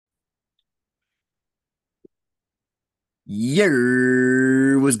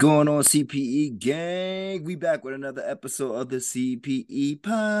Yeah, what's going on, CPE gang? We back with another episode of the CPE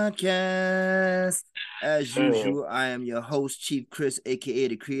podcast. As Uh, usual, I am your host, Chief Chris, aka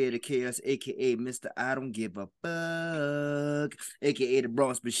the Creator Chaos, aka Mr. I Don't Give a Fuck, aka the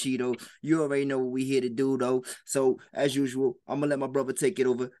Bronx Bushido. You already know what we here to do, though. So, as usual, I'm gonna let my brother take it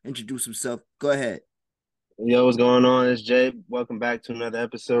over, introduce himself. Go ahead. yo, what's going on? It's Jay. Welcome back to another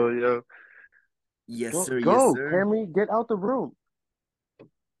episode, yo. Yes, Go, sir. Yes, go, sir. Camry, get out the room.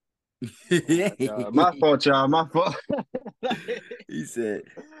 Oh my God, my fault, y'all. My fault. He said,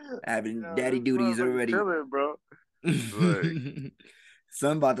 having Yo, daddy this duties motherfucker already. chilling, bro. Like,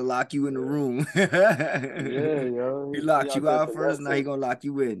 Son about to lock you in the yeah, room. yeah, He yo, he locked out you there out first, now he finessing. gonna lock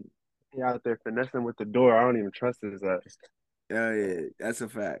you in. He out there finessing with the door. I don't even trust his ass. Oh yeah, that's a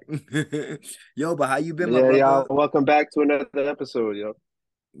fact. Yo, but how you been, But my yeah, y'all, brother? welcome back to another episode, yo.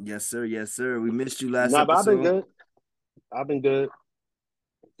 Yes, sir. Yes, sir. We missed you last Nah, but I've been episode. good. I've been good.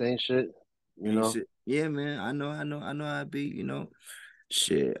 Same shit, you Ain't know. shit. Yeah, man. I know how it be,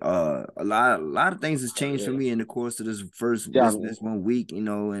 Shit. A lot of things has changed for Yeah, me in the course of this first yeah, this this 1 week,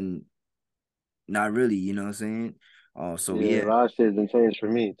 and not really, you know what I'm saying? So yeah. A yeah, lot of shit's been changed for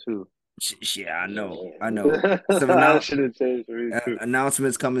me too. yeah, I know, I know. Yeah. So I now should have changed for me too.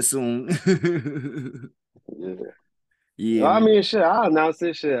 announcements coming soon. Yeah. Yeah, I man. mean, shit, I announced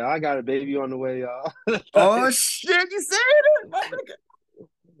this shit. I got a baby on the way, y'all. Oh shit, you saying it,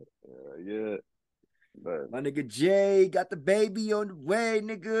 Yeah, but my nigga Jay got the baby on the way,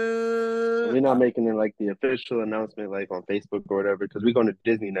 nigga. we're not making it like the official announcement, like on Facebook or whatever, because we're going to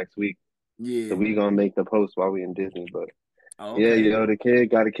Disney next week. So Yeah. we gonna make the post while we in Disney. But Oh, yeah, okay. yo, the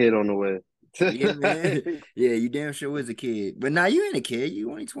kid got a kid on the way. Yeah, man. Yeah, you damn sure was a kid, but now you ain't a kid. You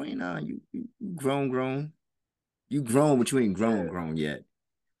only 29. You grown, grown. You grown, but you ain't grown, Yeah, grown yet.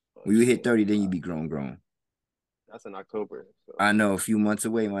 oh When you hit shit, 30, then you be grown, grown. that's in October. So I know, a few months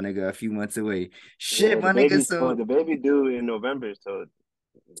away, my nigga. A few months away. Shit, yeah, my nigga. So, the baby due in November, so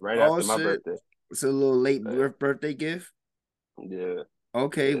right oh after my shit. birthday. So a little late But, birthday gift. yeah,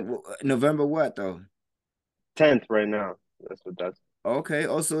 Okay, yeah, November what though? 10th right now. That's Okay,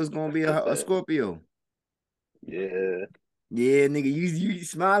 also it's gonna be the a day. Scorpio. Yeah, Yeah, nigga, you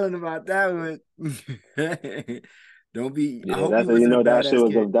smiling about that one. Don't be. I yeah. hope That's you you wasn't a know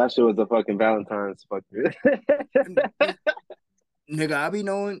badass kid, that shit was a fucking Valentine's fucking. nigga. I be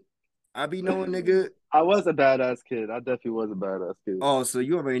knowing, nigga. I was a badass kid. I definitely was a badass kid. Oh, so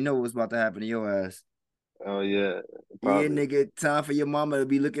you already know what's about to happen to your ass. Oh yeah, Yeah, probably. nigga, time for your mama to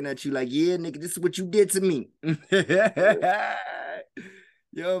be looking at you like, yeah, nigga, this is what you did to me. Yeah.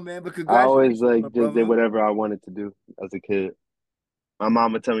 Yo, man, but I always congratulations, my like just did brother. whatever I wanted to do as a kid. My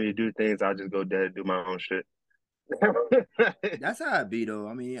mom would tell me to do things. I just go dead and do my own shit. That's how it be, though.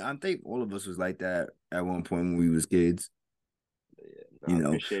 I mean, I think all of us was like that at one point when we was kids, Yeah, no, you I know.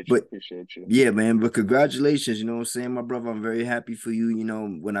 appreciate you. But Appreciate you. yeah, man, but congratulations, you know what I'm saying, my brother. I'm very happy for you.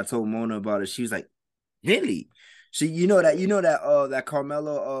 When I told Mona about it, she was like, really? She, that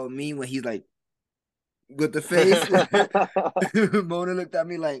Carmelo meme when he's like with the face. Mona looked at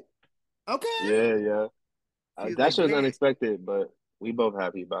me like, okay. Yeah, yeah. She's That like, shit was damn. unexpected, but we both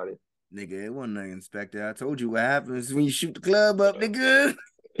happy about it. Nigga, it wasn't nothing inspected. I told you what happens when you shoot the club up, nigga.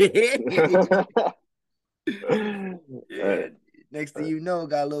 Uh, Yeah. Next thing you know,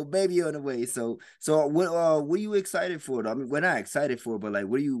 got a little baby on the way. So what are you excited for though? I mean, we're not excited for, but like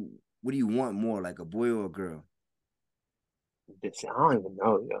what do you want more? Like a boy or a girl? I don't even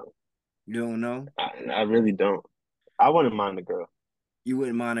know, yo. You don't know? I really don't. I wouldn't mind a girl. You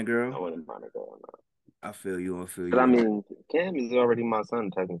wouldn't mind a I girl? wouldn't mind a girl. No. I feel you, I feel But I you. mean, Cam is already my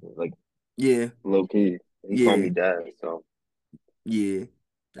son, technically. Like Yeah, low key, he called me yeah, dad. So, yeah.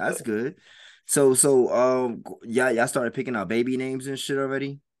 That's but good. So yeah, y'all started picking out baby names and shit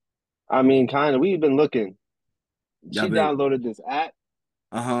already? I mean, kind of. We've been looking. Y'all She been downloaded this app,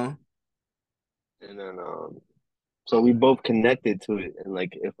 uh-huh. and then so we both connected to it, and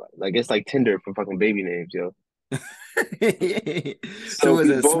like if like it's like Tinder for fucking baby names, yo. So So it's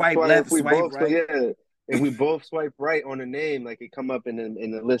we a both swipe swipe. left, swipe right. Yeah, if we both swipe right on a name, like it come up in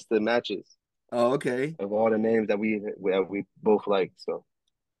the list of matches Oh, okay. of all the names that we both like. So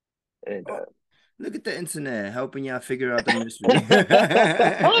and Oh, look at the internet helping y'all figure out the mystery.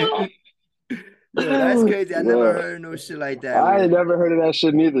 Yo, that's crazy. I never yeah, heard of no shit like that. I ain't Where never heard of that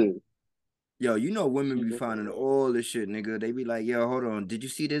shit neither. yo, women She be different finding though. all this shit, nigga. They be like, yo, hold on. Did you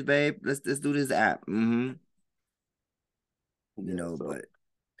see this, babe? Let's do this app. Mm-hmm. Yeah, so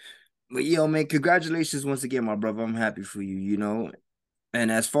But yo, man, congratulations once again, my brother. I'm happy for you.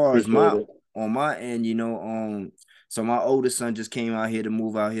 And as far as appreciate my it. on my end, so my oldest son just came out here to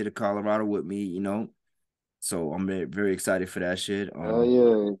move out here to Colorado with me. So I'm very excited for that shit.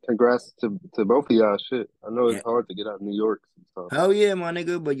 Yeah, congrats to both of y'all. Shit, I know Yeah, it's hard to get out of New York and stuff. hell yeah, my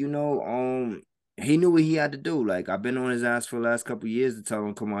nigga. But he knew what he had to do. Like I've been on his ass for the last couple years to tell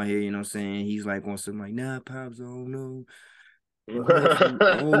him come out here. You know what I'm saying? He's like on some like, nah, pops, I don't know.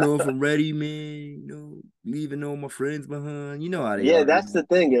 I don't know if I'm ready, man. Leaving all my friends behind. You know how they Yeah, are. that's the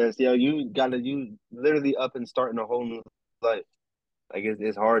thing is, yo, you literally up and starting a whole new life. Like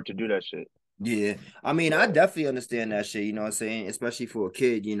it's hard to do that shit. Yeah. I mean, I definitely understand that shit, you know what I'm saying? Especially for a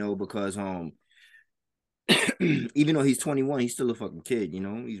kid, because even though he's 21, he's still a fucking kid,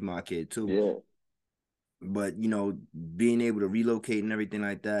 He's my kid too. Yeah, But being able to relocate and everything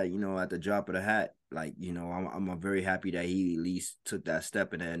like that, at the drop of the hat, like I'm very happy that he at least took that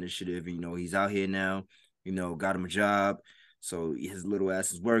step in that initiative. He's out here now, got him a job, so his little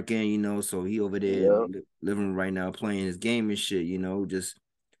ass is working, so he over there yeah. living right now, playing his game and shit, just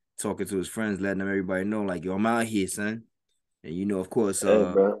talking to his friends, letting them everybody know, like, yo, I'm out here, son. And of course,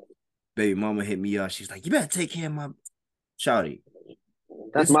 Hey, bro, baby mama hit me up. She's like, you better take care of my shawty.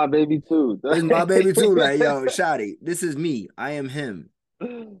 that's my baby too. This is my baby too. Like, yo, shawty, this is me. I am him.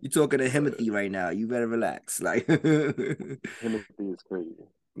 You talking to Timothy right now. You better relax. Like Timothy is crazy.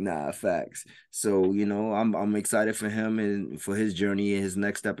 nah, facts. So, I'm excited for him and for his journey and his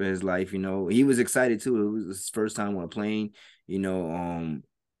next step in his life. He was excited too. It was his first time on a plane,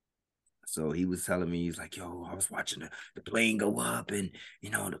 so he was telling me, he's like, yo, I was watching the plane go up and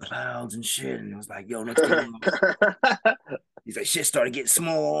the clouds and shit. And I was like, yo, next thing you know, he's like, shit started getting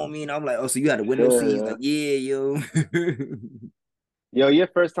small on me. And I'm like, oh, so you had a window seat? He's like, yeah, yo. Yo, your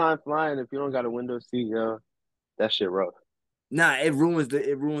first time flying, if you don't got a window seat, yo, that shit rough. Nah, it ruins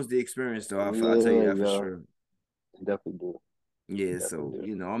the experience though. I'll tell you Yeah, that for yo, sure. definitely do. Yeah, Definitely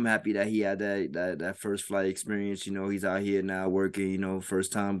so do. I'm happy that he had that first flight experience. He's out here now working.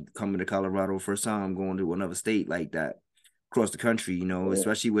 First time coming to Colorado, first time going to another state like that, across the country. Yeah.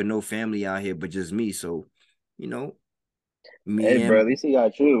 Especially with no family out here, but just me. So, you know, Hey, me bro, and at least he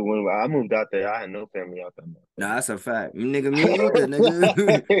got you. When I moved out there, I had no family out nah, that's a fact. Nigga, me either,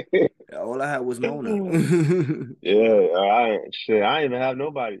 nigga. there. All I had was Mona. Yeah, shit, I didn't even have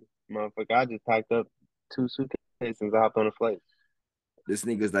nobody, motherfucker. I just packed up 2 suitcases and hopped on a flight. This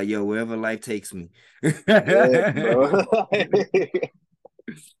nigga's like, yo, wherever life takes me. Yeah, bro. And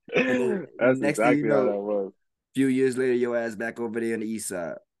then That's next thing you exactly how know, that was. few years later, your ass back over there on the east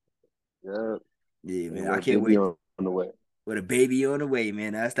side. Yeah, Yeah, and man. I with a can't baby wait on the way. with a baby on the way,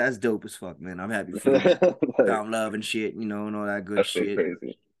 man. That's dope as fuck, man. I'm happy for you. Like, Found love and shit, and all that good that's so shit.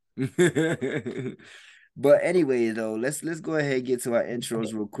 crazy. But anyway, though, let's go ahead and get to our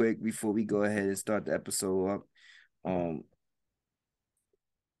intros real quick before we go ahead and start the episode up.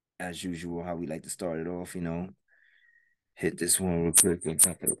 As usual, how we like to start it off, hit this one real quick.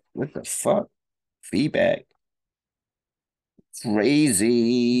 What the fuck? Feedback.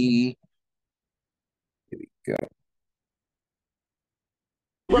 Crazy. Here we go.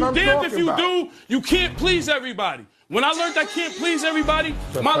 You damned if you do, you can't please everybody. When I learned I can't please everybody,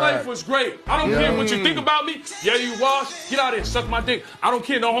 my life was great. I don't care what you think about me. Yeah, you wash. Get out of here, suck my dick. I don't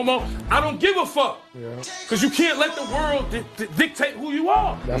care, no homo. I don't give a fuck. Because you can't let the world dictate who you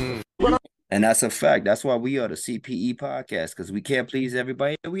are. And that's a fact. That's why we are the C.P.E podcast, because we can't please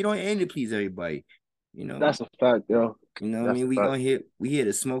everybody. We don't aim to please everybody. That's a fact, yo. What I That's mean? a fact. We here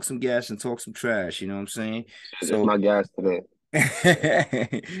to smoke some gas and talk some trash, you know what I'm saying? It's my gas today.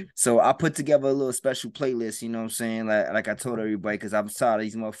 So I put together a little special playlist, you know what I'm saying? Like I told everybody, because I'm tired of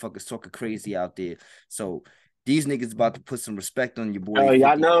these motherfuckers talking crazy out there. So these niggas about to put some respect on your boy Oh,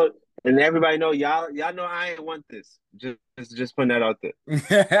 y'all 50. know, and everybody know, y'all know I ain't want this. Just putting that out there.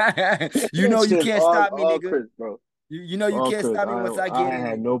 You Shit, can't all stop me, nigga. Chris, bro. You All can't Chris. stop me once I get I in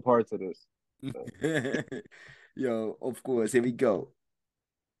had it. no parts of this. Yo, of course. Here we go.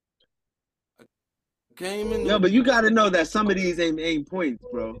 Yo, but you got to know that some of these ain't points,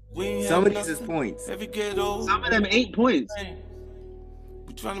 bro. Some of these is points. Some of them ain't points.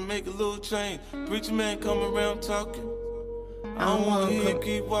 We trying to make a little change. Preacher man come around talking. I don't want to hear him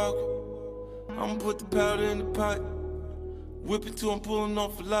keep walking. I'm gonna put the powder in the pot. Whip it till I'm pulling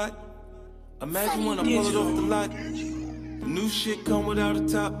off a lot. Imagine when I pull it off the lot. The new shit come without a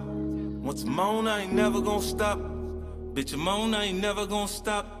top. Once I'm on, I ain't never gonna stop. Bitch, I'm on, I ain't never gonna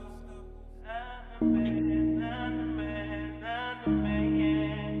stop.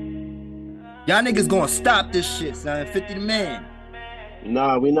 Y'all niggas gonna stop this shit, son. 50 the man.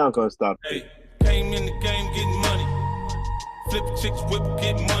 Nah, we not gonna stop. Hey, came in the game getting money. Flip chicks, whip,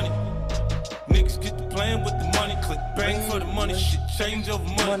 get money. Niggas get to playing with the money. Click bang for the money. Shit change over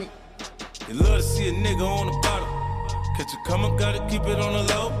money. They love to see a nigga on the bottom. Catch a come up, gotta keep it on the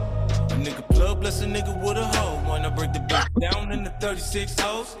low. A nigga plug, bless a nigga with a hoe. Wanna break the bitch down in the 36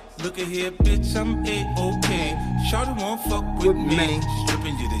 hoes. Look at here, bitch, I'm A-OK. Shawty won't fuck with me.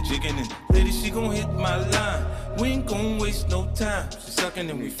 Stripping you the jigging and lady, she gon' hit my line. We ain't gon' waste no time. She sucking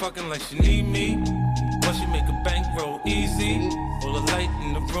and we fucking like she need me. But she make a bankroll easy. All the light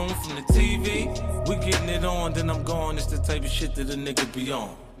in the room from the TV. We getting it on, then I'm gone. It's the type of shit that a nigga be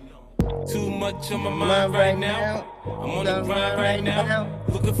on. Too much on my mind right now. I'm on the grind right now.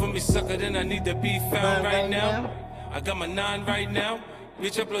 Looking for me, sucker, then I need to be found right now. I got my 9 right now.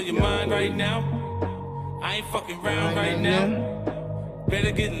 Bitch, I blow your mind right now. I ain't fucking round right now.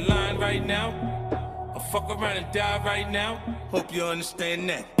 Better get in line right now. I'll fuck around and die right now. Hope you understand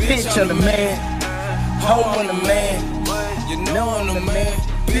that. Bitch, I'm the man. Hoe on the man. You know I'm the man.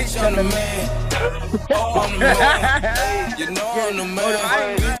 Bitch, I'm the man. Oh, I'm the man. You know I'm the man.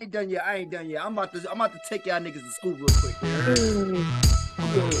 I ain't done yet. I ain't done yet. I'm about to take y'all niggas to school real quick.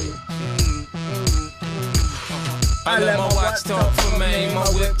 I let my watch talk for me, my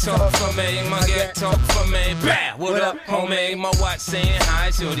whip talk for me, my gat talk for me. Bah, what up, homie? My watch saying hi,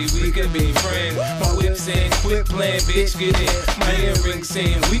 shorty, we can be friends. My whip saying quit playing, bitch, get in. My earring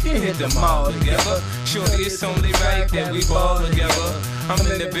saying we can hit them all together. Shorty, it's only right that we ball together. I'm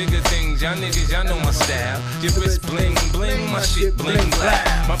in the bigger things, y'all niggas, y'all know my style. Your wrist bling bling, my shit bling black.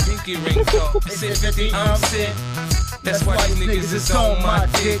 My pinky ring talk, it said 50, I'm sick. That's why you niggas is on my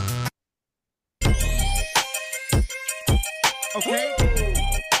dick. Okay?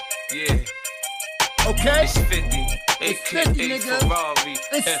 Yeah. Okay? It's 50. It's 50, nigga. Ferrari.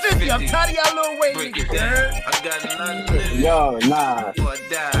 It's 50. I'm tired of y'all little weight Break niggas, it down. man. I got a lot of living. Yo, nah. Before I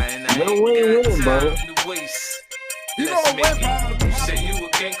die, and I No ain't way got with it, bro. time to waste. You Let's know make what, it. bro? You say you a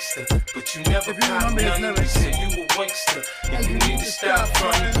gangster, but you never If you pop remember his none. You lyrics. say you a wankster, and you need to stop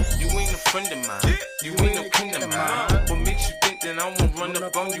running. You ain't a friend of mine. You ain't no kin of mine. What makes you think that I won't run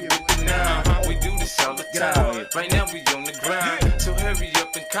up on you with the 9? We do this all the time. Right now we on the grind. So hurry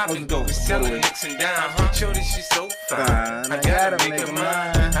up and cop and go. We selling nicks and dimes. Shorty, she's so fine. I gotta make her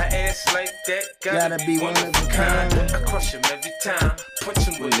mine. I ass like that, gotta be one of a kind. I crush them every time, punch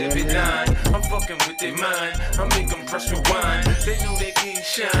them with every line. I'm fucking with their mind, I make them press rewind. They know they can't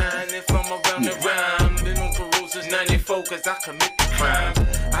shine if I'm around the rhyme. Been on parole since 94 cause I commit the crimes.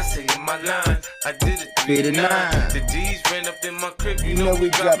 I say in my line, I did it 3 to 9. The D's ran up in my crib, you know we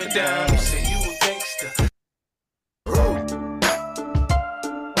drop it down. You say you a gangster.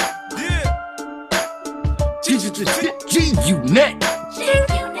 G-Unit.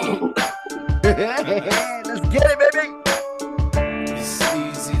 Let's get it, baby. It's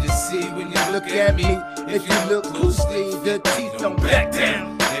easy to see when you look at me. If you look closely, the teeth don't back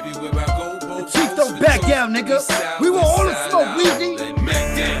down. Everywhere I go, The teeth don't back down, nigga. We want all the smoke, Weezy.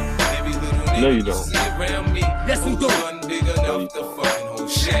 No, you don't. Yes, we do. Big enough to fucking hold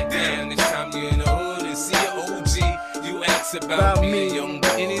shack down. Next time you in the hood and see an OG, you ask about me, a young boy.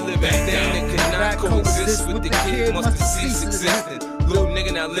 Any living thing that could not coexist with the kid must have ceased existing. Little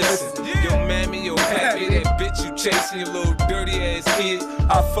nigga, now listen. Yo, mammy, yo, pappy, that bitch you chasing, your little dirty ass kid.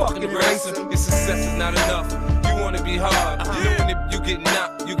 I'll fucking erase him. Your success is not enough. You wanna be hard. You know when you get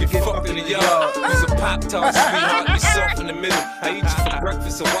knocked, you get fucked in the yard. It's a pop tart, sweetheart, you soft in the middle. I eat you for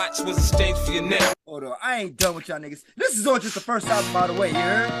breakfast, a watch was exchanged for your neck. Hold on, I ain't done with y'all niggas. This is on just the first album, by the way, you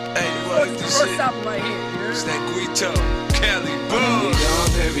heard? Hey, Oh, it's the first album right here, you heard? It's that Guito, Cali, boom. Nigga, I'm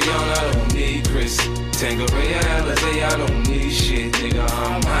Perion, I don't need Chris. Tangeray, Alizé, I don't need shit. Nigga,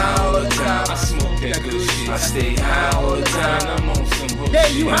 I'm high all the time. I smoke that good shit. I stay high all the time. I'm on some hook Yeah,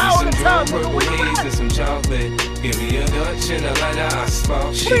 shit. you high all the Some time, purple nigga. What you haze and some chocolate. Give me a Dutch and a lighter, I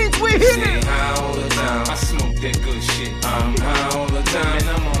spark shit. We Stay here. high all the time. I smoke that good shit. I'm high all the time. And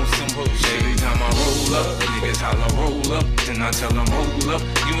I'm on some hook shit. Every time I roll up, niggas holla roll up. Then I tell them hold up.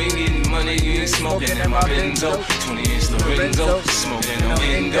 You ain't getting money, you ain't smoking in my Benzo. 20-inch Lorenzo, smoking on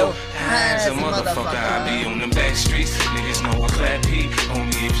Indo. High as a motherfucker, I be on them back streets. Niggas know I clap heat.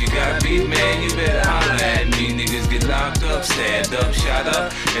 Only if you got beat, man, you better holla at me. Niggas get locked up, stabbed up, shot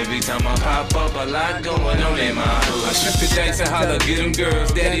up. Every time I pop up, a lot going on in my hood. I shoot the dice and holla, get them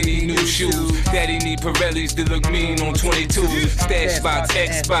girls. Daddy need new shoes. Daddy need Pirellis that look mean on 22. Stash box,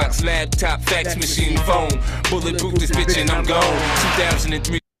 Xbox, laptop, fax machine, phone. Bulletproof this bitch and I'm gone.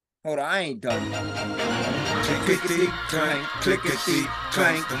 2003. Hold on, I ain't done. Clickety clank, clickety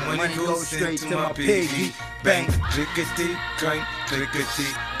clank. The money goes straight to my piggy bank. Clickety clank, clickety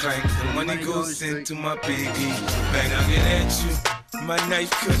clank. The money goes into my piggy bank. I get at you, my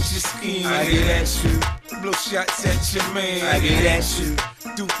knife cut your skin. I get at you, blow shots at your man. I get at you,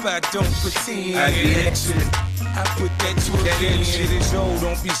 dupe I don't pretend. I get at you. I put that that shit is old,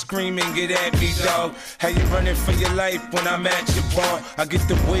 don't be screaming, get at me, dog. How you running for your life when I'm at your bar? I get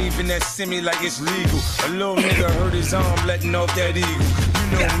the wave and that semi like it's legal. A little nigga hurt his arm letting off that eagle.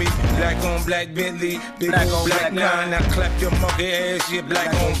 You know me, black on black Bentley, big black old black nine. I clap your monkey ass, yeah,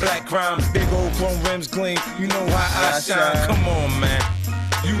 black on black crime. Big old chrome rims gleam, you know how I shine. Come on, man.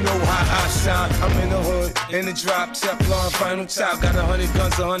 You know how I shine. I'm in the hood, in the drop, Teflon, final top. Got 100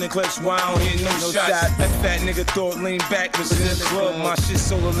 guns, 100 clips, why I don't hit no shots. That fat nigga thought lean back, was in the club. My shit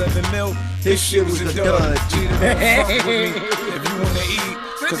sold 11 mil, his shit was a dud. Fuck with me if you wanna eat,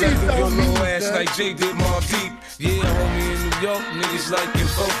 cause I think your little ass like Jay did Mobb Deep. Yeah, homie, in New York, niggas like your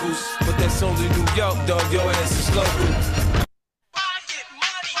vocals, but that's only New York, dog, your ass is local.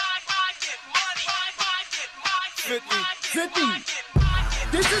 50.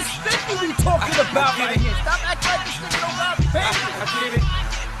 This is 50 we talking about right here. Stop acting like this nigga don't got pay. I get it.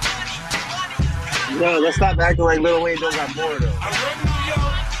 Yo, let's stop acting like Lil Wayne don't got more though. I run New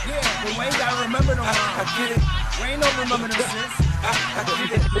York. Yeah, but Wayne gotta remember them. I get it. Wayne don't remember them shits. I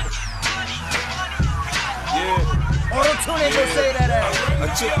get it. Yeah. Auto-tune ain't gonna say that ass. I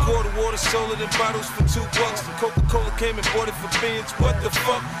took quarter water, sold it in bottles for $2. And Coca-Cola came and bought it for beans. What the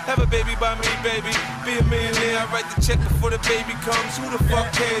fuck? Have a baby by me, baby. Be a millionaire. I write the check before the baby comes. Who the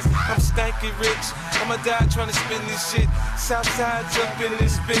fuck cares? I'm stanky rich. I'ma die trying to spin this shit. Southside's up in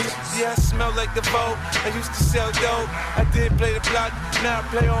this bitch. Yeah, I smell like the boat. I used to sell dope. I did play the block. Now I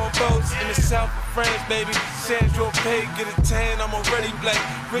play on boats in the south of France, baby. Sandro Pay, get a tan. I'm already black.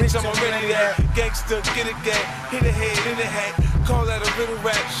 Rich, I'm already that. Gangster, get a gang. Hit a head in the hat. Call that a little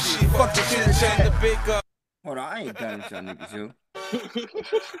rap. Shit, fuck the shit, chat the big up. Hold on, I ain't done with y'all niggas, yo.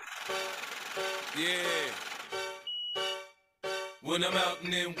 Yeah. When I'm out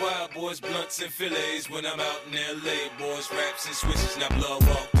in NY, boys, blunts and fillets. When I'm out in LA, boys, raps and switches. Now blood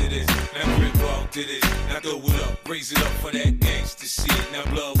walk to this, now grip walk to this. Now throw it up, raise it up for that gangsta shit. Now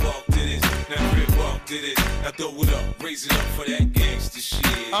blood walk to this, now grip walk to this. Now throw it up, raise it up for that gangsta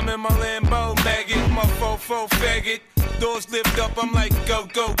shit. I'm in my Lambo, maggot, my fofo faggot. Doors lift up, I'm like, go,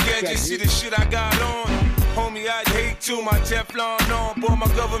 gadget. See the shit I got on. Homie, I'd hate to, my Teflon on, boy, my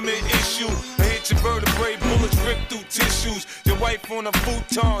government issue. I hit your vertebrae, bullets rip through tissues. Your wife on a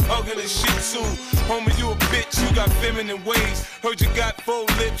futon, hugging a shih tzu. Homie, you a bitch, you got feminine ways. Heard you got 4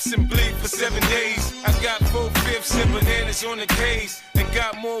 lips and bleed for 7 days. I got 4/5 and bananas on the case. And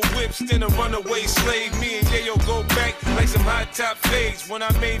got more whips than a runaway slave. Me and Yayo go back like some hot top fades. When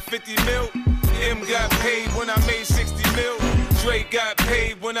I made 50 mil, M got paid when I made 60 mil. Dre got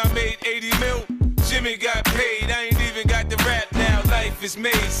paid when I made 80 mil. Jimmy got paid, I ain't even got the rap now. Life is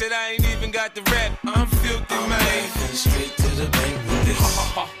made, said I ain't even got the rap. I'm filthy, man. I'm straight to the bank with this.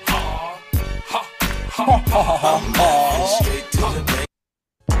 I'm straight to the bank.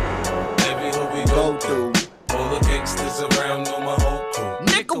 Every hood we go through, all the gangsters around know my whole crew.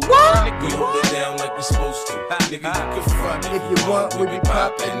 Nigga, what? We hold it down like we supposed to. Nigga, you can front If you want, we be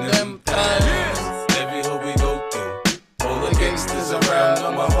poppin' them things. Every hood we go through, all the gangsters around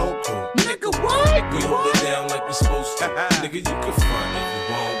know my whole crew. Nigga, what? We hold it down like we supposed to. Nigga, you can front if you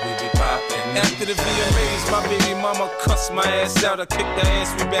want, we be poppin'. After the VMAs, my baby mama cussed my ass out. I kicked her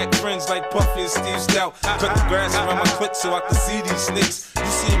ass, we back friends like Puffy and Steve Stout. Cut the grass around my clip so I can see these snakes. You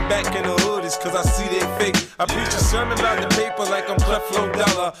see him back in the hood, it's cause I see they fake. I preach a sermon about the paper like I'm Creflo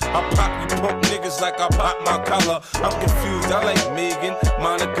Dollar. I pop you punk niggas like I pop my collar. I'm confused, I like Megan,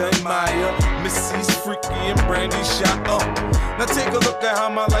 Monica and Maya. Missy's freaky and Brandy shot up. Now take a look at how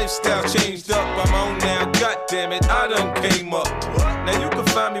my lifestyle changed up. I'm on now, goddammit, I done came up. Now you can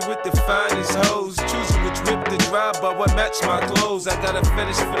find me with the finest hoes, choosing which whip to drive, but what match my clothes. I got a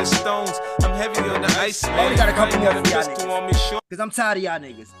fetish for the stones. I'm heavy on the ice, man. We got a couple more for y'all pistol niggas. on me, sure. Cause I'm tired of y'all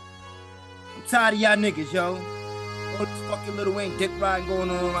niggas. I'm tired of y'all niggas, yo. All this fucking Lil Wayne dick riding going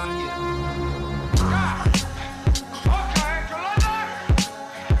on around here.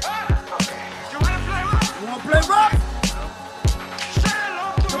 You wanna play rock?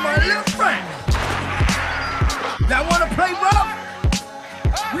 To my little friend. Y'all wanna play rock?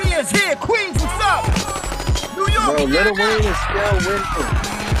 We is here, Queens, what's up? New York, Bro, Lil Wayne is still winning.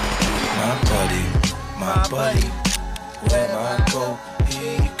 My buddy, wherever I go,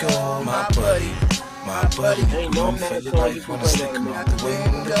 here you go. My buddy, Ain't no man told you wanna stick him out the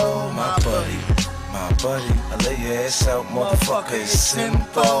window. My buddy, I lay your ass out, motherfucker, it's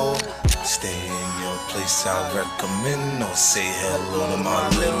simple. Stay in your place, I recommend, or say hello to my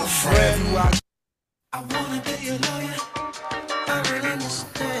little friend. I wanna be your lawyer, I really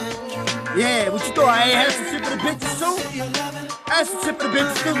understand you. Yeah, what you thought? I ain't had some shit for the bitches too? I had some shit for the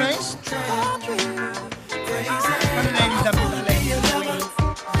bitches too, man. For the ladies up in the ladies.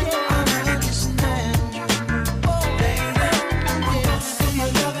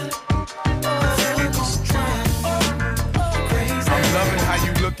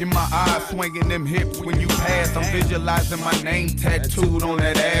 in my eyes, swinging them hips when you pass. I'm visualizing my name tattooed on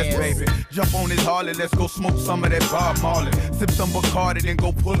that ass, baby. Jump on this Harley, let's go smoke some of that Bob Marley. Sip some Bacardi, then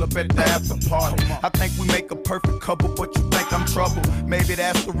go pull up at the after party. I think we make a perfect couple, but you think I'm trouble. Maybe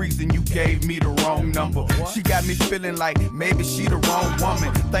that's the reason you gave me the wrong number. She got me feeling like maybe she the wrong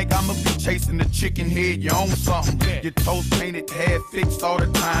woman. Think I'ma be chasing the chicken head, you own something. Your toes painted, hair fixed all the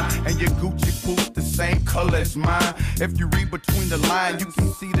time, and your Gucci boots the same color as mine. If you read between the lines, you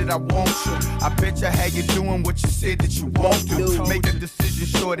can see that I want you. I bet you how you doing what you said that you won't do. Make a decision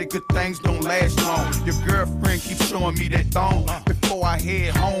sure that good things don't last long. Your girlfriend keeps showing me that thong. Before I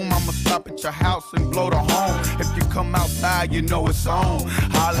head home, I'ma stop at your house and blow the horn. If you come outside, you know it's on.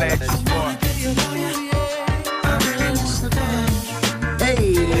 Holla at your boy.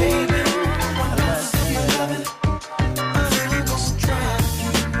 Hey.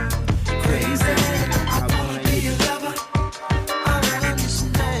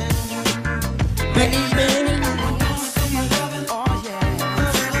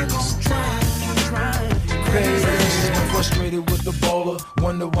 Frustrated with the baller,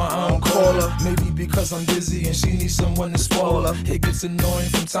 wonder why I don't call her. Maybe because I'm busy and she needs someone to spoil her. It gets annoying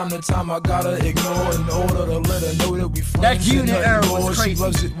from time to time, I gotta ignore in order to let her know that we friends. That unit era was crazy. She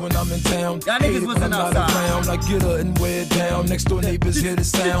loves it when I'm in town. Y'all niggas wasn't outside. I get her and wear it down. Next door neighbors hear the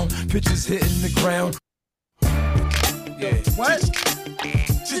sound. Pitches hitting the ground. Yeah. What?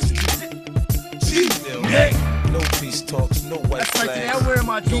 No peace talks, no white That's like flags. that wearing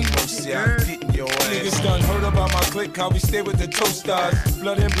my jeans. No mercy, I'm getting your ass. Niggas done heard about my clique, how we stay with the toasters.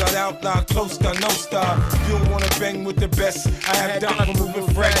 Blood in, blood out, loud, close, got no star. You don't wanna bang with the best. I have down removing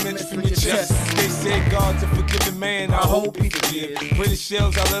fragments from your chest. They say God's a forgiving man, I hope he forgive. British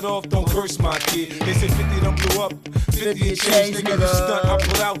shells I let off, don't curse my kid. They say 50 done blew up, 50 and change, nigga. You stunt, I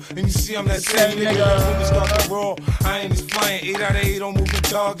pull out, and you see I'm that same nigga. When we start to roll, I ain't just flying. 8 out of 8 on moving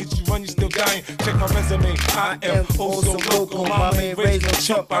targets. You run, you still dying. Check my resume, I am oh so local. Mama ain't raised no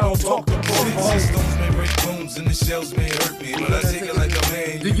chump, I don't talk to boys. Stones may break bones and the shells may hurt me, but I take it like a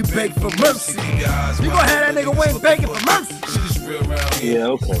man. Do you beg for mercy? You gonna have that nigga Wayne begging for mercy? Shit is real round here. Yeah,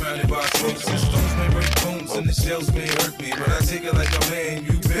 okay. Surrounded by snakes and stones may break bones and the shells may hurt me, but I take it like a man.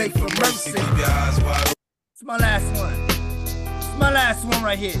 You beg for mercy. Keep your eyes wide open. It's my last one. It's my last one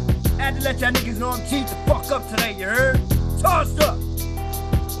right here. I had to let y'all niggas know I'm cheating the fuck up today, you heard? Tossed up.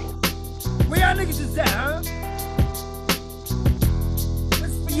 Where y'all niggas is at, huh?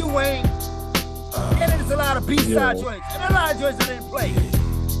 This is for you, Wayne. And there's a lot of B-side joints. And a lot of joints I didn't play.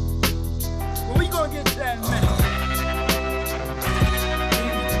 But we gonna get to that in a minute.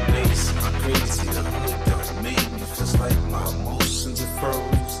 Crazy, the hood done made me feels like my emotions are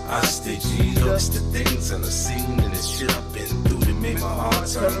froze. I stay G'd up, it's the things and the scene and the shit I've been through that made my heart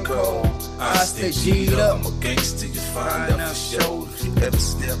turn cold. I stay G'd up, I'm a gangster, you find out for sure if you ever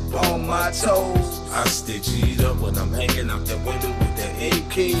step on my toes. I stay G'd up when I'm hanging out that window with that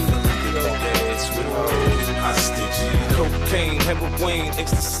AK, filling the gas with hoes. I stay G'd up. Cocaine, heroin,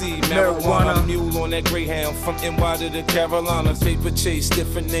 ecstasy, marijuana, mule on that Greyhound from NY to the Carolinas. Paper chase,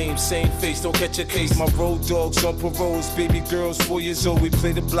 different names, same face, don't catch a case. My road dogs on paroles, baby girls 4 years old. We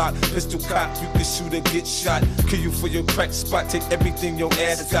play the block, pistol cock, you can shoot or get shot. Kill you for your crack spot, take everything your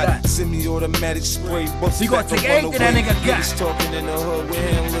ass got. Semi-automatic spray, bust So you gonna take everything that nigga got. Niggas talking in the hood, we're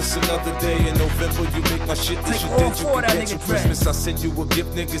handless another day. In November, you make my shit that Take you all did. You four of can that get your nigga Christmas. I send you a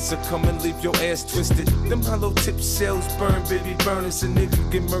gift, niggas, so come and leave your ass twisted. Them hollow tip shells burn, baby, burn. It's a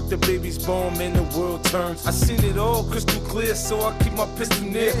nigga get murked, the baby's born, man, the world turns. I seen it all crystal clear, so I keep my pistol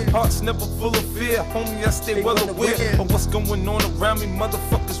near. Heart's never full of fear, homie, I stay well aware of what's going on around me.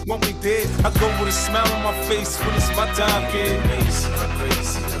 Motherfuckers want me dead. I go with a smile on my face when it's my time, kid.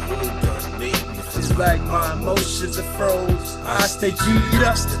 It's like my emotions are froze. I stay G'd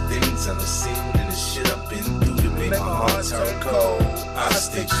up. The things and the scene and the shit I've been through to make my heart turn cold. I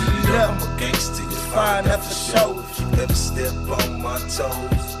stay G'd up, I'm a gangster, you find that for sure if you ever step on my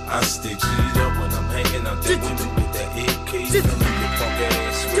toes. I stay G'd up when I'm hanging out that window with that AK, filling the punk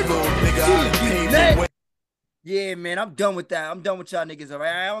ass with nigga. Yeah, man, I'm done with that. I'm done with y'all niggas, all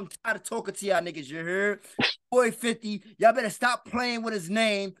right? I'm tired of talking to y'all niggas, you heard? Boy 50, y'all better stop playing with his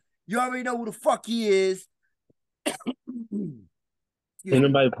name. You already know who the fuck he is. Ain't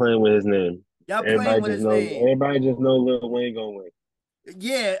nobody playing with his name. Y'all playing with his name. Everybody just know Lil Wayne gonna win.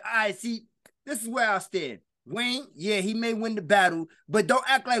 Yeah, I see. This is where I stand. Wayne, yeah, he may win the battle, but don't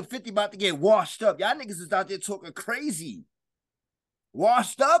act like 50 about to get washed up. Y'all niggas is out there talking crazy.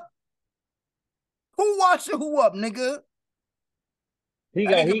 Washed up? Who washing who up, nigga? He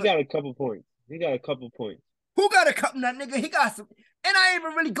got a couple points. He got a couple points. Who got a couple? That nigga, he got some. And I ain't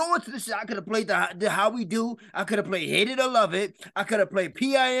even really going to the shit. I could have played the How We Do. I could have played Hate It or Love It. I could have played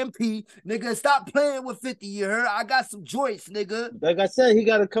PIMP. Nigga, stop playing with 50. You heard? I got some joints, nigga. Like I said, he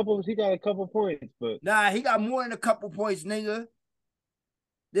got a couple points, but Nah, he got more than a couple points, nigga.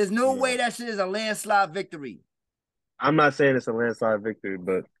 There's no way that shit is a landslide victory. I'm not saying it's a landslide victory,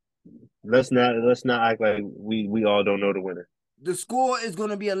 but let's not act like we all don't know the winner. The score is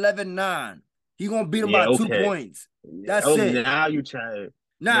gonna be 11-9. He gonna beat him by 2 points. That's it. Now you chatting.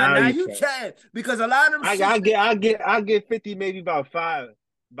 Now you chatting because a lot of them. I get 50, maybe about 5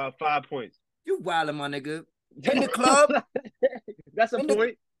 points. You wildin', my nigga. In the club, that's a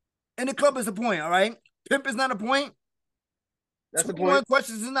point. In the club is a point. All right, pimp is not a point. That's a point.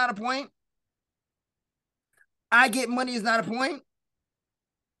 Questions is not a point. I Get Money is not a point.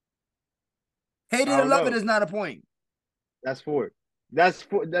 Hate It or Love It is not a point. That's 4. That's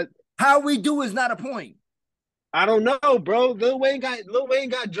 4. That How We Do is not a point. I don't know, bro. Lil Wayne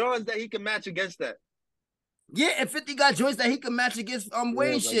got joints that he can match against that. Yeah, and 50 got joints that he can match against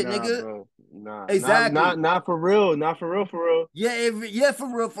Wayne shit, nigga. Bro. Nah, exactly. Not for real. Not for real. Yeah,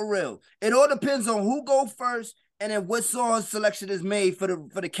 for real. It all depends on who go first and then what song selection is made for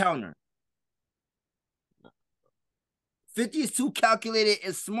the counter. 50 is too calculated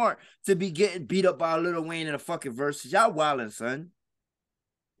and smart to be getting beat up by Lil Wayne in a fucking verses. Y'all wildin', son.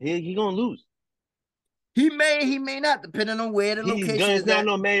 He gonna lose. He may not, depending on where the location is. It's not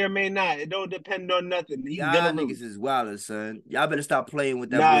no may or may not. It don't depend on nothing. Y'all niggas is wildin', son. Y'all better stop playing with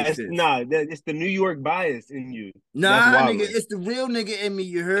that bullshit. It's the New York bias in you. Nah, nigga, it's the real nigga in me,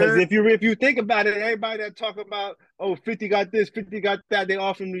 you heard? Because if you think about it, everybody that talk about, 50 got this, 50 got that, they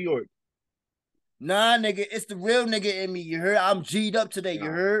all from New York. Nah, nigga, it's the real nigga in me, you heard? I'm G'd up today, you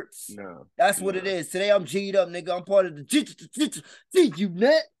heard? No. That's what it is. Today I'm G'd up, nigga. I'm part of the G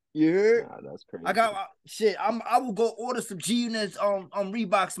unit. You heard? Nah, that's crazy. I got shit. I will go order some G units on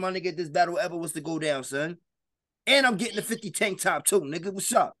Reeboks, my nigga. If this battle ever was to go down, son. And I'm getting the 50 tank top too, nigga.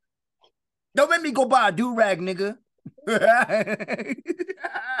 What's up? Don't make me go buy a do rag, nigga.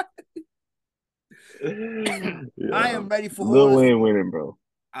 I am ready for Lil Wayne winning, bro.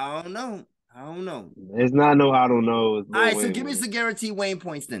 I don't know. It's not no I don't know. All right, so give me some guaranteed Wayne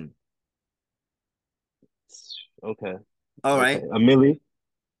points then. Okay. All right. A milli?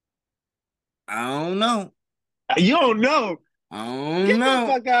 I don't know. You don't know? I don't Get know.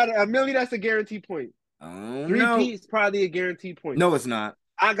 the fuck out of a milli, that's a guaranteed point. I don't 3 know. P is probably a guaranteed point. No, it's not.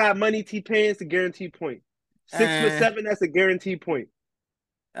 I Got Money, T-Pain, it's a guaranteed point. 6'7", that's a guaranteed point.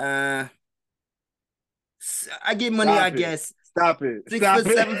 I Get Money, I guess. Stop it. 6 foot,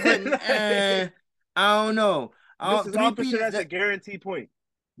 7 foot. I don't know. Mrs. Officer, that's a guaranteed point.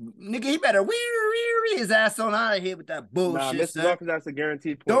 Nigga, he better wee his ass on out of here with that bullshit. Nah, Mrs. Officer, that's a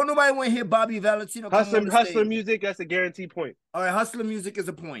guaranteed point. Don't nobody want to hear Bobby Valentino. Hustler Music, that's a guaranteed point. All right, Hustler Music is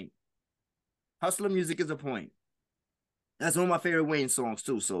a point. Hustler Music is a point. That's one of my favorite Wayne songs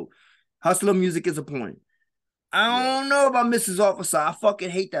too. So Hustler Music is a point. I don't know about Mrs. Officer. I fucking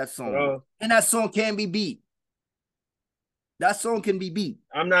hate that song. And that song can be beat. That song can be beat.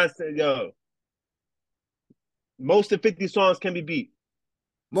 I'm not saying, most of 50 songs can be beat.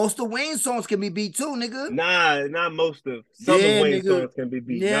 Most of Wayne songs can be beat too, nigga. Nah, not most of. Some of Wayne songs can be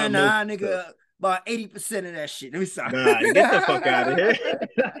beat. Nah, nigga. About 80% of that shit. Let me stop. Nah, get the fuck out of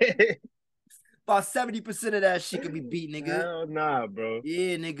here. About 70% of that shit can be beat, nigga. Hell nah, bro.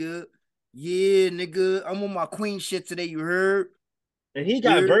 Yeah, nigga. I'm on my queen shit today, you heard? And he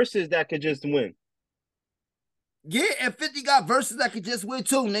got verses that could just win. Yeah, and 50 got verses that could just win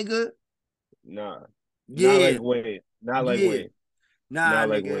too, nigga. Nah. Yeah. Not like Wayne. Not like Wayne. Nah,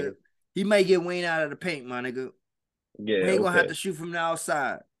 nigga. Wayne. He may get Wayne out of the paint, my nigga. Yeah, Wayne gonna have to shoot from the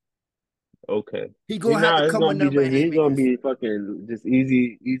outside. Okay. He gonna have to come with number. He's gonna be fucking just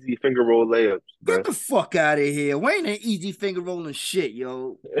easy finger roll layups. Bro. Get the fuck out of here. Wayne ain't easy finger rolling shit,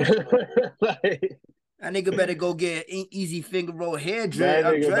 yo. That nigga better go get an easy finger roll hair dress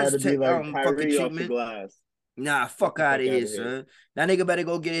fucking treatment. Nah, fuck out of here, son. That nigga better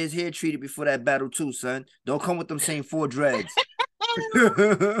go get his hair treated before that battle too, son. Don't come with them same 4 dreads.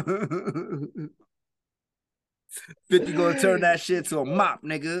 50 gonna turn that shit to a mop,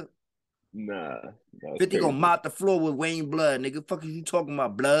 nigga. Nah. 50 gonna mop the floor with Wayne blood, nigga. Fuck is you talking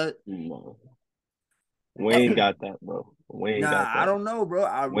about, blood? No. Wayne got that, bro. Wayne got that. I don't know, bro.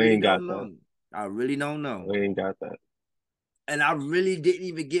 I really don't know. I really don't know. Wayne got that. And I really didn't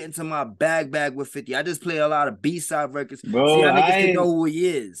even get into my bag with 50. I just play a lot of B-side records. Bro, see how niggas can know who he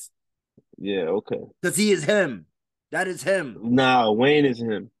is. Yeah, okay. Because he is him. That is him. Nah, Wayne is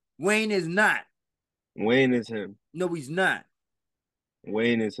him. Wayne is not. Wayne is him. No, he's not.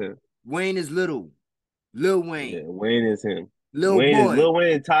 Wayne is him. Wayne is little. Lil Yeah, Wayne, Wayne is him. Lil Boy, Lil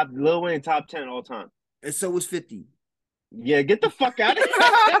Wayne top 10 all time. and so was 50. Yeah, get the fuck out of here.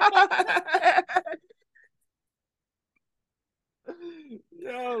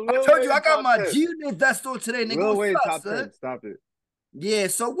 Yo, I Lil told you I Wayne got top my 10. G Unit vest on today, nigga. Lil What's Wayne up, top son? 10. Stop it. Yeah,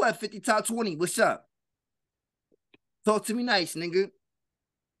 so what? 50 top 20. What's up? Talk to me nice, nigga.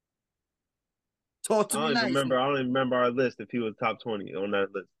 Talk to me nice. I don't even remember our list if he was top 20 on that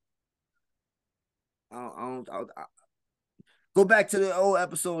list. Go back to the old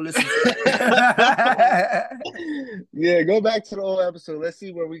episode. Listen. Yeah, go back to the old episode. Let's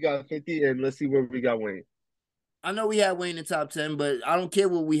see where we got 50 and let's see where we got Wayne. I know we had Wayne in top 10, but I don't care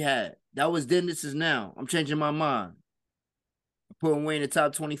what we had. That was then, this is now. I'm changing my mind. I'm putting Wayne in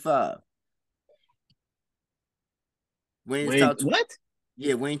top 25. Wayne's Wayne, top what?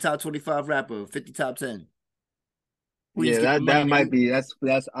 Yeah, Wayne top 25 rapper, 50 top 10. Queens Yeah, get the money, that might nigga. be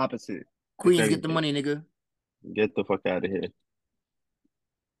that's opposite. Queens get the money, nigga. Get the fuck out of here.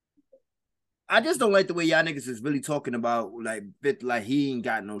 I just don't like the way y'all niggas is really talking about like he ain't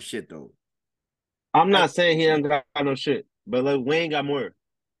got no shit though. I'm Like not saying he ain't got no shit, but like Wayne got more.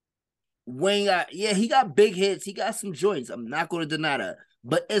 Wayne got, yeah, he got big hits. He got some joints. I'm not gonna deny that.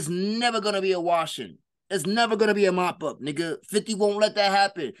 But it's never gonna be a washing. It's never gonna be a mop up, nigga. 50 won't let that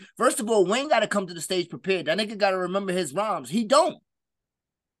happen. First of all, Wayne gotta come to the stage prepared. That nigga gotta remember his rhymes. He don't.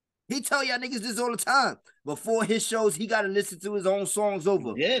 He tell y'all niggas this all the time. Before his shows, he gotta listen to his own songs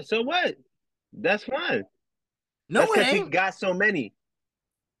over. Yeah, so what? That's fine. No, That's it because he ain't. got so many.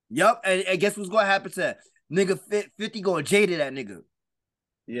 Yup, and guess what's gonna happen to that? Nigga 50 gonna jaded that nigga.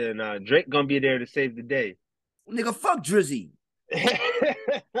 Yeah, nah, Drake gonna be there to save the day. Nigga, fuck Drizzy.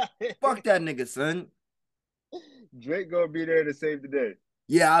 Fuck that nigga, son. Drake gonna be there to save the day.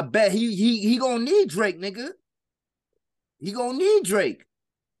 Yeah, I bet he gonna need Drake, nigga. He gonna need Drake.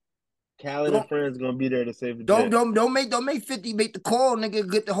 Khaled and Don't friends gonna be there to save the don't day. don't make 50 make the call, nigga.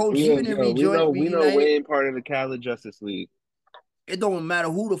 Get the whole G Yeah, Unit yo, we know reunited. Wayne part of the Khaled Justice League. It don't matter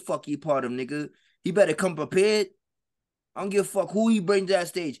who the fuck he part of, nigga. He better come prepared. I don't give a fuck who he brings to that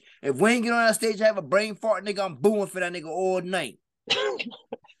stage. If Wayne get on that stage, I have a brain fart, nigga, I'm booing for that nigga all night.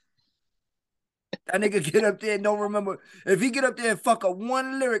 That nigga get up there and don't remember. If he get up there and fuck up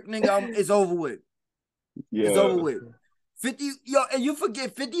one lyric, nigga, it's over with. Yeah. It's over with. 50, yo, and you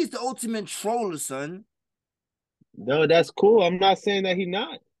forget 50 is the ultimate troller, son. No, that's cool. I'm not saying that he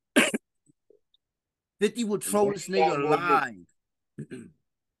not. 50 will troll Wayne this got nigga more hits. live.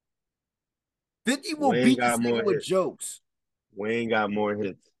 50 will Wayne beat this got more nigga with hits. jokes. Wayne got more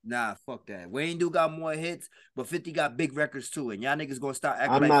hits. Nah, fuck that. Wayne do got more hits, but 50 got big records too. And y'all niggas gonna start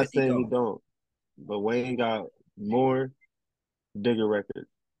acting I'm like not 50 saying he don't. don't, but Wayne got more bigger records.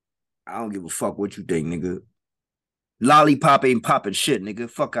 I don't give a fuck what you think, nigga. Lollipop ain't popping shit, nigga.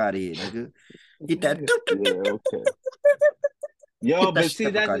 Fuck out of here, nigga. Get that. Yeah, okay. Yo, but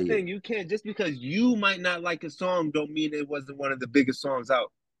see, that's the thing. Here. You can't, just because you might not like a song, don't mean it wasn't one of the biggest songs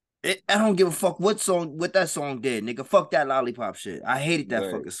out. I don't give a fuck what that song did, nigga. Fuck that lollipop shit. I hated that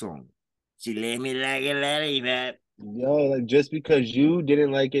Right. fucking song. She let me like a lollipop. Yo, like just because you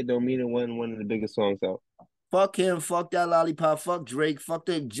didn't like it, don't mean it wasn't one of the biggest songs out. Fuck him. Fuck that lollipop. Fuck Drake. Fuck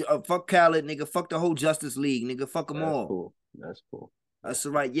fuck Khaled, nigga. Fuck the whole Justice League, nigga. Fuck them all. Cool. That's cool. That's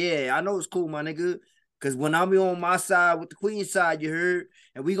right. Yeah, I know it's cool, my nigga. Cause when I be on my side with the Queen side, you heard,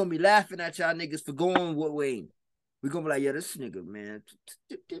 and we gonna be laughing at y'all niggas for going with Wayne. We gonna be like, yeah, this nigga, man.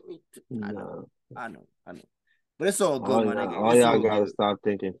 I know. But it's all good, my nigga. All y'all gotta stop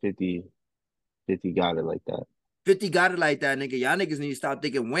thinking 50 got it like that. 50 got it like that, nigga. Y'all niggas need to stop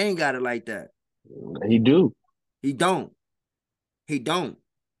thinking Wayne got it like that. He do. He don't.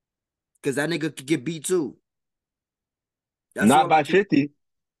 Cause that nigga could get beat too. That's not by 50.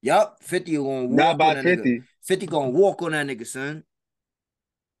 Yup, 50 gonna walk not by on that 50. Nigga. 50 gonna walk on that nigga, son.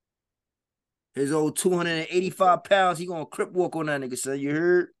 His old 285 pounds, he gonna crip walk on that nigga, son. You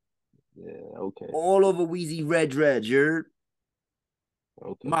heard? Yeah, okay. All over Wheezy Red Dread, you heard?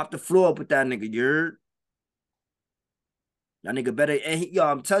 Okay. Mop the floor up with that nigga, you heard? That nigga better, and yo,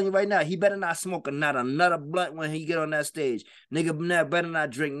 I'm telling you right now, he better not smoke not another blunt when he get on that stage. Nigga better not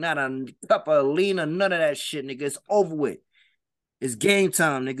drink not a cup of lean or none of that shit, nigga. It's over with. It's game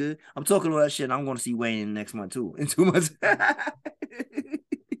time, nigga. I'm talking about that shit. I'm going to see Wayne next month, too. In 2 months. I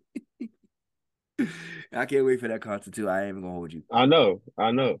can't wait for that concert, too. I ain't even going to hold you. I know.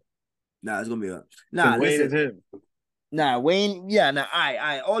 Nah, it's going to be up. Nah, Wayne is him. Nah, Wayne, yeah, nah,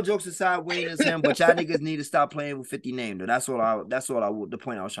 all jokes aside, Wayne is him, but y'all niggas need to stop playing with 50 name, though. The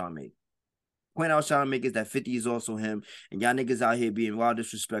point I was trying to make. The point I was trying to make is that 50 is also him, and y'all niggas out here being wild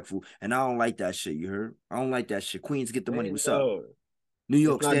disrespectful, and I don't like that shit, you heard? I don't like that shit. Queens get the money. What's up? New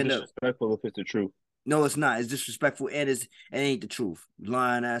York, stand up. It's not disrespectful if it's the truth. No, it's not. It's disrespectful and it ain't the truth.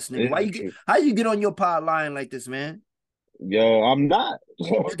 Lying ass nigga. It Why is you get true. how you get on your pod lying like this, man? Yo, I'm not.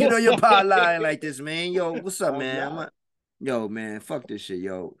 You get on your pod lying like this, man. Yo, what's up, I'm man? not. Yo, man, fuck this shit,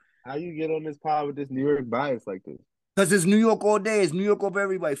 yo. How you get on this pod with this New York bias like this? Cause it's New York all day. It's New York over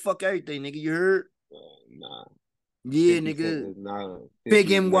everybody. Fuck everything, nigga. You heard? Nah. Yeah, 50 Cent nigga. is not. Big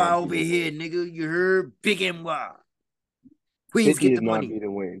 50 is NY not over beating here, Wayne. nigga. You heard? Big NY. Queens 50 get is the not money.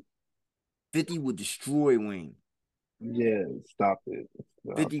 beating Wayne. 50 would destroy Wayne. Yeah, stop it.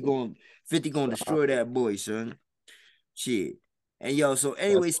 Stop 50 it. going 50 gonna Stop destroy it. that boy, son. Shit. And yo, so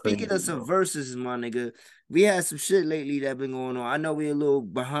That's anyway, crazy, speaking of some bro. verses, my nigga, we had some shit lately that been going on. I know we a little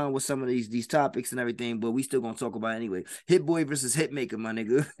behind with some of these topics and everything, but we still gonna talk about it anyway. Hit Boy versus Hitmaker, my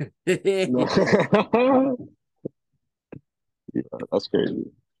nigga. Yeah, that's crazy.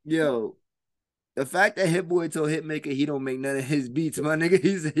 Yo, the fact that Hit Boy told Hitmaker he don't make none of his beats, my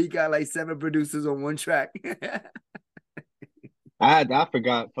nigga, he got like 7 producers on one track. I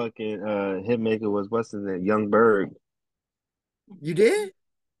forgot fucking Hitmaker was what's his name? Young Berg. You did?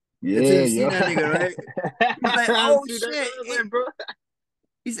 Until Yeah, you seen yo. that nigga, right? He's like, I oh see that. shit. I was like, bro.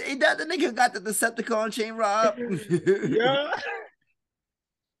 He said, ain't that the nigga got the Decepticon chain rob? Yeah.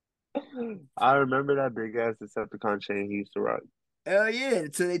 I remember that big ass Decepticon chain he used to rock. Hell yeah.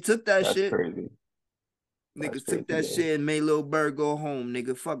 So they took that That's shit. crazy. That's Niggas crazy, took that yo. shit and made Lil Bird go home,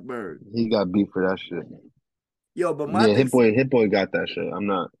 nigga. Fuck Bird. He got beat for that shit. Yo, but my Yeah, thing, Hit Boy got that shit. I'm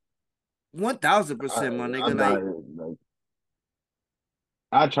not. 1000%, my nigga. I'm not Like, like.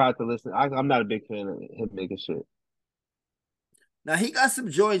 I tried to listen. I'm not a big fan of him making shit. now he got some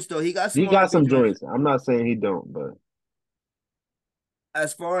joints, though. He got He some got R&B some joints. joints. I'm not saying he don't, but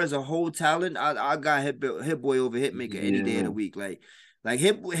As far as a whole talent, I got Hit Boy over Hitmaker any day of yeah, the week. Like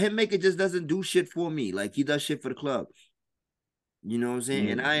Hitmaker just doesn't do shit for me. Like, he does shit for the club. You know what I'm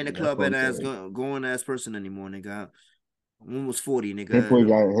saying? And I ain't a that's club what and I'm ass saying. going ass person anymore, nigga. I'm almost 40, nigga. Hit Boy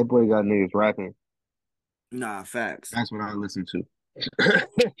got niggas rapping. Nah, facts. That's what I listen to.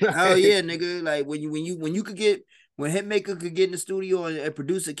 Hell yeah, nigga. Like when you could get when Hitmaker could get in the studio and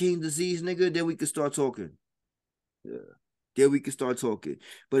produce a King Disease, nigga, then we could start talking. Yeah. Then we could start talking.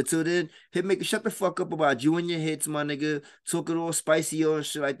 But until then, Hitmaker, shut the fuck up about you and your hits, my nigga. Talking all spicy and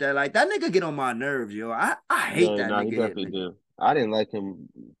shit like that. Like that nigga get on my nerves, yo. I hate Yeah, that no, he nigga definitely Hitmaker. do. I didn't like him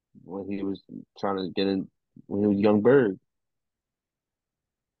when he was trying to get in when he was Young Bird.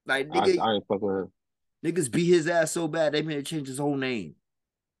 Like nigga, I ain't fucking with him. niggas beat his ass so bad they made him change his whole name.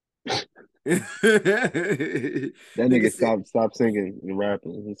 Nigga That nigga said, stopped singing and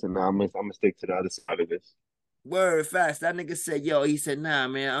rapping. He said, "Nah, I'm gonna stick to the other side of this." word fast. That nigga said, yo, he said, nah,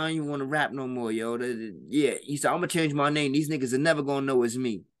 man, I don't even want to rap no more, yo. Yeah, he said, I'm gonna change my name. These niggas are never gonna know it's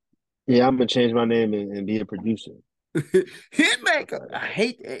me. Yeah, I'm gonna change my name and be a producer. Fuck Hitmaker. out I of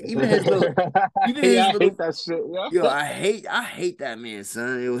hate here. even his Yeah, I hate little, that shit. yo, Yeah. I hate that man,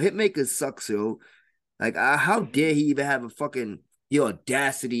 son. Yo, Hitmaker sucks, yo. Like, how dare he even have a fucking the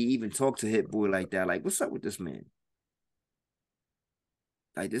audacity to even talk to Hit Boy like that? Like, what's up with this man?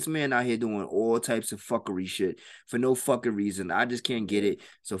 Like this man out here doing all types of fuckery shit for no fucking reason. I just can't get it.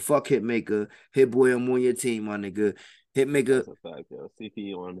 So fuck Hitmaker. Hit Boy, I'm on your team, my nigga. Hitmaker, That's a fact, yo.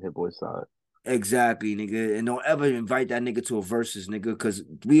 C.P.E on Hit Boy side. exactly, nigga. And don't ever invite that nigga to a versus, nigga, because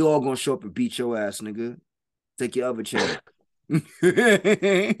we all gonna show up and beat your ass, nigga. Take your other chain. Sick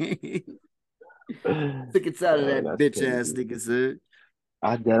and tired of Yo, that that's bitch ass crazy. nigga, sir.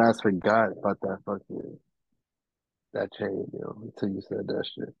 I dead ass forgot about that fucking that chain, yo, until you said that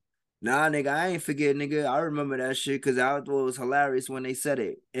shit. Nah, nigga, I ain't forget, nigga. I remember that shit because I thought it was hilarious when they said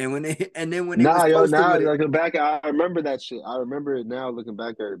it, and and then when they was Nah, yo, posted now with it. looking back, I remember that shit. I remember it now looking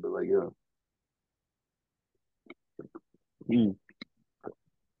back at it, but like, yo, mm,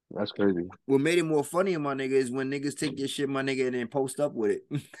 that's crazy. What made it more funny, my nigga, is when niggas take your shit, my nigga, and then post up with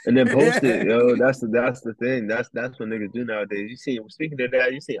And then post it, it. yo. That's the thing. That's what niggas do nowadays. You see, speaking of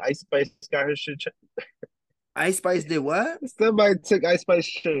that, you see Ice Spice got her shit. Ice Spice did what? Somebody took Ice Spice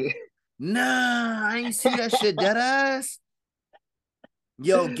shit. Nah, I ain't see that shit, dead ass.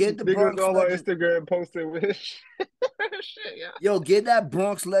 Yo, get the Niggas Bronx all on legend. Instagram posting with shit, yeah. Yo, get that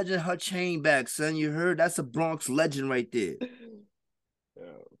Bronx legend her chain back, son. You heard? That's a Bronx legend right there.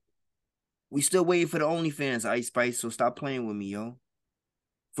 Yo, We still waiting for the OnlyFans, Ice Spice, so stop playing with me, yo.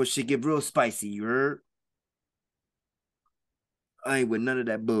 For shit get real spicy, you heard? I ain't with none of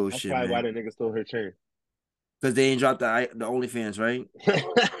that that's bullshit, probably why man. the nigga stole her chain. Because they ain't dropped the OnlyFans, right?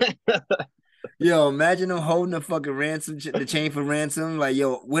 Yo, imagine them holding the fucking ransom, the chain for ransom. Like,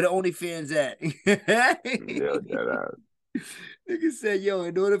 yo, where the OnlyFans at? Yo, that Nigga said, yo,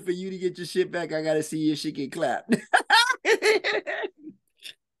 in order for you to get your shit back, I gotta see your shit get clapped.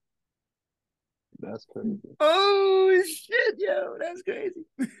 That's crazy. Oh shit, yo, that's crazy.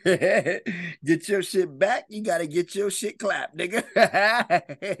 Get your shit back. You gotta get your shit clapped, nigga.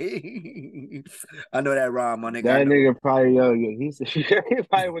 I know that rhyme, my nigga. I That know. nigga probably he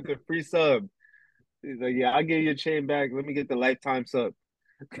probably with the free sub. He's like, yeah, I'll give you your chain back. Let me get the lifetime sub.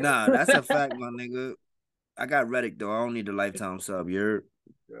 Nah, that's a fact, my nigga. I got Reddick though. I don't need the lifetime sub. You're.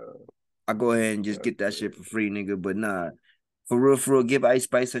 Yeah, I go ahead and just that's get that shit crazy. for free, nigga. But nah, for real, give Ice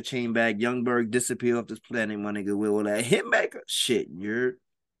Spice her chain back. Youngberg disappear off this planet, my nigga. With all that hitmaker shit, you're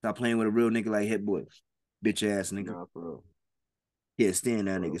stop playing with a real nigga like Hit Boy, bitch ass nigga. Nah, for real. Can't stand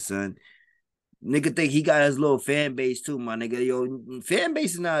that For nigga, real. son. Nigga think he got his little fan base too, my nigga. Yo, fan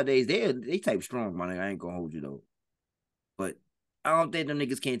bases nowadays, they type strong, my nigga. I ain't gonna hold you though. But I don't think them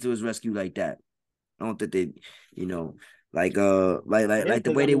niggas came to his rescue like that. I don't think they, you know, Yeah, like the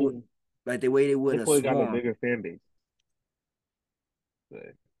because way I they would mean, like the way they would Hit a Boy got a swarm. bigger fan base.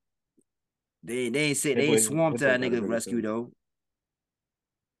 But They ain't swarm Hit to Boy that got a nigga bigger rescue fan base. though.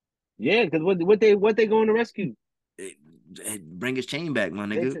 Yeah, because what they going to rescue? It, bring his chain back, my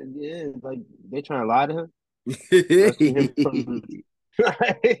nigga. Yeah, like they trying to lie to him, rescue him from.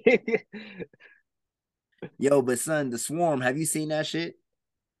 Yo, but son, the swarm, have you seen that shit?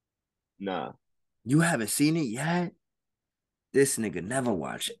 Nah. You haven't seen it yet? This nigga never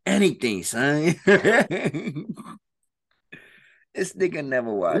watch anything, son. This nigga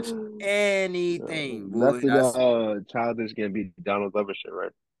never watch anything, boy. Nothing childish can be Donald Glover shit,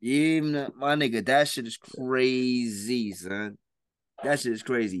 right? Even my nigga, that shit is crazy, son. That shit is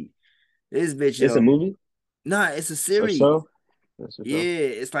crazy. This bitch, It's a yo. movie, Nah, it's a a series. show. That's a Yeah, show.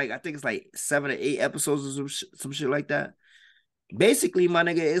 it's like I think it's like 7 or 8 episodes or some shit like that. Basically, my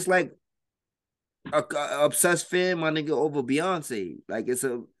nigga, it's like a obsessed fan, my nigga, over Beyonce. Like it's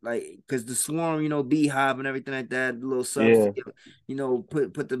a like because the swarm, beehive and everything like that, the little subs, Yeah.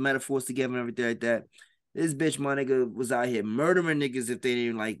 put the metaphors together and everything like that. This bitch, my nigga, was out here murdering niggas if they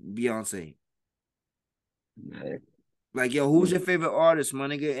didn't like Beyonce. Yeah. Like, yo, who's your favorite artist, my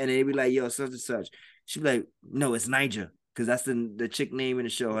nigga? And they be like, yo, such and such. She be like, no, it's Niger. Cause that's the chick name in the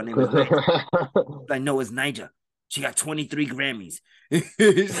show. Her name is Niger. Like, no, it's Niger. She got 23 Grammys.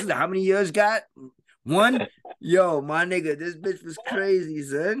 She's like, how many years got? One? Yo, my nigga, this bitch was crazy,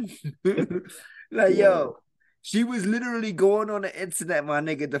 son. Like, yo, Yo, she was literally going on the internet, my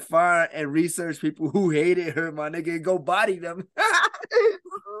nigga, to find and research people who hated her, my nigga, and go body them.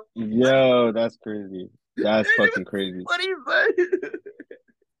 yo, that's crazy. That's It fucking was crazy. funny, son.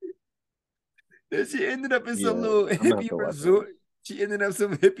 Then she ended up in some Yeah, little I'm gonna have hippie to watch that. resort. She ended up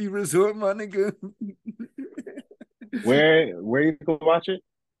some hippie resort, my nigga. Where you can watch it?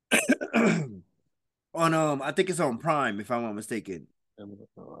 On I think it's on Prime, if I'm not mistaken.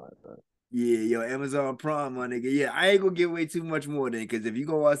 Yeah, yo, Amazon Prime, my nigga. Yeah, I ain't gonna give away too much more then, because if you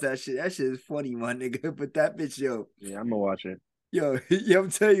go watch that shit is funny, my nigga. But that bitch, yo, Yeah, I'm gonna watch it. yo, I'm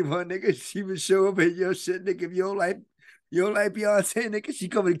telling you, my nigga, she would show up at your shit, nigga. If you don't like Beyonce, nigga, she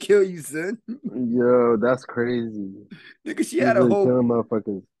coming to kill you, son. Yo, that's crazy. Nigga, she She's had a really whole killing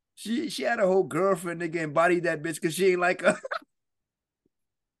motherfuckers. she had a whole girlfriend, nigga, and bodied that bitch because she ain't like her.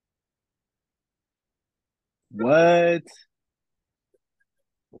 What?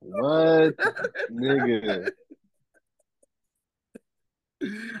 What? Nigga,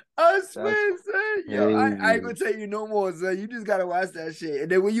 I that's swear, son. Yo, I ain't crazy. gonna tell you no more, son. You just gotta watch that shit.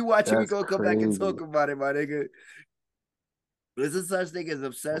 And then when you watch it, we That's gonna come back and talk crazy. about it, my nigga. There's a such thing as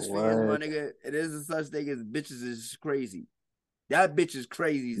obsessed fans, my What? nigga. And there's a such thing as bitches is crazy. That bitch is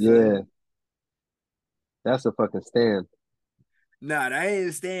crazy, Yeah, son. that's a fucking stand. Nah, that ain't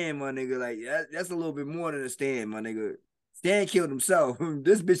a stand, my nigga. Like that's a little bit more than a stand, my nigga. Stan killed himself.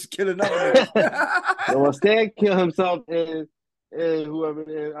 This bitch is killing other niggas. Well, Stan killed himself and whoever it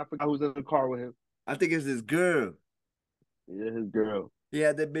is, I forgot who's in the car with him. I think it's this girl. Yeah, his girl. He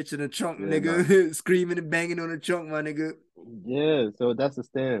had that bitch in the trunk, Yeah, nah. nigga, screaming and banging on the trunk, my nigga. Yeah, so that's a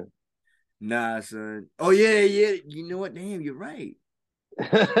stand. Nah, son. Oh yeah, yeah. You know what? Damn, you're right.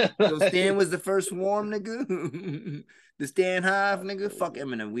 So Stan was the first swarm, nigga. The Stan Hive, That's nigga. Fuck crazy.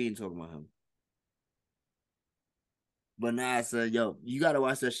 Eminem. We ain't talking about him. But nah, son, yo, you gotta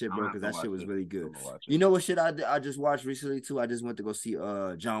watch that shit, I'm bro, gonna have because to that shit watch was it. really I'm good. gonna watch You it. know what shit I just watched recently too? I just went to go see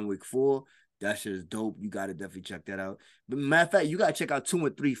John Wick 4. That shit is dope. You gotta definitely check that out. But matter of fact, you gotta check out 2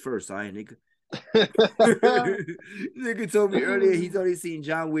 and 3 first, all right, nigga. Nigga told me earlier he's only seen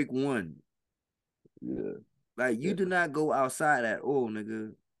John Wick 1. Yeah. Like, you Yeah. do not go outside at all,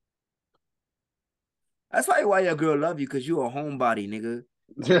 nigga. That's probably why your girl love you, because you a homebody, nigga.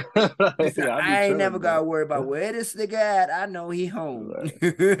 She said, Yeah, I be I ain't never chilling, gotta bro. worry about where this nigga at. I know he home.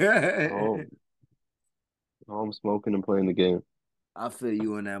 Right. Home, home smoking and playing the game. I feel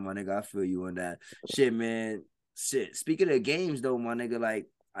you on that, my nigga. I feel you on that. Shit, man. Shit. Speaking of games, though, my nigga, like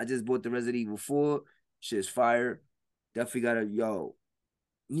I just bought the Resident Evil 4. Shit's fire. Definitely gotta, yo.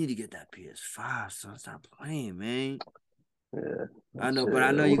 You need to get that PS5, son. Stop playing, man. Yeah, I that know, shit. but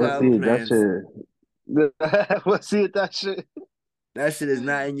I know you We'll got other see if that plans. shit. We'll see if that shit That shit is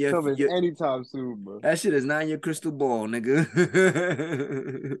not in coming anytime soon, bro. that shit is not in your crystal ball, nigga.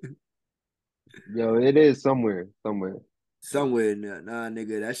 Yo, it is somewhere. Somewhere in there. Nah,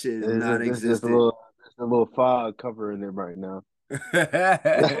 nigga, that shit is It's just, it's just non-existent. a little fog covering it right now. Fog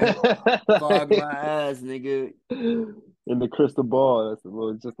Like, my ass, nigga. in the crystal ball, that's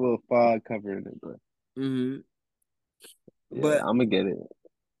just a little fog covering it. But Hmm. yeah, But I'm gonna get it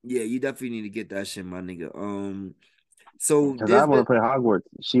yeah, you definitely need to get that shit, my nigga. So because I there's want been to play Hogwarts.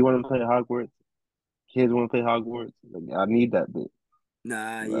 She want to play Hogwarts. Kids want to play Hogwarts. Like, I need that bit.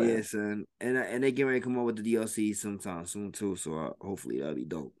 nah, Like, yeah, son, and they get ready to come up with the DLC sometime soon too. So hopefully that'll be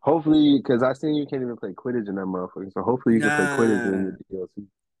dope. hopefully, because I seen you can't even play Quidditch in that motherfucker. So hopefully you can play Quidditch in Nah, the DLC.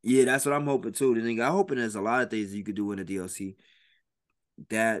 yeah, that's what I'm hoping too. The nigga, I'm hoping there's a lot of things you could do in the DLC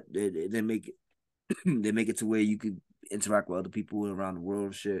that they make it they make it to where you could interact with other people around the world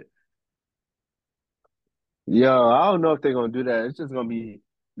and shit. Yo, I don't know if they're gonna do that. It's just gonna be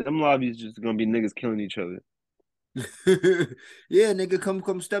them lobbies. Just gonna be niggas killing each other. Yeah, nigga,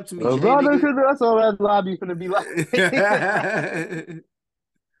 come step to me, Jay, Bro, nigga. that's all that lobby gonna be like.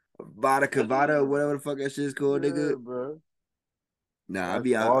 Vada Kavada, whatever the fuck that shit's called, Yeah, nigga. bro. Nah, I'll That's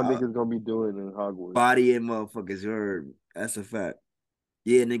be all out niggas gonna be doing in Hogwarts. bodying motherfuckers. You heard? That's a fact.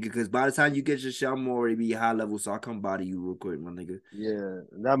 Yeah, nigga, because by the time you get your shit, I'm already be high level, so I'll come body you real quick, my nigga. Yeah,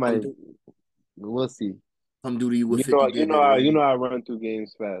 that Come might. do, We'll see. come do to you what 50 did to the You know, ring. I run through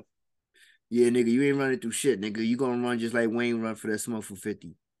games fast, Yeah, nigga, you ain't running through shit, nigga. You gonna run just like Wayne run for that smoke for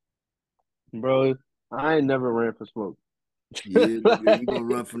 50. bro. I ain't never ran for smoke. Yeah, nigga, you gonna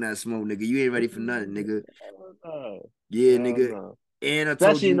Like, run from that smoke, nigga. You ain't ready for nothing, nigga. hell no. Yeah, Hell nigga. no. And I told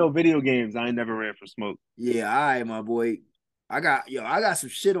Especially in you, no video games, I ain't never ran for smoke. yeah, all right, my boy. I got some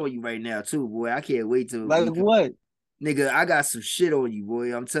shit on you right now, too, boy. I can't wait till Like we what? nigga, I got some shit on you,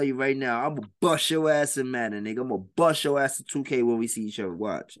 boy. I'm telling you right now, I'm gonna bust your ass in Madden, nigga. I'm gonna bust your ass in 2K when we see each other.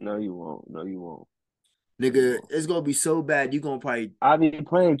 Watch. No, you won't. No, you won't. No, you Nigga, won't. it's gonna be so bad, you gonna probably I'll be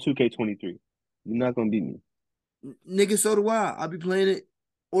playing 2K23. You're not gonna beat me. nigga, so do I. I'll be playing it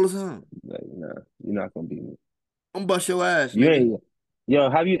all the time. Like, nah, you're not gonna beat me. I'm gonna bust your ass, You nigga. ain't. Yo,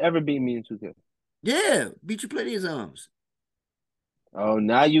 have you ever beat me in 2K? Yeah, beat you plenty of times. Oh,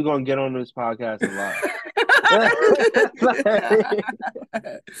 now you gonna get on this podcast and lie. Like,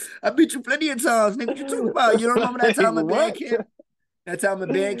 I beat you plenty of times, nigga. What you talking about? You don't remember that like, time at band what? camp? That time at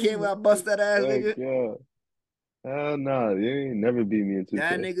band camp where I bust that ass, Like, nigga? yo, hell no, you ain't never beat me in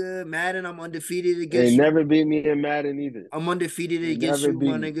Nah, 2K. nigga, Madden, I'm undefeated Ain't against you. never beat me in Madden either. I'm undefeated You against never you,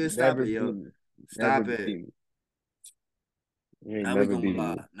 my beat me. nigga. Stop Never it, yo. beat me. Never Stop beat it. me. You ain't Now we never gonna beat me.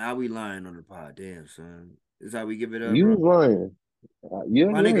 lie. Now we lying on the pod. Damn, son. This is how we give it up, You bro. was lying. My You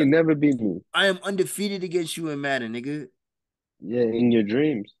nigga, ain't never beat me. I am undefeated against you in Madden, nigga. Yeah, in your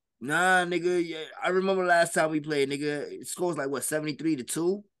dreams. Nah, nigga. Yeah, I remember last time we played, nigga. It scores like what,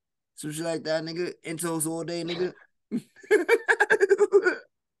 73-2? Some shit like that, nigga. Intos all day, nigga.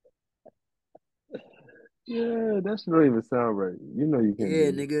 Yeah, that shit don't even sound right. You know you can't beat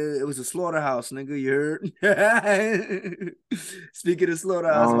Yeah, me. nigga. It was a slaughterhouse, nigga. You heard? Speaking of I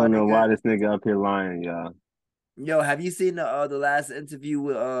slaughterhouse, my don't know nigga. why this nigga up here lying, y'all. Yo, have you seen the last interview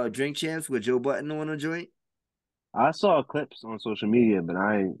with Drink Champs with Joe Button on a joint? I saw clips on social media, but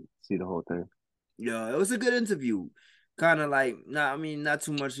I ain't see the whole thing. Yo, it was a good interview. Kind of like, not, I mean, not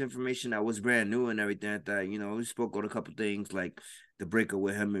too much information that was brand new and everything like that. You know, we spoke on a couple things like the breakup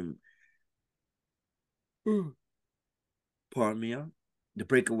with him and pardon me, the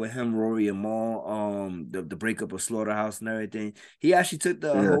breakup with him, Rory and Maul, the breakup of Slaughterhouse and everything. He actually took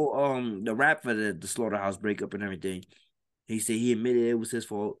the Yeah. whole the rap for the Slaughterhouse breakup and everything. He said he admitted it was his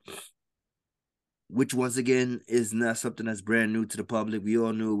fault, which once again is not something that's brand new to the public. We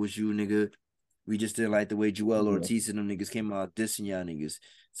all knew it was you, nigga. We just didn't like the way Joel Yeah. Ortiz and them niggas came out dissing y'all niggas.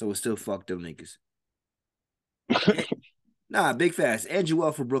 So it still fucked them niggas. Nah, big fast. And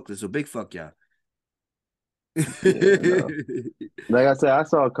Joel from Brooklyn, so big fuck y'all. Yeah, no. Like I said, I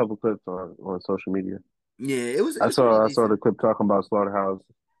saw a couple clips on social media. Yeah, it was pretty I saw the decent. clip talking about Slaughterhouse.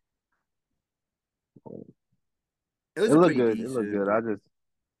 It It was a looked pretty good. It looked decent. good.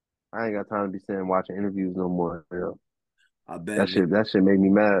 I ain't got time to be sitting watching interviews no more. You know? I bet, That nigga. shit made me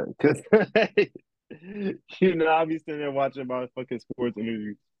mad. Cause you know, I'll be sitting there watching my fucking sports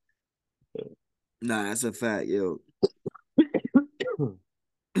interviews. Nah, that's a fact, yo.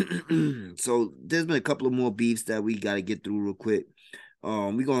 So there's been a couple of more beefs that we got to get through real quick.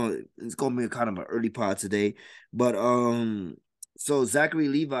 It's gonna be kind of an early pod today, but so Zachary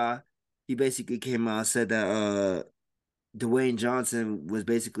Levi, he basically came out and said that Dwayne Johnson was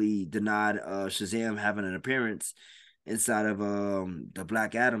basically denied Shazam having an appearance inside of the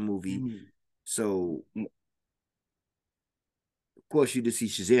Black Adam movie. So of course you did see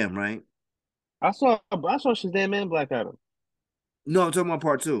Shazam, right? I saw Shazam and Black Adam. No, I'm talking about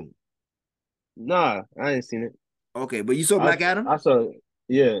part two. Nah, I ain't seen it. Okay, but you saw Black Adam? I saw it.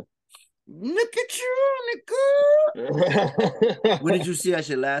 Yeah. Look at you, nigga. When did you see that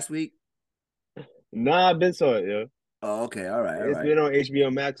shit last week? Nah, I've been saw it, yo. Oh, okay, all right, all It's right. been on HBO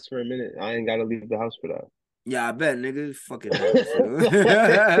Max for a minute. I ain't gotta leave the house for that. Yeah, I bet, nigga. Fucking ass, yo.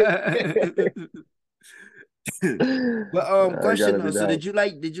 But I question gotta though. be So that.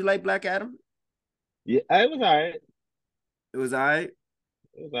 did you like Black Adam? Yeah, it was all right. It was all right.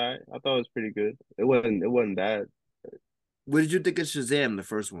 It was all right. I thought it was pretty good. It wasn't bad. What did you think of Shazam, the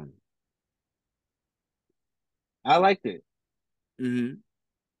first one? I liked it. Hmm.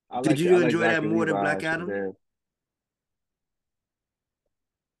 I Did liked it. I you like enjoy that Zachary more than Levi Black as Adam? Shazam.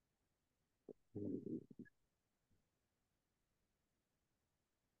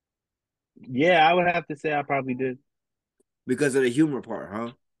 Yeah, I would have to say I probably did. Because of the humor part,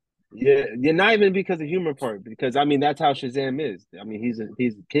 huh? Yeah, not even because of humor part, because I mean that's how Shazam is. I mean he's a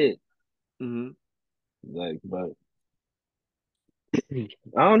kid. Hmm. Like, but I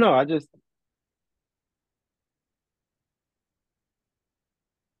don't know.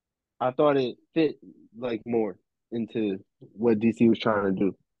 I thought it fit like more into what DC was trying to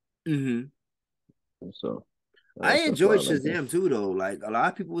do. Hmm. So I that's why enjoyed I like that. Shazam too, though. Like a lot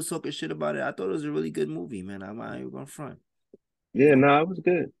of people was talking shit about it. I thought it was a really good movie, man. I'm not even gonna front. Yeah, no, it was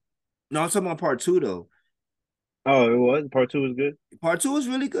good. No, I'm talking about part two though. Oh, it was part two was good. Part two was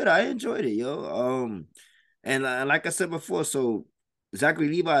really good. I enjoyed it, yo. And like I said before, so Zachary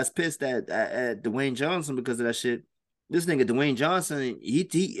Levi is pissed at Dwayne Johnson because of that shit. This nigga Dwayne Johnson,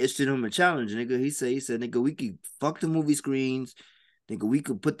 he issued him a challenge, nigga. He said, nigga, we could fuck the movie screens, nigga. We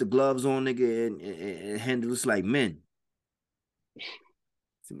could put the gloves on, nigga, and handle this like men.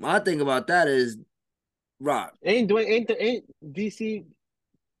 See, my thing about that is, Rock. Ain't DC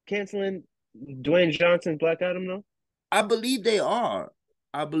canceling Dwayne Johnson's Black Adam though? I believe they are.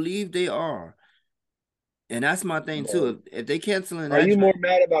 I believe they are, and that's my thing too. Bro, If they canceling are that you more joint,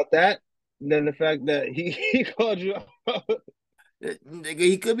 mad about that than the fact that he called you out? nigga,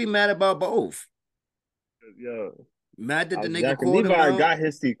 he could be mad about both. Yo, Mad that the nigga Zachary called him Levi out. got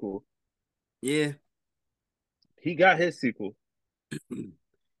his sequel. Yeah. He got his sequel.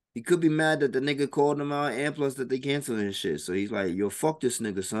 He could be mad that the nigga called him out and plus that they canceling his shit. So he's like, yo, fuck this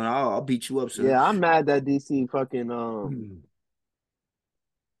nigga, son. I'll beat you up, son. Yeah, I'm mad that DC fucking Hmm.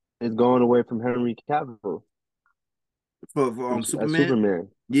 is going away from Henry Cavill For as Superman. Superman.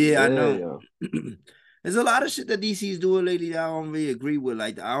 Yeah, I Yeah, know. yo. There's a lot of shit that DC's doing lately that I don't really agree with.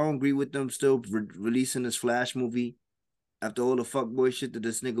 Like, I don't agree with them still releasing this Flash movie after all the fuckboy shit that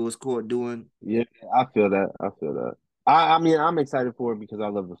this nigga was caught doing. Yeah, I feel that. I feel that. I mean, I'm excited for it because I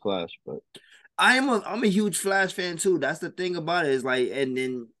love the Flash, but I'm a huge Flash fan too. That's the thing about it is like, and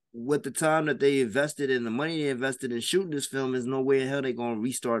then with the time that they invested and the money they invested in shooting this film, there's no way in hell they gonna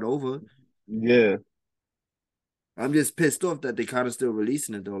restart over. yeah. I'm just pissed off that they kind of still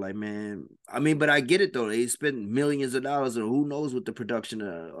releasing it though. Like, man, I mean, but I get it though. They spent millions of dollars, or who knows what the production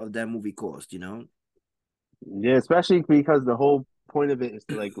of that movie cost. You know? Yeah, especially because the whole point of it is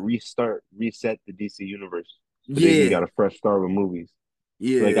to like reset the DC universe so they can Yeah, get a fresh start with movies.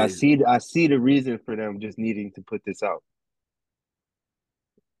 So like yeah. I see the reason for them just needing to put this out.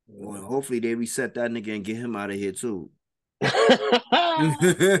 Well, hopefully they reset that nigga and get him out of here too.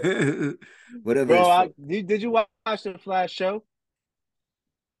 Whatever Bro, his fuck. did you watch the Flash show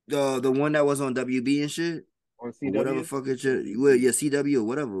The one that was on WB and shit. on Or whatever CW? fuck it's well, yeah, CW or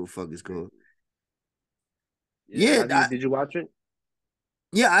whatever the fuck it's called. Yeah, Yeah, did you watch it?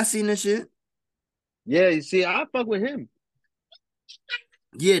 yeah, I seen this shit. Yeah, you see, I fuck with him.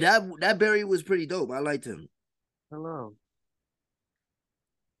 Yeah, that Barry was pretty dope. I liked him. Hello.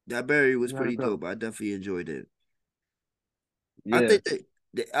 That Barry was You gotta pretty go. dope. I definitely enjoyed it. I Yeah. think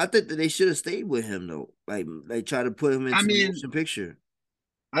I think that they should have stayed with him though. Like try to put him I into the mean, motion picture.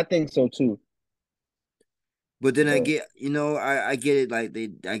 I think so too. But then I But get, I get it. Like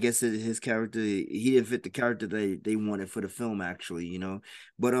I guess his character, he didn't fit the character they wanted for the film, actually,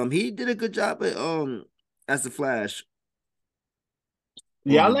 But he did a good job at as the Flash.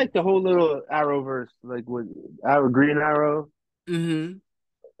 yeah, I Um, like the whole little Arrowverse, like with Green Arrow. hmm.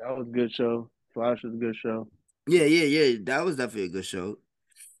 That was a good show. Flash was a good show. Yeah, yeah, yeah. That was definitely a good show.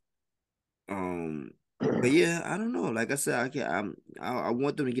 Um, but yeah, I don't know. Like I said, I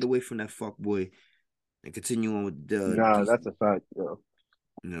want them to get away from that fuck boy and continue on with the Nah, that's decent, a fact, yo.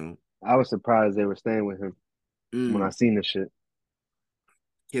 you know. I was surprised they were staying with him when I Mm. seen the shit.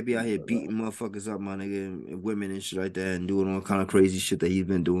 Can't be out here But, beating motherfuckers up, my nigga, and women and shit like that, and doing all kind of crazy shit that he's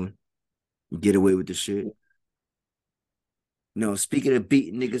been doing. Get away with the shit. No, speaking of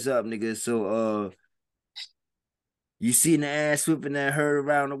beating niggas up, nigga. So you seen the ass whipping that heard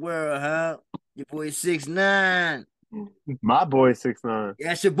around the world, huh? Your boy 6ix9ine. my boy 6ix9ine.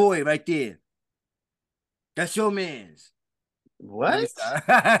 That's your boy right there. That's your man's. Let me What? stop.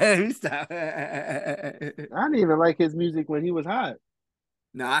 Let me stop. I didn't even like his music when he was hot.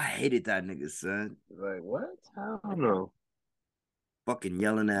 No, I hated that nigga, son. Like what? I don't know. Fucking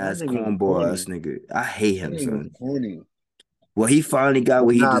yelling That ass nigga was cornball ass corny. nigga. I hate That him, nigga was son. corny. Well, he finally got But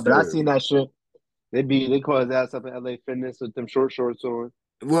what he nah, but I deserved. seen that shit. They call his ass up in LA Fitness with them short shorts on.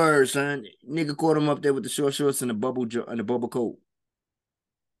 Word, son. Nigga caught him up there with the short shorts and the bubble coat.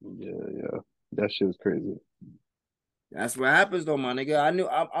 Yeah, yeah. That shit was crazy. That's what happens though, my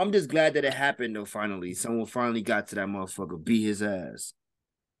nigga. I'm just glad that it happened though. Finally, someone finally got to that motherfucker, beat his ass.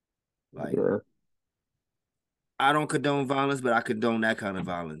 Like Yeah. I don't condone violence, but I condone that kind of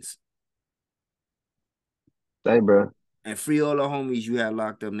violence. Hey, bro. And free all the homies you had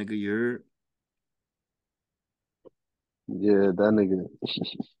locked up, nigga. You heard? Yeah, that nigga.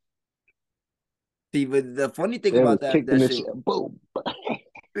 See, but the funny thing They was about that kicking that this shit, shit. Boom.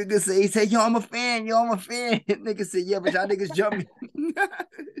 nigga say he said, "Yo, I'm a fan. Yo, I'm a fan." Nigga said, "Yeah, but y'all niggas jump me."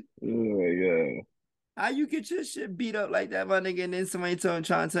 Oh yeah. How you get your shit beat up like that, my nigga? And then somebody trying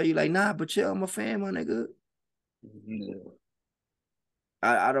to tell you like, "Nah, but chill, I'm a fan, my nigga." Yeah.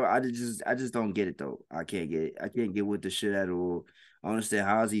 I don't I just don't get it though. I can't get it. I can't get with the shit at all. I understand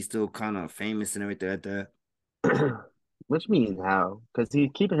how is he still kind of famous and everything like that. What you mean how? Because he's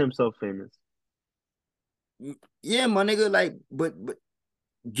keeping himself famous. Yeah, my nigga, like, but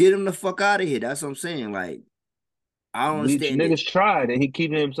get him the fuck out of here. That's what I'm saying. Like, I don't Which understand it. niggas tried and he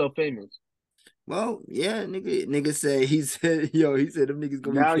keeping himself famous. Well, yeah, nigga said he said, yo, he said them niggas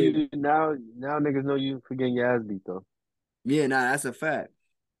gonna be Now paying. you now niggas know you for getting your ass beat though. Yeah, nah, that's a fact.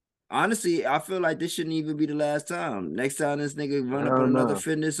 Honestly, I feel like this shouldn't even be the last time. Next time this nigga I run up on don't another know.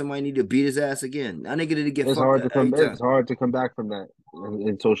 fitness, somebody need to beat his ass again. That nigga did get It's fucked hard up to every come. time. It's hard to come back from that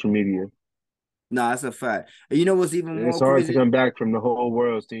in social media. Nah, that's a fact. And you know what's even It's more hard to crazy? come back from the whole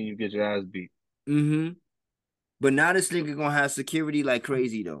world seeing you get your ass beat. Mm-hmm. But now this nigga gonna have security like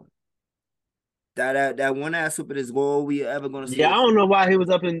crazy though. That one ass whooping is all we ever gonna see. Yeah, I don't know why he was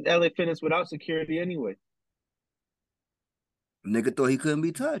up in LA Fitness without security anyway. Nigga thought he couldn't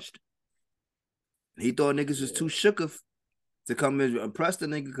be touched. He thought niggas was too Yeah. shook to come and impress the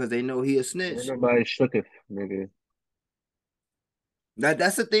nigga because they know he a Ain't snitch. nobody shook it, nigga.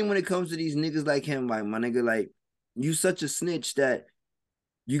 That's the thing when it comes to these niggas like him, like my nigga, like you such a snitch that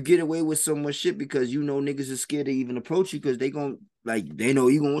you get away with so much shit because you know niggas is scared to even approach you because they know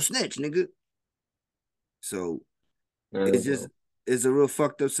you gonna snitch, nigga. So Yeah, it's just bro. it's a real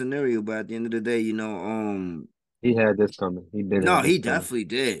fucked up scenario, but at the end of the day, He had this coming. He been no, had he this coming. definitely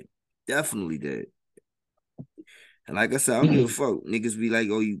did. Definitely did. And like I said, I don't give a fuck. Niggas be like,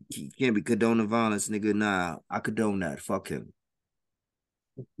 oh, you can't be condoning violence, nigga. Nah, I condone that. Fuck him.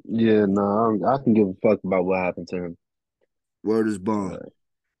 Yeah, no, I can give a fuck about what happened to him. Word is bond.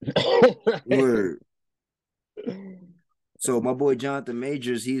 Right. Word. So my boy Jonathan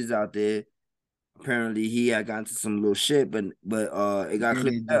Majors, he's out there. Apparently he had gotten to some little shit, but it got Yeah,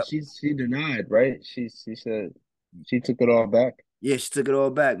 cleared up. she denied, right? She said she took it all back. Yeah, she took it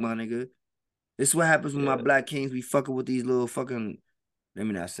all back, my nigga. This is what happens when my Yeah. black kings be fucking with these little fucking. Let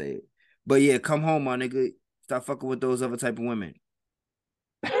me not say it. But yeah, come home, my nigga. Stop fucking with those other type of women.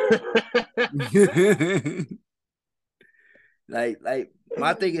 like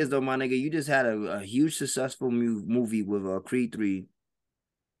my thing is though, my nigga, you just had a huge successful movie with Creed 3.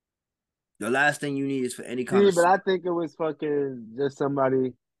 The last thing you need is for any kind See, of but I think it was fucking just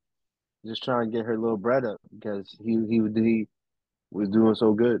somebody just trying to get her little bread up because he was doing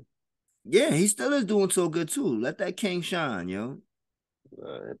so good. yeah, he still is doing so good too. Let that king shine, yo.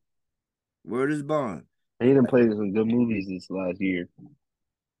 Uh, Word is bond. he didn't play some good movies this last year.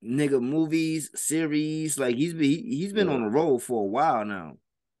 Nigga, movies, series, like he's been on Yeah. the road for a while now.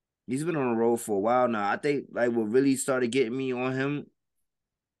 He's been on the road for a while now. I think like what really started getting me on him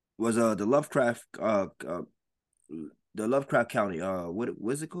was the Lovecraft County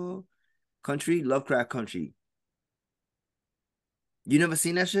what's it called? Country? Lovecraft Country. You never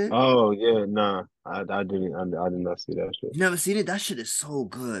seen that shit? Oh yeah, nah, I did not see that shit. You never seen it? That shit is so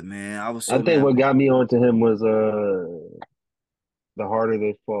good, man. I was I so think mad. what got me onto him was the harder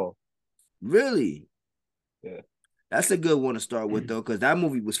they fall. Really? Yeah. That's a good one to start with though, because that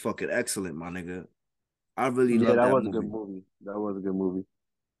movie was fucking excellent, my nigga. I really Yeah, love that that was a good movie. movie. That was a good movie.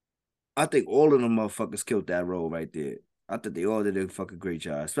 I think all of them motherfuckers killed that role right there. I think they all did a fucking great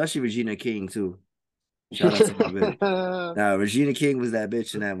job, especially Regina King too. Shout out to my bitch. Nah, Regina King was that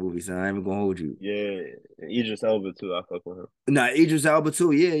bitch in that movie, so I ain't even gonna hold you. Yeah, and Idris Elba too. I fuck with her. Nah, Idris Elba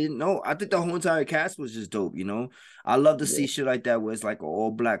too. Yeah, I think the whole entire cast was just dope. I love to Yeah. see shit like that where it's like an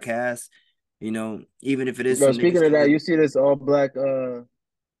all black cast. Even if it is Bro, some niggas speaking of that, killing. you see this all black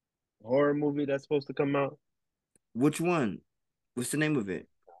horror movie that's supposed to come out? Which one? What's the name of it?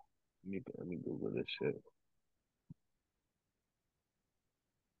 Let me Google this shit.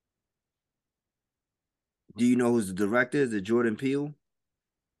 Do you know who's the director? Is it Jordan Peele?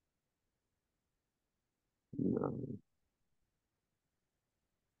 No.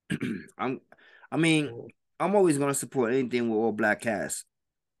 I'm. I mean, I'm always gonna support anything with all black cast.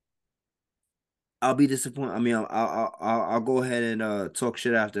 I'll be disappointed. I mean, I'll go ahead and talk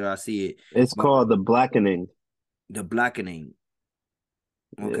shit after I see it. It's But called The Blackening. the blackening.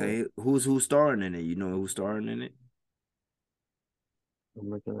 Yeah, Okay, who's starring in it? You know who's starring in it? I'm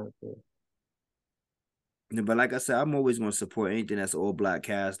looking at it. Yeah, but like I said, I'm always gonna support anything that's all black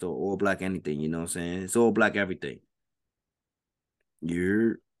cast or all black anything. You know what I'm saying? It's all black everything.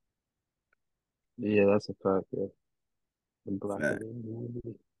 You're Yeah, that's a fact. Yeah, The fat. Blackening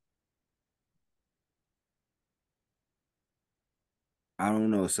movie. I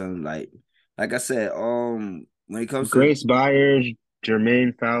don't know, son. Like I said, when it comes to Grace Byers,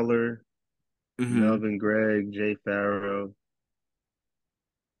 Jermaine Fowler, mm-hmm, Melvin Gregg, Jay Farrow,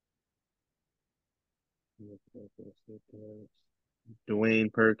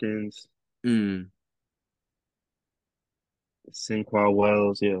 Dwayne Perkins, mm, Sinqua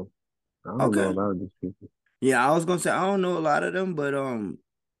Wells. Yeah, I don't know a okay. lot of these people. Yeah, I was gonna say I don't know a lot of them, but I'm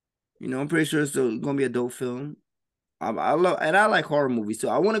pretty sure it's still gonna be a dope film. I love and I like horror movies too.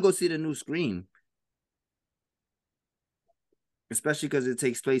 I want to go see the new Scream, especially because it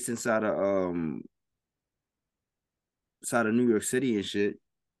takes place inside of New York City and shit.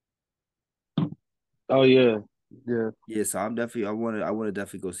 Oh yeah, yeah. Yeah, so I want to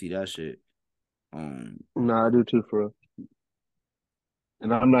definitely go see that shit. Um, No, I do too, for real.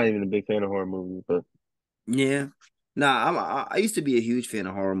 And I'm not even a big fan of horror movies, but yeah. Nah, I used to be a huge fan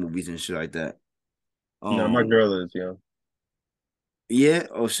of horror movies and shit like that. no, my Um, girl is, yo. yeah.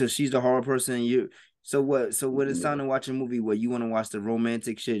 Oh, so she's the horror person. So what? So when it's time Yeah. to watch a movie, what you want to watch the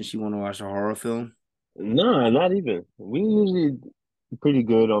romantic shit and she want to watch a horror film? No, not even. We usually pretty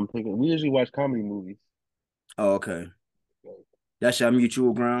good on picking. We usually watch comedy movies. Oh, okay. That's your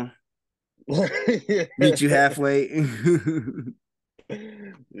mutual ground. Yeah, Meet you halfway.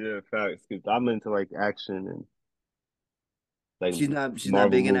 yeah, facts. Cause I'm into like action and like she's not Marvel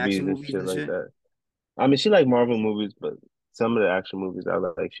big in movies action and movies shit and like shit. that. I mean, she like Marvel movies, but some of the action movies I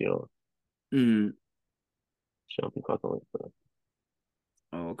like, Mm. she don't be fucking with.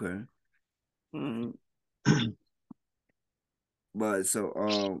 Oh, okay. Mm. But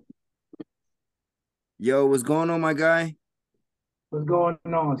so yo, what's going on, my guy? What's going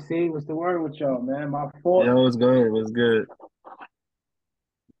on? See, what's the word with y'all, man? My fault. Yeah, it was good. It was good.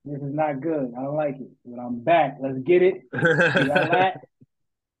 This is not good. I don't like it. But I'm back. Let's get it. Where y'all at?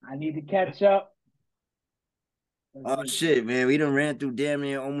 I need to catch up. Let's Oh get it. shit, man. We done ran through damn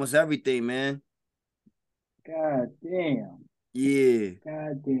near almost everything, man. God damn. Yeah.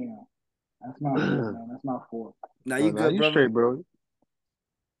 God damn. That's my fault, man. That's my fault. Now Oh, you now good, you brother? straight, bro.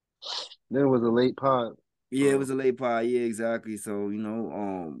 Then it was a late pod. Yeah, it was a late pod. Yeah, exactly. So,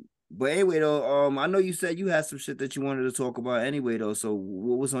 but anyway though, I know you said you had some shit that you wanted to talk about anyway though. So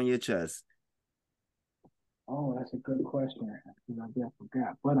what was on your chest? Oh, that's a good question. Because I just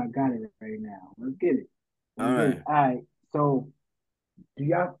forgot. But I got it right now. Let's get it. All Let's get it. right. All right. So do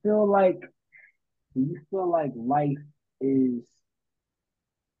y'all do you feel like life is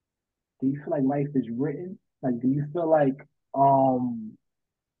do you feel like life is written? Like, do you feel like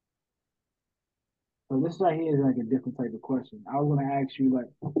so this right here is like a different type of question. I was gonna ask you like,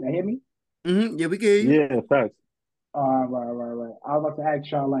 you hear me? Mm-hmm. Yeah, we can hear you. Yeah, facts. Right. I was about to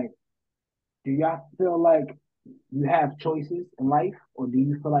ask y'all like, do y'all feel like you have choices in life, or do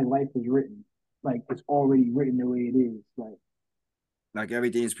you feel like life is written? Like it's already written the way it is. Like Like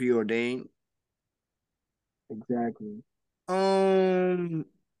everything's preordained. exactly. Um,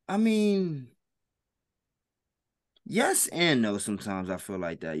 I mean, yes and no. Sometimes I feel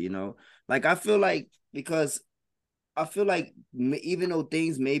like that. Like I feel like because I feel like even though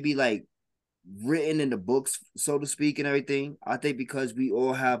things may be like written in the books, so to speak, and everything, I think because we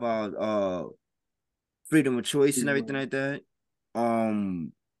all have our freedom of choice Free and everything will. like that,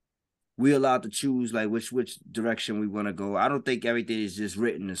 um, we allowed to choose like which direction we want to go. I don't think everything is just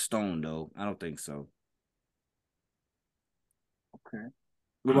written in stone, though. I don't think so. Okay.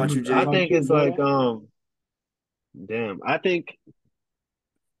 What about you, I Jay? About think you, it's like Jordan? damn. I think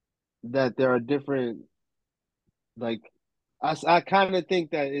that there are different like I kind of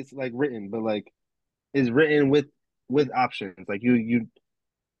think that it's like written, but like it's written with options. Like you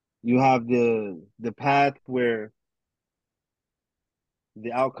have the path where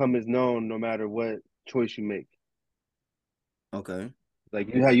the outcome is known no matter what choice you make. Okay.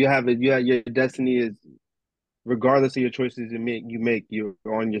 Like you have your destiny is regardless of your choices you make, you're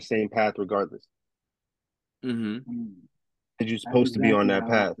on your same path regardless. Mm-hmm. Mm, Because you're that's supposed to be on exactly that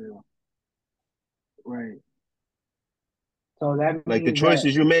how I path. feel. Right. So that Like the means that,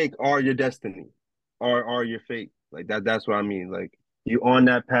 choices you make are your destiny, are your fate. Like that's what I mean. Like you on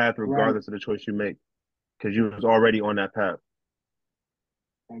that path right, regardless of the choice you make, because you was already on that path.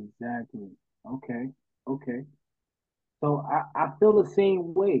 exactly. Okay. Okay. So I feel the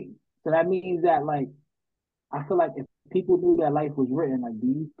same way. So that means that like I feel like if people knew that life was written, like do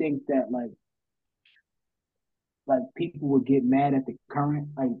you think that like people would get mad at the current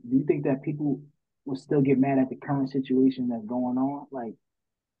like do you think that people would still get mad at the current situation that's going on? Like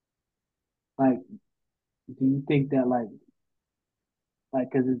do you think that like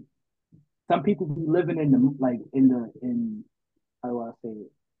because some people be living in the like in how do I say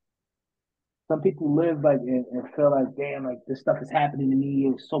it? Some people live like and feel like damn like this stuff is happening to me.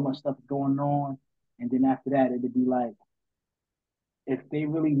 There's so much stuff going on, and then after that it'd be like if they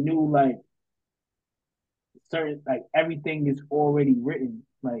really knew like certain like everything is already written,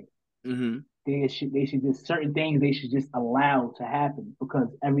 like Mm-hmm. they should just certain things they should just allow to happen because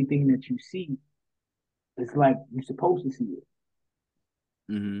everything that you see is like you're supposed to see it.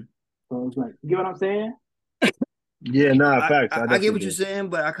 Mm-hmm. So it's like you get what I'm saying? Yeah, nah, I, facts. I, I I get definitely what you're do. saying,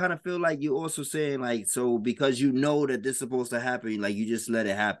 but I kind of feel like you're also saying like so because you know that this is supposed to happen, like you just let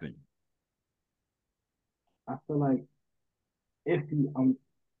it happen. I feel like if you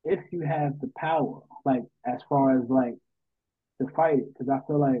if you have the power, like as far as like to fight it, because I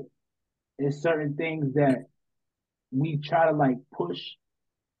feel like there's certain things that we try to like push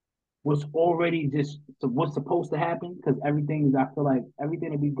what's already just what's supposed to happen because everything is I feel like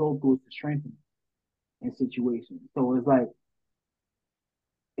everything that we go through is to strengthen in situations. So it's like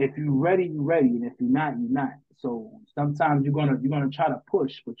if you're ready, you're ready, and if you're not, you're not. So sometimes you're gonna try to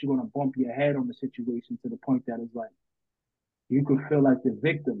push, but you're gonna bump your head on the situation to the point that it's like you could feel like the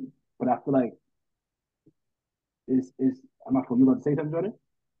victim. But I feel like it's I'm not for you about to say something, Jordan?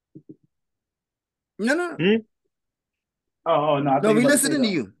 No, no, no. Hmm? Oh, no, I thought No, you we were about to say listening to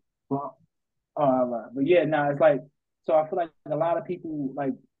something. you. Well, oh, all right. But yeah, no, it's like so I feel like a lot of people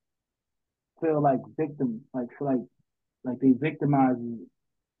like feel like victim, like feel like they victimize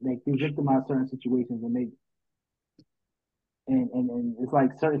certain situations and they and it's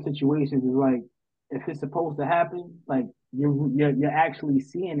like certain situations is like if it's supposed to happen, like you're actually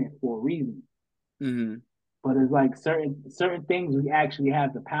seeing it for a reason. Mm-hmm. But it's like certain things we actually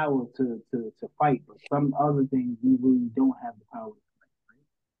have the power to fight, but some other things we really don't have the power.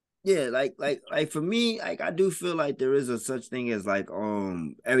 Yeah, like for me, like I do feel like there is a such thing as like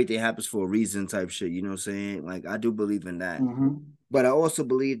everything happens for a reason type shit, you know what I'm saying? Like I do believe in that. Mm-hmm. But I also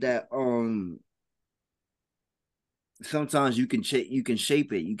believe that sometimes you can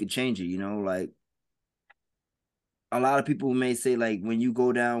shape it, you can change it, you know, like a lot of people may say like when you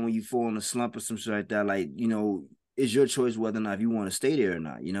go down, when you fall in a slump or some shit like that, like, you know, it's your choice whether or not you want to stay there or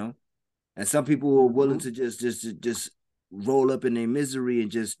not, you know? And some people are willing Mm-hmm. to just roll up in their misery and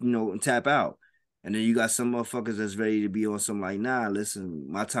just, you know, and tap out. And then you got some motherfuckers that's ready to be on some like, nah,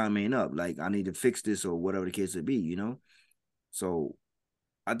 listen, my time ain't up. Like I need to fix this or whatever the case may be, you know? So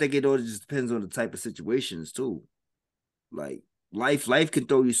I think it all just depends on the type of situations too. Like life can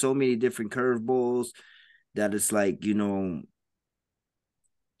throw you so many different curveballs that it's like, you know,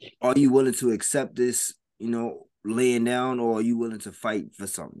 are you willing to accept this, you know, laying down, or are you willing to fight for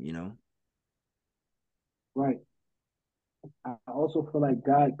something, you know? Right. I also feel like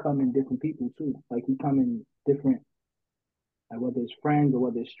God come in different people too. Like he come in different, like whether it's friends or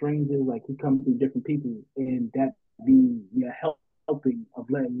whether it's strangers, like he comes through different people, and that be your helping of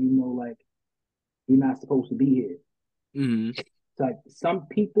letting you know like you're not supposed to be here. Mm-hmm. It's like some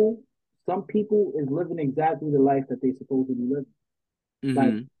people is living exactly the life that they supposed to be living.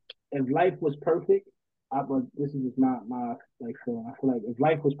 Like Mm-hmm. if life was perfect, but this is just my like feeling. I feel like if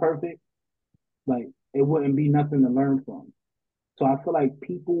life was perfect, like it wouldn't be nothing to learn from. So I feel like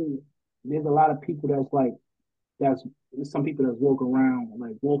there's a lot of people that's there's some people that's walking around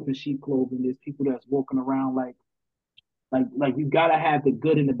like wolf in sheep clothing. There's people that's walking around like you gotta have the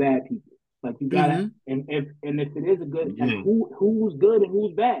good and the bad people. Like you gotta, and if it is a good, like who's good and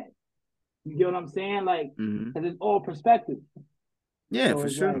who's bad. You get what I'm saying? Like, because it's all perspective. Yeah, So for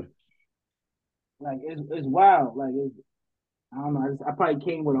it's sure. like it's wild. Like I don't know. I probably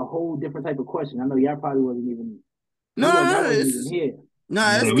came with a whole different type of question. I know y'all probably wasn't even. No, It no, was. I no, wasn't even here. no,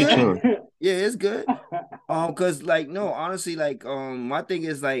 it's Yeah, we good. chilling. Yeah, it's good. Cause like no, honestly, like my thing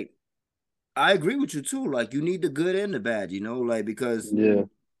is like I agree with you too. Like you need the good and the bad, like because Yeah.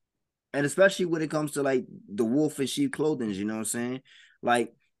 and especially when it comes to like the wolf and sheep clothing, you know what I'm saying?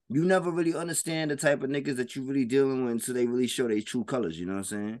 Like you never really understand the type of niggas that you really dealing with until they really show their true colors, you know what I'm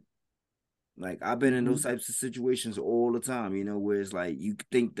saying? Like I've been in those types of situations all the time, where it's like you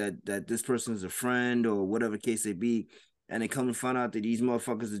think that this person is a friend or whatever case they be, and they come to find out that these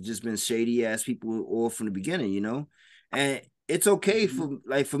motherfuckers have just been shady ass people all from the beginning. And it's okay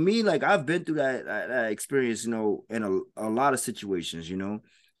for me, like I've been through that experience, in a lot of situations.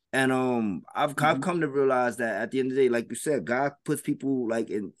 And I've come to realize that at the end of the day, like you said, God puts people like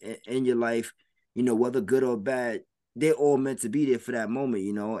in your life, whether good or bad, they're all meant to be there for that moment,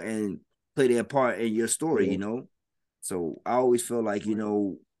 and play their part in your story. So I always feel like,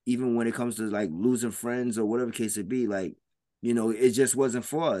 even when it comes to like losing friends or whatever case it be, like, it just wasn't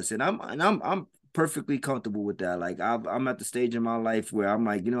for us. And I'm perfectly comfortable with that. Like I'm at the stage in my life where I'm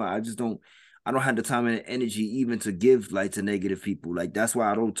like, I don't have the time and energy even to give like to negative people. Like that's why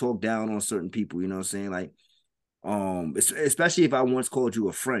I don't talk down on certain people, you know what I'm saying? Like, especially if I once called you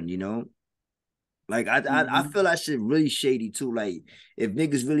a friend. Like I feel that shit really shady too. Like if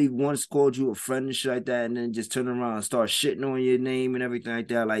niggas really once called you a friend and shit like that, and then just turn around and start shitting on your name and everything like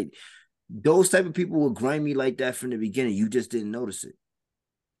that, like those type of people will grimy like that from the beginning. You just didn't notice it.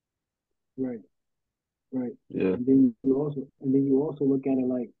 Right, right. Yeah. And then you also look at it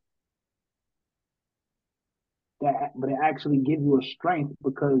like that, but it actually gives you a strength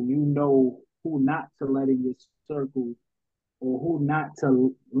because you know who not to let in your circle or who not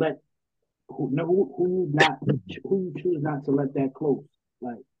to let who you choose not to let that close.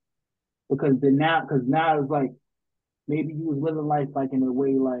 Like because now it's like maybe you was living life like in a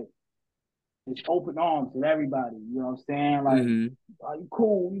way like it's open arms with everybody. You know what I'm saying? Like, oh, you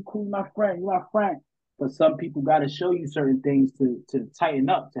cool, you my friend. But some people got to show you certain things to tighten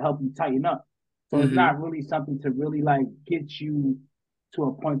up, to help you tighten up. So it's not really something to really like get you to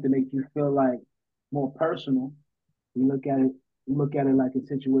a point to make you feel like more personal. You look at it, like in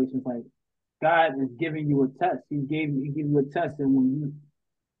situations like God is giving you a test. He gave you a test, and when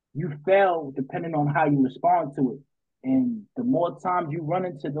you fail depending on how you respond to it. And the more times you run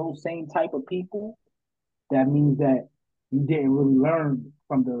into those same type of people, that means that you didn't really learn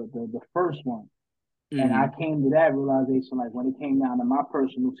from the first one. And I came to that realization like when it came down to my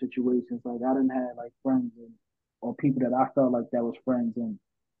personal situations, like I didn't have like friends or people that I felt like that was friends, and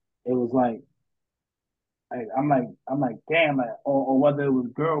it was like I'm like damn, like, or whether it was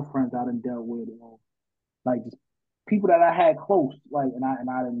girlfriends I done dealt with, or like just people that I had close, like and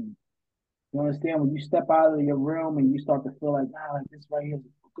I didn't. You understand when you step out of your room and you start to feel like, nah, like this right here is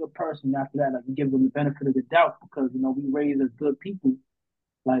a good person. After that, like you give them the benefit of the doubt because we raised as good people.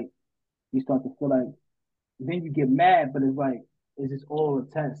 Like you start to feel like then you get mad, but it's like it's just all a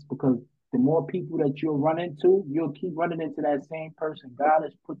test because the more people that you'll run into, you'll keep running into that same person. God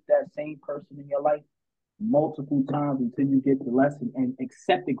has put that same person in your life multiple times until you get the lesson and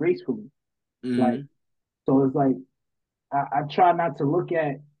accept it gracefully. Like so, it's like I try not to look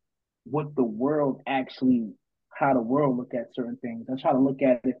at what the world actually how the world look at certain things. I try to look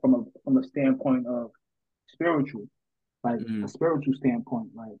at it from a standpoint of spiritual, like a spiritual standpoint.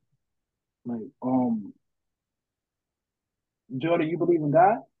 Like Jordan, you believe in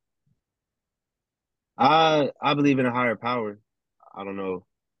God? I believe in a higher power. I don't know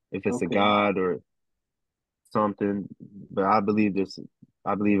if it's a Okay. God or something, but I believe in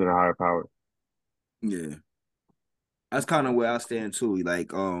a higher power. Yeah. That's kind of where I stand too.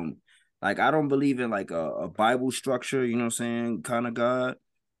 Like I don't believe in like a Bible structure, you know what I'm saying, kind of God.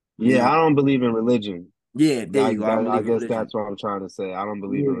 You Yeah, know, I don't believe in religion. yeah, there you go. I don't I believe in guess religion. that's what I'm trying to say. I don't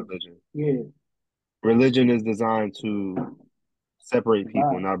believe in Yeah, religion. yeah, Religion is designed to separate people,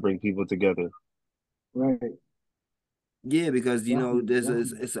 divide. not bring people together. Right. Yeah, because Definitely, there's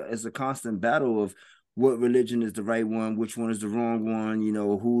definitely. it's a constant battle of what religion is the right one, which one is the wrong one,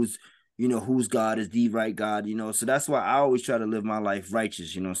 whose God is the right God. So that's why I always try to live my life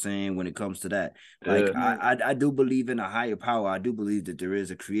righteous, you know what I'm saying, when it comes to that. Like Yeah, Right. I do believe in a higher power. I do believe that there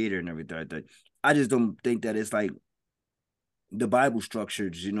is a creator and everything like that. I just don't think that it's like the Bible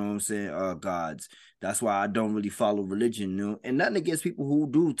structures, you know what I'm saying, gods. That's why I don't really follow religion. And nothing against people who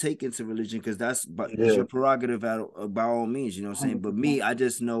do take into religion, because that's yeah, your prerogative by all means, you know what I'm saying. But 100%. me, I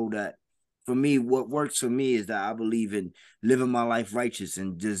just know that for me, what works for me is that I believe in living my life righteous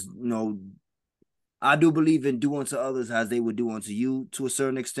and just, I do believe in do unto others as they would do unto you to a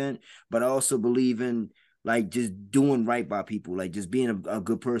certain extent, but I also believe in like just doing right by people, like just being a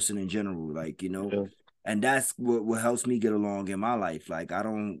good person in general, like, Yeah. and that's what helps me get along in my life. Like I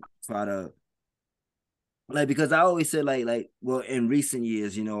don't try to like because I always said well in recent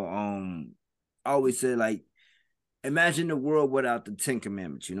years, I always said like imagine the world without the Ten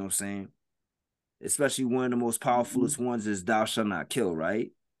Commandments, you know what I'm saying? Especially one of the most Mm-hmm. powerfulest ones is thou shalt not kill,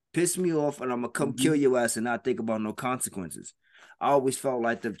 right? Piss me off and I'm gonna come Mm-hmm. kill your ass and not think about no consequences. I always felt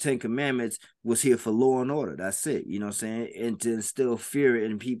like the Ten Commandments was here for law and order. That's it, you know what I'm saying? And to instill fear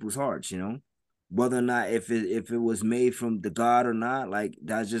in people's hearts, whether or not if it was made from the God or not, like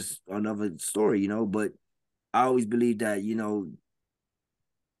that's just another story, But I always believe that,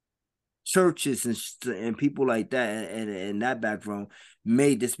 churches and people like that and that background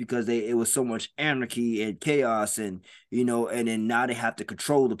made this because it was so much anarchy and chaos and and then now they have to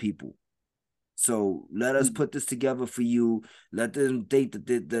control the people. So let us put this together for you. Let them think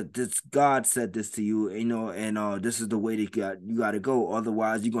that this God said this to you, and this is the way that you got to go.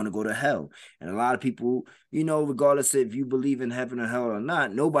 Otherwise, you're gonna go to hell. And a lot of people, regardless if you believe in heaven or hell or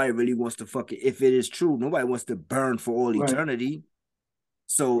not, nobody really wants to fuck it. If it is true, nobody wants to burn for all Right, eternity.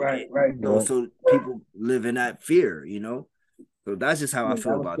 So, right, right. Right. so people live in that fear, So that's just how I Yeah,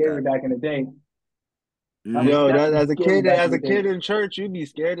 feel that was about scary that. back in the day. That was Mm-hmm. Yo, that definitely scary back in as the a day. kid in church, you'd be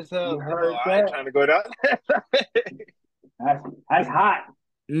scared as You hell. Oh, heard I ain't that? trying to go down there. That's hot.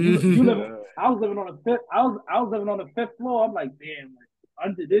 You live. Mm-hmm. Yeah. I was living on the fifth. I was living on the fifth floor. I'm like, damn, like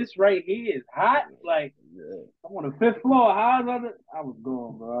under this right here is hot. Like Yeah. I'm on the fifth floor. How is under? I was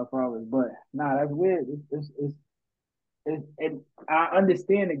going, bro. I probably, but nah, that's weird. And I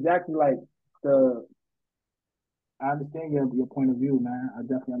understand exactly like the. I understand your point of view, man. I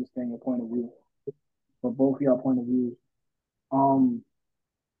definitely understand your point of view. For both of y'all point of views. Um,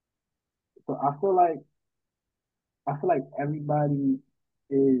 so I feel like everybody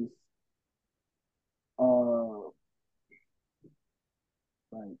is uh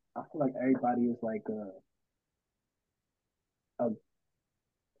like I feel like everybody is like a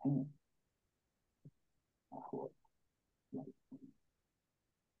damn, like,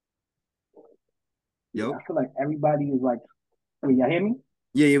 yeah, Yo, I feel like everybody is like wait, y'all hear me?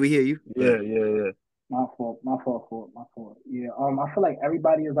 yeah, we hear you. Go Yeah, ahead. yeah, yeah. My fault. Yeah, I feel like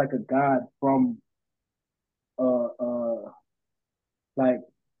everybody is like a god from uh like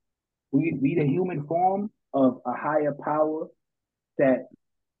we the human form of a higher power that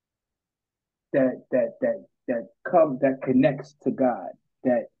that connects to God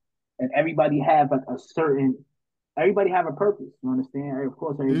that and everybody have like a certain everybody have a purpose. You understand? Of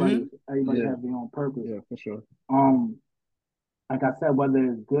course, Mm-hmm. everybody Yeah, have their own purpose. yeah, for sure. Um, like I said, whether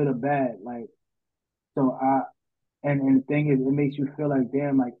it's good or bad, like so I and the thing is, it makes you feel like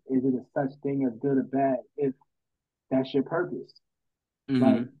damn, like is it a such thing as good or bad if that's your purpose? Like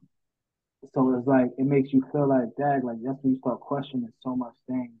Mm-hmm. so, it's like it makes you feel like that. Like that's when you start questioning so much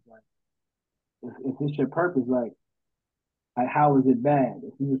things. Like if it's your purpose, like how is it bad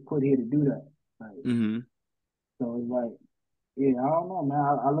if you was put here to do that? Like Mm-hmm. so, it's like yeah, I don't know,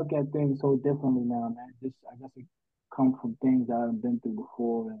 man. I look at things so differently now, man. Just I guess it come from things I haven't been through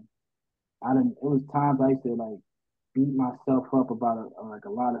before, and I didn't. It was times I used to like beat myself up about like a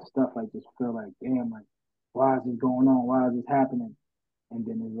lot of stuff. Like just feel like, damn, like why is this going on? Why is this happening? And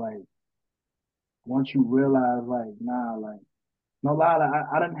then it's like once you realize, like, nah, like no lie,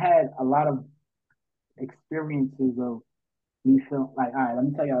 I done had a lot of experiences of me feeling like, all right, let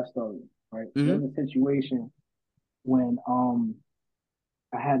me tell y'all a story. Right, there Mm-hmm. was a situation when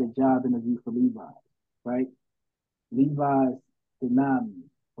I had a job interview for Levi's. Right, Levi's denied me.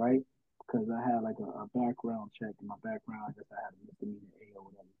 Right, because I had like a background check in my background. I guess I had a misdemeanor A or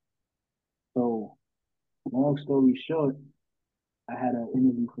whatever. So long story short, I had an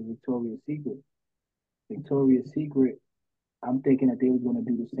interview for Victoria's Secret. Victoria's Secret, I'm thinking that they was going to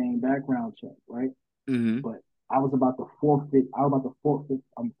do the same background check, right? Mm-hmm. But I was about to forfeit. I was about to forfeit.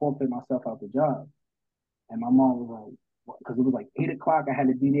 I'm forfeit myself out the job. And my mom was like, because it was like 8 o'clock. I had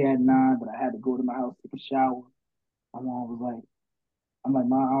to be there at 9, but I had to go to my house take a shower. My mom was like, I'm like,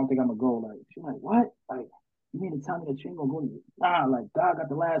 Mom, I don't think I'm gonna go. Like, she's like, what? Like, you mean to tell me that you ain't gonna go? Nah, like, God got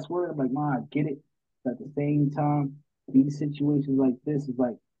the last word. I'm like, Mom, I get it. But at the same time, these situations like this is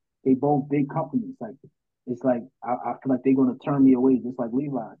like they both big companies. Like, it's like I feel like they're gonna turn me away just like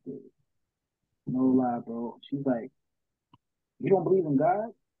Levi did. No lie, bro. She's like, you don't believe in God?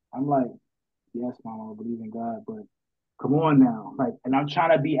 I'm like, yes, Mom, I believe in God, but come on now, like, and I'm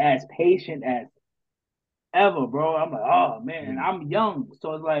trying to be as patient as ever, bro. I'm like, oh man, and Mm. I'm young,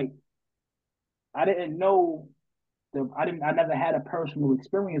 so it's like I didn't know I never had a personal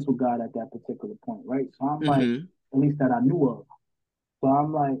experience with God at that particular point, right? So I'm like, Mm-hmm. at least that I knew of. So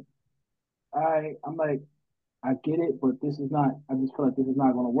I'm like, all right, I'm like, I get it, but this is not. I just feel like this is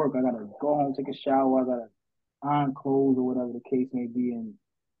not gonna work. I gotta go home, take a shower. I gotta iron clothes or whatever the case may be, and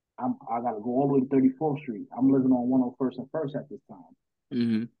I gotta go all the way to 34th Street. I'm living on 101st and First at this time.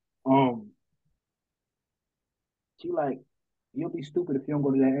 Mm-hmm. Um, she like, you'll be stupid if you don't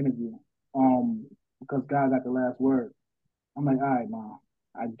go to that interview. Because God got the last word. I'm like, all right, mom.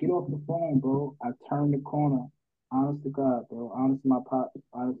 I get off the phone, bro. I turn the corner. Honest to God, bro. Honest to my pops.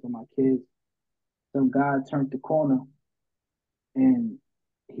 Honest to my kids. Some guy turned the corner and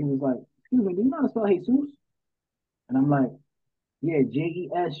he was like, "Excuse me, do you know how to spell Jesus?" And I'm like, "Yeah,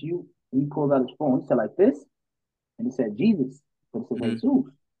 Jesu." And he pulled out his phone. He said like this, and he said Jesus, but it said Mm-hmm.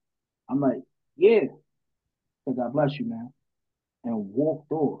 Jesus. I'm like, "Yeah." Said, "God bless you, man," and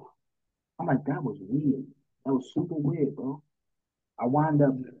walked off. I'm like, that was weird. That was super weird, bro. I wound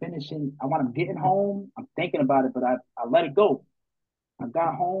up finishing. I wound up getting home. I'm thinking about it, but I let it go. I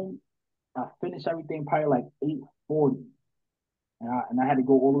got home. I finished everything probably like 8:40, and I had to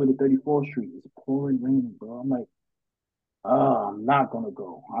go all the way to 34th Street. It's pouring raining, bro. I'm like, oh, I'm not gonna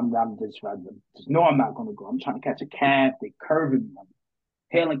go. I'm just know I'm not gonna go. I'm trying to catch a cab. They curving me. I'm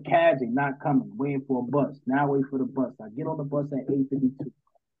hailing cabs. They not coming. Waiting for a bus. Now wait for the bus. I get on the bus at 8:52.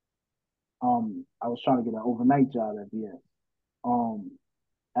 I was trying to get an overnight job at VS.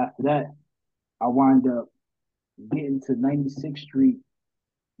 After that, I wind up getting to 96th Street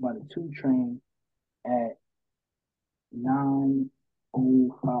by the 2 train at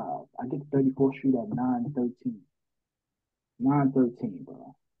 9:05. I get to 34th Street at 9:13. 9:13,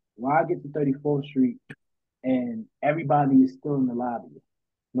 bro. While I get to 34th Street and everybody is still in the lobby.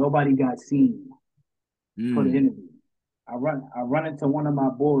 Nobody got seen for the Mm. interview. I run into one of my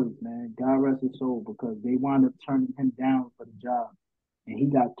boys, man. God rest his soul, because they wound up turning him down for the job, and he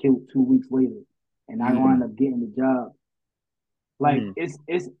got killed 2 weeks later. And I wound Mm. up getting the job. Like Mm.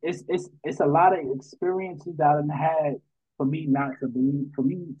 it's a lot of experiences that I've had for me not to believe, for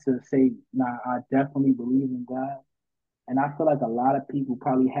me to say, nah, I definitely believe in God. And I feel like a lot of people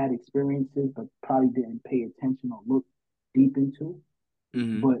probably had experiences, but probably didn't pay attention or look deep into.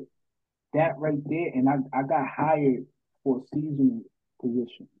 Mm. But that right there, and I got hired for a seasonal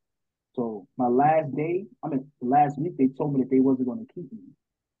position. So my last day, I mean last week, they told me that they wasn't going to keep me.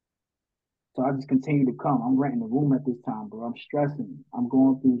 So I just continue to come. I'm renting a room at this time, bro. I'm stressing. I'm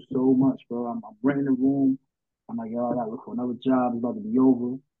going through so much, bro. I'm renting a room. I'm like, yo, I gotta look for another job. It's about to be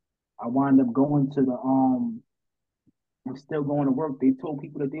over. I wind up going to the I'm still going to work. They told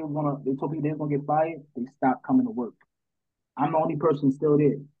people that they told people they was gonna get fired. They stopped coming to work. I'm the only person still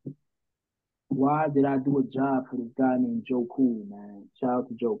there. Why did I do a job for this guy named Joe Cool, man? Shout out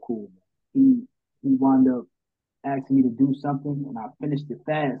to Joe Cool, man. He wound up asking me to do something, and I finished it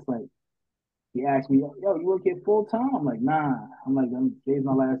fast. Like, he asked me, yo, you work here full time? I'm like, nah. I'm like, today's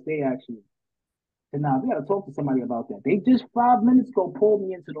my last day, actually. And nah, we gotta talk to somebody about that. They just 5 minutes ago pulled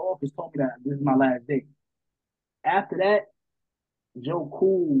me into the office, told me that this is my last day. After that, Joe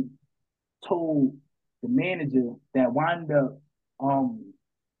Cool told the manager that wound up um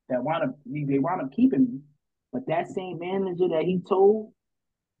they wound up keeping me. But that same manager that he told,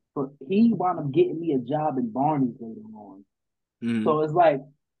 he wound up getting me a job in Barney's later on. Mm. So it's like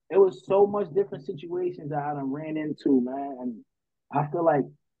it was so much different situations that I done ran into, man. And I feel like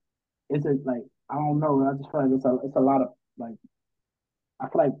it's a like I don't know. I just feel like it's a lot of like I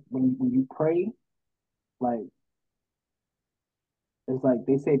feel like when you pray, like it's like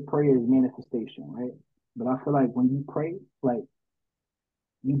they say prayer is manifestation, right? But I feel like when you pray, like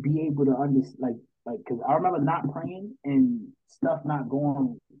you be able to understand, like because I remember not praying and stuff not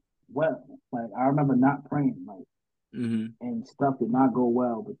going well. Like I remember not praying, like Mm. and stuff did not go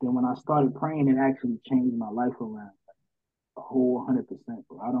well. But then when I started praying, it actually changed my life around a whole 100%.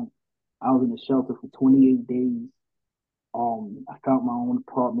 Bro. I was in the shelter for 28 days. I found my own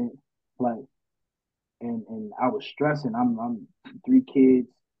apartment, like, and I was stressing. I'm 3 kids,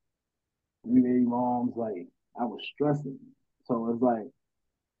 3 baby moms. Like I was stressing. So it's like,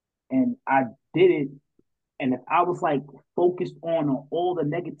 and I did it. And if I was like focused on all the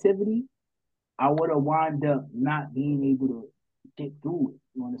negativity, I would have wound up not being able to get through it.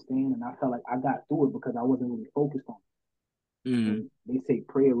 You understand? And I felt like I got through it because I wasn't really focused on it. Mm. And they say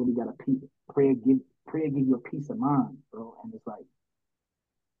prayer really got a peace. Prayer give you a peace of mind, bro. And it's like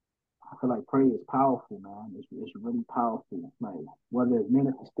I feel like prayer is powerful, man. It's really powerful. Like whether it's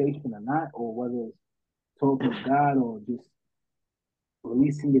manifestation or not, or whether it's talking to God or just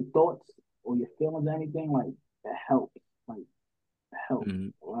releasing your thoughts or your feelings or anything, like that helps. Like it helps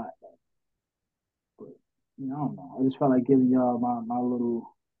Mm. a lot. I don't know. I just felt like giving y'all my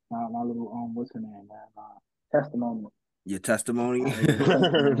little what's her name, man? Testimony. Your testimony. I had a little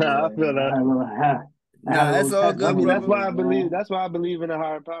testimony. Nah, I feel I that. had a little I had a Nah, it's little all I good, mean, testimony, brother. man. that's why I believe in a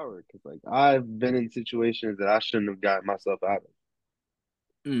higher power. Because like I've been in situations that I shouldn't have gotten myself out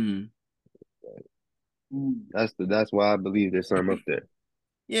of. Mm. Mm, That's why I believe there's something up there.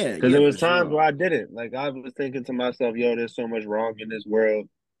 Yeah, Because yeah, there for was times sure. where I didn't. Like I was thinking to myself, "Yo, there's so much wrong in this world.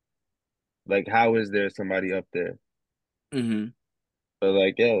 Like, how is there somebody up there?" Hmm. But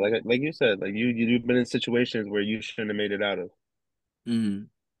like, yeah, like you said, like you've been in situations where you shouldn't have made it out of, Hmm.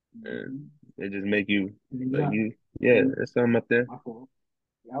 and mm-hmm. it just make you And then you like got, you. Yeah, and there's something up there. my fault.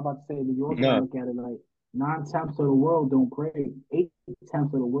 Yeah, I'm about to say that you also gotta No, look at it like 9 tenths of the world don't pray. 8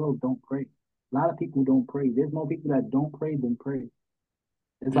 tenths of the world don't pray. A lot of people don't pray. There's more people that don't pray than pray.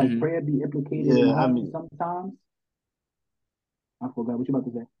 It's like Hmm. prayer be implicated in yeah, I homes mean, sometimes. I forgot what you about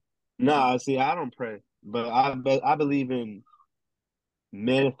to say. nah. See, I don't pray, but I believe in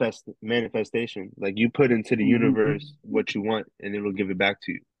manifestation. Like you put into the Mm-hmm. universe what you want, and it will give it back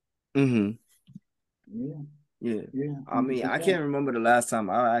to you. Hmm. Yeah, Yeah. yeah, I hundred mean, I percent. can't remember the last time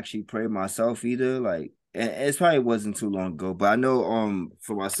I actually prayed myself either. Like, and it's probably wasn't too long ago, but I know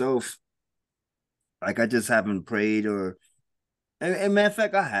for myself, like I just haven't prayed or and matter of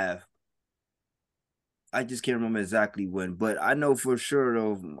fact, I have. I just can't remember exactly when, but I know for sure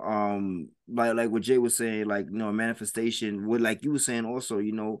though, like what Jay was saying, like manifestation, what like you were saying also,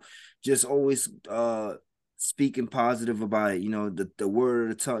 just always speaking positive about it, the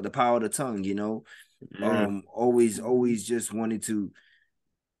word of the tongue, the power of the tongue, Yeah, Mm-hmm. always just wanted to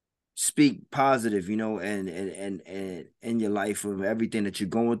speak positive, and in your life of everything that you're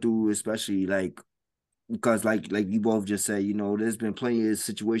going through, especially like because like you both just said, there's been plenty of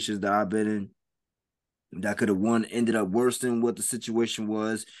situations that I've been in that could have one ended up worse than what the situation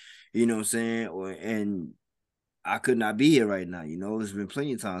was, what I'm saying? And I could not be here right now, there's been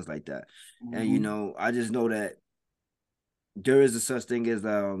plenty of times like that. And Mm-hmm. I just know that there is a such thing as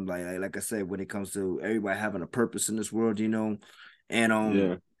like I said, when it comes to everybody having a purpose in this world, and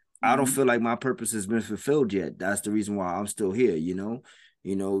yeah, I don't Mm-hmm. feel like my purpose has been fulfilled yet. That's the reason why I'm still here,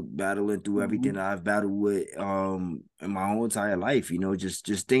 battling through everything Mm-hmm. that I've battled with in my whole entire life,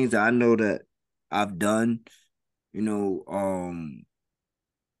 just things that I know that I've done, you know, um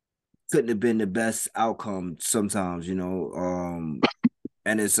couldn't have been the best outcome sometimes, and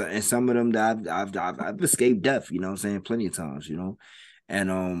it's and some of them that I've escaped death, what I'm saying, plenty of times, and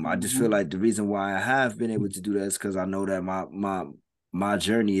I just feel Mm-hmm. like the reason why I have been able to do that is because I know that my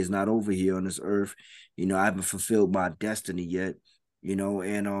journey is not over here on this earth. I haven't fulfilled my destiny yet,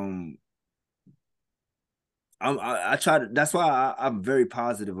 and I try to. That's why I'm very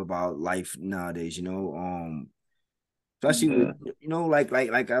positive about life nowadays. Especially with yeah.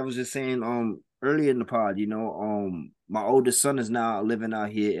 like I was just saying earlier in the pod, my oldest son is now living out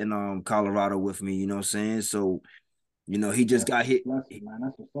here in Colorado with me, what I'm saying? So, he just That's got a hit. blessing, man.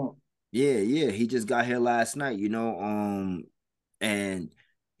 That's what's up. Yeah, yeah, he just got here last night, and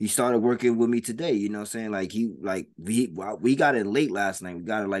he started working with me today, what I'm saying? Like we got it late last night. We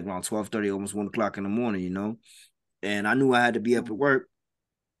got it like around 12:30, almost 1 o'clock in the morning, and I knew I had to be up at Mm-hmm. work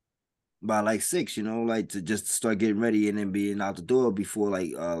by like 6, like to just start getting ready and then being out the door before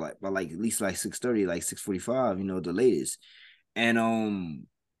like by like at least like 6:30, like 6:45, the latest. And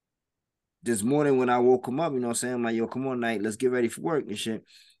this morning when I woke him up, what I'm saying, I'm like, yo, come on, night, let's get ready for work and shit.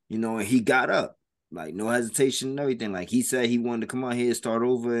 And he got up, like no hesitation and everything. Like he said he wanted to come out here, start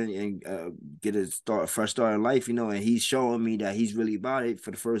over and get a fresh start in life, and he's showing me that he's really about it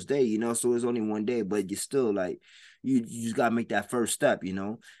for the first day, So it's only one day, but you still like you just gotta make that first step,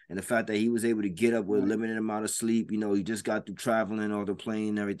 And the fact that he was able to get up with a Right. limited amount of sleep, he just got through traveling or the plane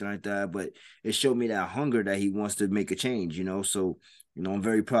and everything like that. But it showed me that hunger that he wants to make a change, So I'm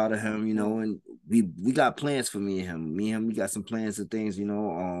very proud of That's him, dope. and we got plans for me and him. Me and him, we got some plans and things,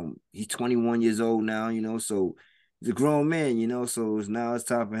 he's 21 years old now, so he's a grown man, so now it's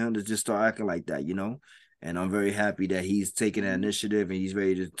time for him to just start acting like that, And I'm very happy that he's taking that Mm-hmm. initiative and he's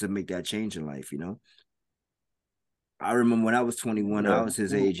ready to make that change in life. I remember when I was 21, Yeah, I Yeah. was that's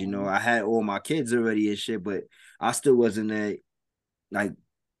his dope, age, man. I had all my kids already and shit, but I still wasn't that like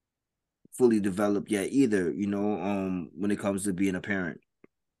fully developed yet either, when it comes to being a parent.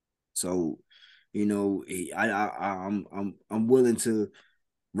 So, I'm willing to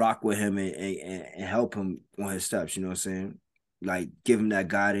rock with him and help him on his steps. You know what I'm saying? Like give him that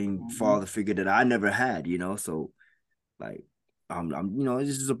guiding Mm-hmm. father figure that I never had. So like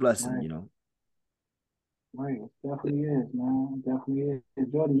this is a blessing. Right. Right. It definitely is, man. It definitely is.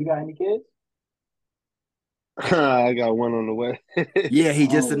 Jordan, you got any kids? I got one on the way. Yeah, he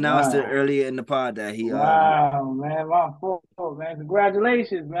just Oh announced it wow. earlier in the pod that he Wow, man. My fault, man.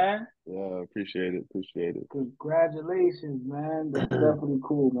 Congratulations, man. Yeah, appreciate it. Appreciate it. Congratulations, man. That's definitely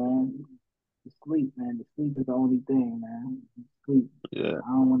cool, man. The sleep, man. The sleep is the only thing, man. Sleep. Yeah. I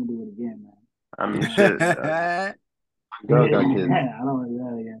don't want to do it again, man. I You mean, know? shit. My girl got kids. I don't want to do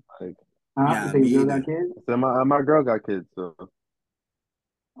that again. Like, Huh? You nah, say me your girl got either. kids? I said my girl got kids, so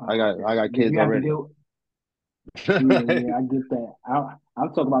Oh, I okay. got You kids have to already. deal. Yeah, yeah, I get that. I'm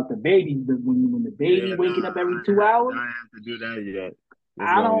talking about the baby. When the Yeah, baby no, waking up every 2 hours, I have to do that yet.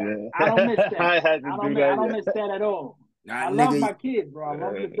 Let's I go. don't I don't miss Yeah, that. I had to do I that don't yet. miss that at all. Nah, I love nigga, my kids, bro. I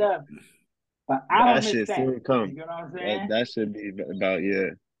love them to Uh, death, but I don't that miss shit that. soon You come. get what I'm That saying? that should be about yeah.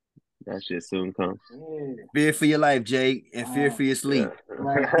 That shit soon come. Yeah. fear for your life, Jake, and fear for your Yeah. sleep.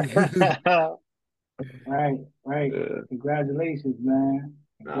 Right, right, right. Yeah. Congratulations, man.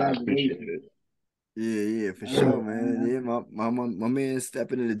 Nah, I appreciate Congratulations. it. Yeah, yeah, for Yeah, sure, man. man. Yeah, my man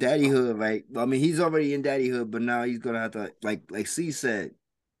stepping into daddyhood, right? I mean, he's already in daddyhood, but now he's gonna have to like C said,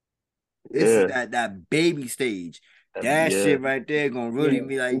 this is Yeah. that baby stage. That Yeah. shit right there gonna really Yeah.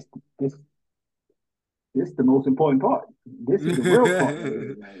 be like, This this is the most important part. This is the real part right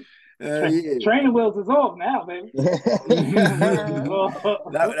here. Like yeah. training wheels is off now, baby. Wheels is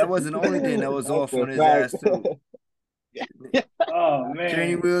That off. wasn't the only thing that was That's off a on his fact. ass too. Oh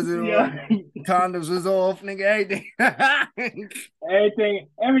Training man. wheels and Yeah. condoms was off, nigga. Everything,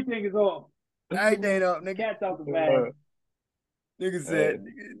 Everything is off. everything up, nigga. Cat's out the bag. Uh, Nigga uh,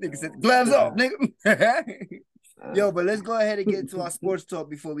 nigga said, gloves off, nigga. uh, Yo, but let's go ahead and get into our sports talk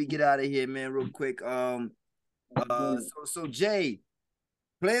before we get out of here, man, real quick. So Jay,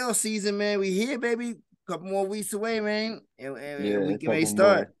 playoff season, man. We here, baby. Couple more weeks away, man, and yeah, we a can ready couple to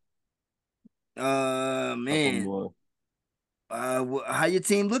more. start. Couple Man, more. how your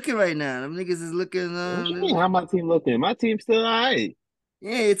team looking right now? Them niggas is looking. What you mean? How my team looking? My team's still all right.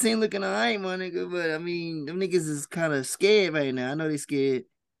 Yeah, your team looking all right, my nigga. But I mean, them niggas is kind of scared right now. I know they scared.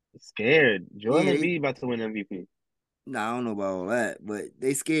 Scared. Joel Yeah, they. Embiid about to win MVP. Nah, I don't know about all that, but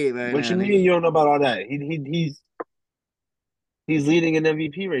they scared right What now, you nigga. mean you don't know about all that? He's leading an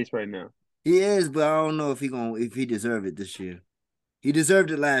MVP race right now. He is, but I don't know if he deserved it this year. He deserved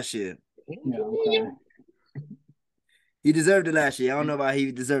it last year. Yeah, okay. He deserved it last year. I don't know about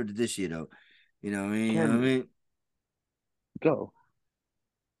he deserved it this year though. You know what I mean? You know what I Cameron, mean? go.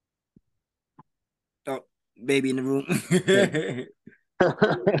 Oh, baby in the room. Cameron.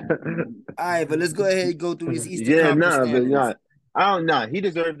 All right, but let's go ahead and go through these Eastern Yeah, Conference nah, but standings. nah. I don't know. He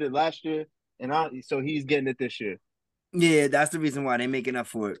deserved it last year, and so he's getting it this year. Yeah, that's the reason why they're making up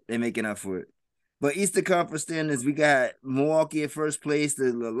for it. They're making up for it. But Eastern Conference standings, we got Milwaukee in first place.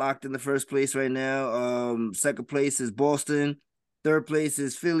 They're locked in the first place right now. Second place is Boston. Third place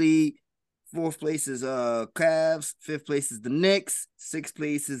is Philly. Fourth place is Cavs. Fifth place is the Knicks. Sixth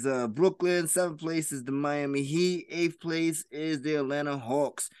place is Brooklyn. Seventh place is the Miami Heat. Eighth place is the Atlanta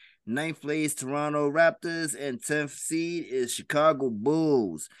Hawks. Ninth place, Toronto Raptors, and 10th seed is Chicago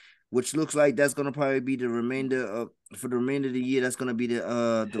Bulls, which looks like that's gonna probably be the remainder of for the remainder of the year. That's gonna be the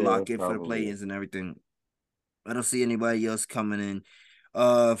Yeah, lock in for the probably. play-ins and everything. I don't see anybody else coming in.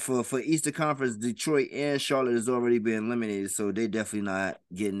 For Eastern Conference, Detroit and Charlotte has already been eliminated, so they definitely not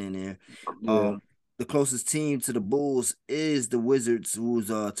getting in there. Yeah, The closest team to the Bulls is the Wizards, who's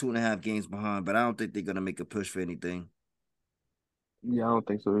 2.5 games behind, but I don't think they're gonna make a push for anything. yeah, I don't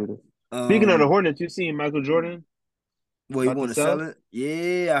think so either. Speaking of the Um, Hornets, you seen Michael Jordan well, he about to want to sell sell? it.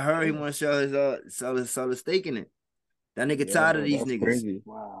 Yeah, I heard he Yeah, want to sell his sell his stake in it. That nigga tired of yeah, these that's niggas. crazy.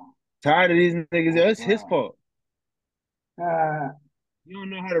 Wow. Tired of these niggas. Yo, it's his Wow. fault. Uh, You don't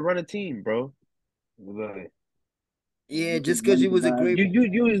know how to run a team, bro. Like, Yeah, he just just because wanted you to was a buy. great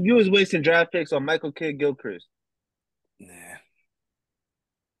you was wasting draft picks on Michael Kidd Gilchrist. nah.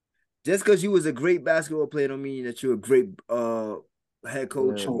 Just because you was a great basketball player don't mean that you're a great head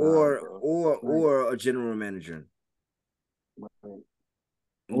coach Yeah, Oh, nah, bro. right, or a general manager. right.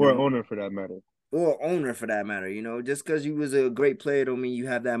 You Or an know, owner for that matter. or owner for that matter. You know, just because you was a great player don't mean you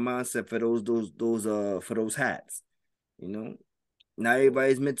have that mindset for those hats. You know, not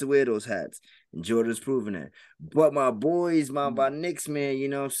everybody's meant to wear those hats, and Jordan's proven that. But my boys, my Mm, Knicks, man, you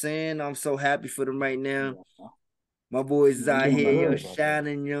know what I'm saying? I'm so happy for them right now. yeah, My boys is yeah, they're out doing here, Happy yo, good. about that.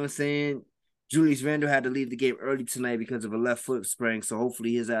 shining, you know what I'm saying? Julius Randle had to leave the game early tonight because of a left foot sprain. So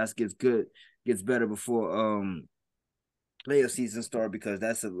hopefully his ass gets better before playoff season start, because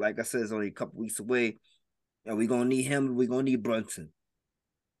like I said, it's only a couple weeks away. And we're gonna need him, we're gonna need Brunson.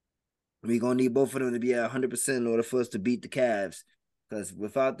 We're gonna need both of them to be at 100% in order for us to beat the Cavs. Because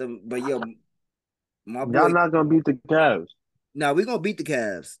without them, but yo, my Y'all boy, not gonna beat the Cavs. now we're gonna beat the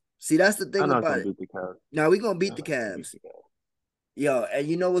Cavs. See, that's the I'm thing not about gonna it. beat the Cavs. Now we gonna beat I'm the not gonna beat Cavs. the Cavs. Yo, and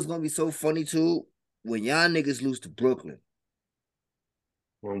you know what's gonna be so funny too? When y'all niggas lose to Brooklyn.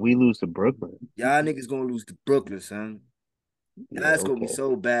 When we lose to Brooklyn, Y'all niggas gonna lose to Brooklyn, son. yeah, That's gonna be okay,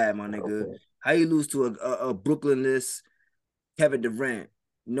 so bad, my nigga. okay. How you lose to a Brooklyn-less Kevin Durant?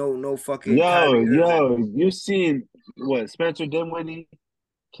 No fucking Yo, Kyrie Irving. you seen what Spencer Dinwiddie,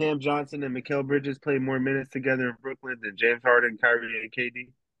 Cam Johnson, and Mikal Bridges play more minutes together in Brooklyn than James Harden, Kyrie, and KD?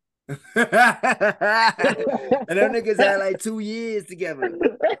 And them niggas had like 2 years together.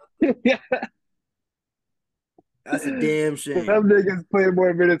 Yeah. That's a damn Them shame. niggas play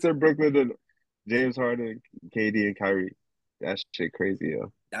more minutes in Brooklyn than James Harden, KD, and Kyrie. That shit crazy,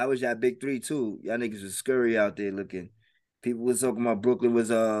 yo. That was that big three too. Y'all niggas was scurry out there looking. People was talking about Brooklyn was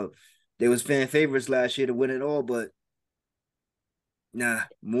they was fan favorites last year to win it all, but nah,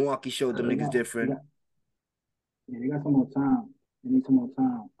 Milwaukee showed them niggas different. They got some more time. They need some more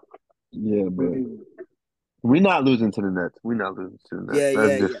time. Yeah, but They, we not losing to the Nets. We not losing to the Nets. Yeah,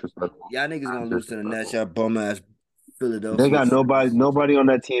 That's yeah, yeah. disrespectful. Y'all niggas gonna That's lose to the Nets, disrespectful. y'all bum ass They Philadelphia got nobody. 76ers. Nobody on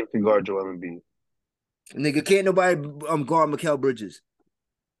that team can guard Joel Embiid. Nigga, can't nobody guard Mikal Bridges.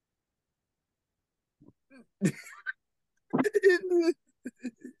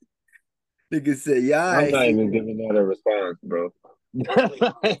 Nigga said, yeah, I'm I not see. even giving that a response, bro.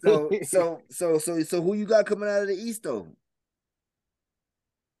 So who you got coming out of the East though?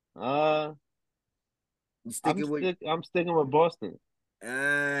 uh, You sticking with I'm sticking with Boston.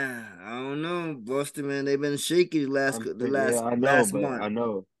 I don't know. Boston, man, they've been shaky the Yeah, last I know, last but month.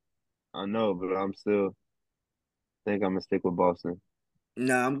 I know, but I'm still think I'm gonna stick with Boston.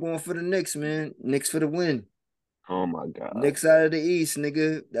 Nah, I'm going for the Knicks, man. Knicks for the win. Oh my God, Knicks out of the East,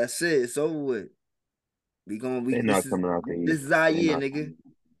 nigga. That's it. It's over with. We gonna we they're not coming out the this East. is our They're year, not nigga.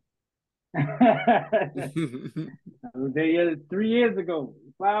 they 3 years ago,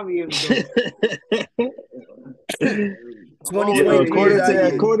 5 years ago. I'm always Yo, 2023 is saying, our year.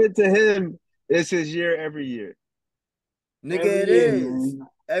 man. according to him, it's his year every year. Nigga, Every it year, is. man.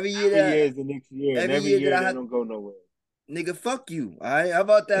 Every year is the next year, and Every every year that year I they have don't go nowhere. nigga, fuck you. All right. How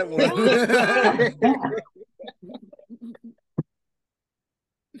about that one?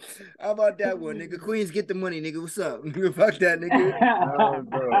 How about that one, nigga? Queens get the money, nigga. What's up? Nigga, fuck that, nigga. Nah,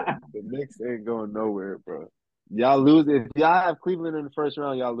 bro, the Knicks ain't going nowhere, bro. Y'all lose if y'all have Cleveland in the first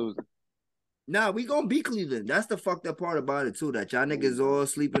round. Y'all losing. Nah, we gonna beat Cleveland. That's the fucked up part about it too. That y'all niggas Oh, all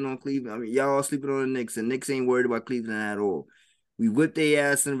sleeping on Cleveland. I mean, y'all all sleeping on the Knicks, and Knicks ain't worried about Cleveland at all. We whip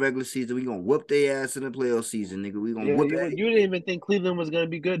their ass in the regular season. We gonna whoop their ass in the playoff season, nigga. We gonna yeah, whoop you didn't even think Cleveland was gonna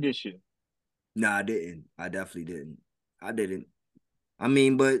be good this year. Nah, I didn't. I definitely didn't. I didn't. I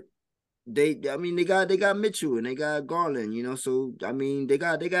mean, but they got Mitchell and they got Garland, so I mean they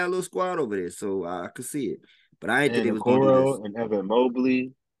got a little squad over there, so I could see it. But I didn't think And they was gonna do this. Okoro and Evan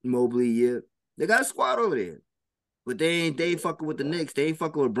Mobley. Mobley, yeah. They got a squad over there. But they ain't fucking with the Knicks. They ain't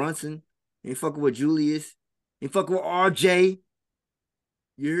fucking with Brunson. They ain't fucking with Julius. They ain't fucking with RJ.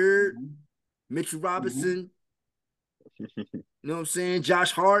 You heard? Mhm, Mitchell mhm. Robinson. You know what I'm saying?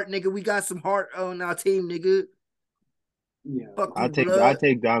 Josh Hart, nigga. We got some heart on our team, nigga. Yeah. Fuck I you, take I blood.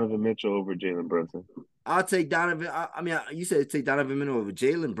 take Donovan Mitchell over Jalen Brunson. I'll take Donovan. You said take Donovan Mitchell over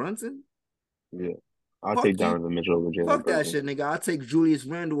Jalen Brunson? Yeah, I'll take Fuck you. Donovan Mitchell over Jalen Fuck that Brunson. shit, nigga. I'll take Julius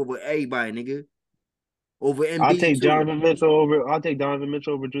Randle over everybody, nigga. Over I'll MB take too. Donovan Mitchell over. I'll take Donovan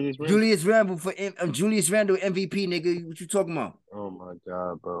Mitchell over Julius Randle. Julius Randle MVP, nigga. What you talking about? Oh my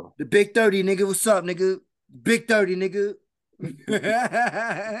God, bro. The Big 30, nigga. What's up, nigga? Big 30, nigga.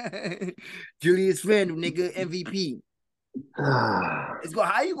 Julius Randle, nigga, MVP.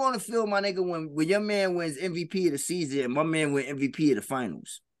 How you gonna feel, my nigga, when your man wins MVP of the season and my man wins MVP of the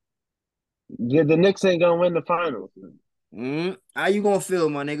finals? Yeah, the Knicks ain't gonna win the finals. How you gonna feel,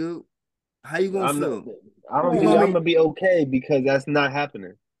 my nigga? How you gonna I'm not. feel? I'm You be. gonna I'm be gonna be okay because that's not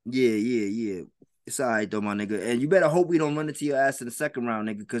happening. yeah. It's all right though, my nigga. And you better hope we don't run into your ass in the second round,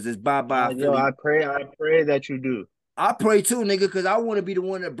 nigga, because it's bye-bye Yo, Philly. I pray that you do. I pray too, nigga, because I want to be the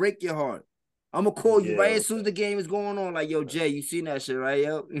one to break your heart. I'm gonna call you right Yeah, as soon as the game is going on. Like, yo, Jay, you seen that shit, right?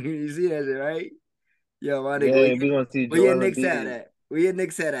 Yo, you see that shit, right? Yo, my nigga, yeah. We gonna see where your Joel Knicks at? Embiid. Where your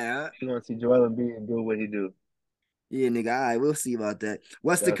Knicks at, huh? We gonna see Joel Embiid do what he do. Yeah, nigga. All right, we'll see about that.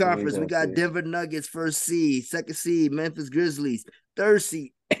 Western That's what we Conference, we gonna got see. Denver Nuggets, first seed, second seed, Memphis Grizzlies, third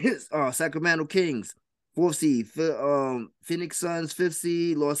seed, Sacramento Kings, fourth seed, Phoenix Suns, fifth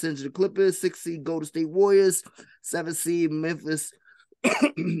seed, Los Angeles Clippers, sixth seed, Golden State Warriors, seventh seed, Minnesota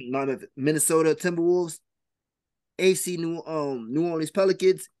Timberwolves, AC New Orleans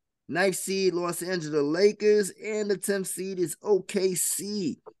Pelicans, ninth seed, Los Angeles Lakers, and the 10th seed is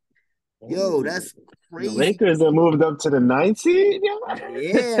OKC. Yo, that's The crazy. Lakers that moved up to the 9th seed.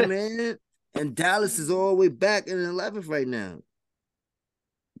 Yeah, man. And Dallas is all the way back in the 11th right now.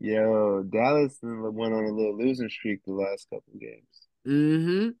 Yo, Dallas went on a little losing streak the last couple games,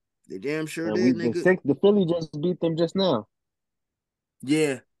 Mm-hmm. They damn sure and did, nigga. the Philly just beat them just now.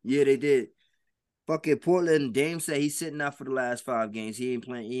 Yeah, yeah, they did. Fucking Portland, Dame said he's sitting out for the last 5 games. He ain't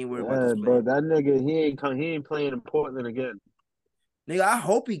playing. He ain't worried about this Yeah, bro, play. that nigga he ain't playing in Portland again. Nigga, I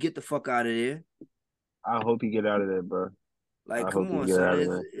hope he get the fuck out of there. I hope he get out of there, bro. Like, I come hope he on, get son. out of It's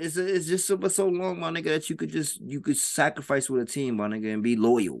there. it's it's just so long, my nigga, that you could sacrifice with a team, my nigga, and be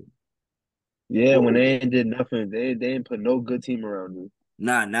loyal. Yeah, when Whoa. they ain't did nothing, they ain't put no good team around you.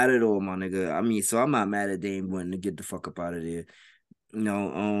 Nah, not at all, my nigga. I mean, so I'm not mad at Dame wanting to get the fuck up out of there. You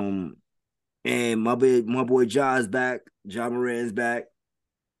know, and my boy Ja's back. Ja Moran's back.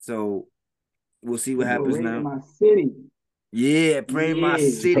 So we'll see what The happens parade in now. my city. Yeah, pray my Yeah.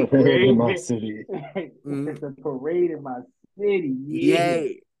 city. Parade in my city. Mm, It's a parade in my city. Yeah.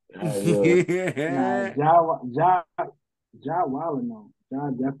 yay. Yeah. Nah, Ja wilding though. Ja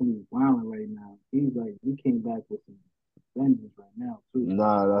definitely wilding right now. He's like he came back with some vengeance right now too.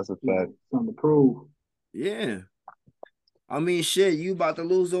 Nah, that's a He got fact. something to prove. Yeah. I mean, shit, you about to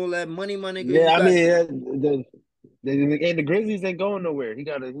lose all that money, my nigga. Yeah, You I got mean, the Grizzlies ain't going nowhere. He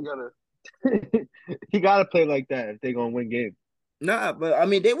gotta, he gotta play like that if they gonna win games. nah, but I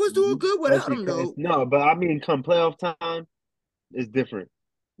mean, they was doing good without Especially, him though. no, but I mean, come playoff time, it's different,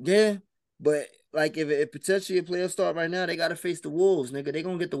 Yeah, but like if potentially a player start right now, they got to face the Wolves, nigga. They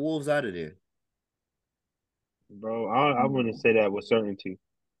gonna get the Wolves out of there. bro. I wouldn't say that with certainty.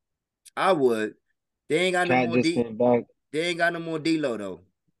 I would. They ain't got no Cat more just D. came back. They ain't got no more D-Lo though.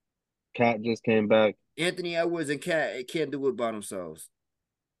 Cat just came back. Anthony Edwards and Cat can't do it by themselves,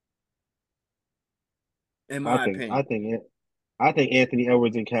 in I my think I opinion. think I think Anthony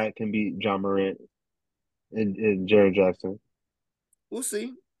Edwards and Cat can beat John Morant and Jared Jackson. We'll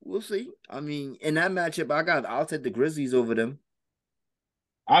see. We'll see. I mean, in that matchup, I'll take the Grizzlies over them.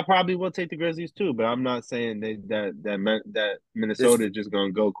 I probably will take the Grizzlies too, but I'm not saying that This, Minnesota is just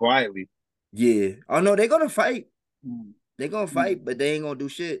gonna go quietly. yeah. Oh no, they're gonna fight. Mm, They're gonna mm. fight, but they ain't gonna do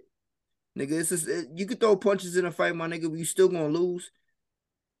shit. Nigga, you can throw punches in a fight, my nigga, but you still gonna lose.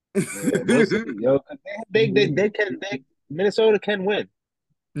 We'll see, yo. Minnesota can win.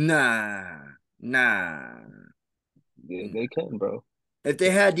 Nah, nah. Yeah, they can, bro. If they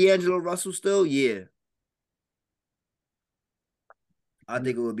had D'Angelo Russell still, yeah, I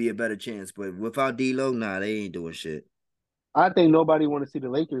think it would be a better chance. But without D'Lo, nah, they ain't doing shit. I think nobody want to see the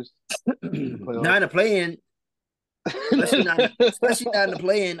Lakers in the playoffs. Not in the play-in, especially not in the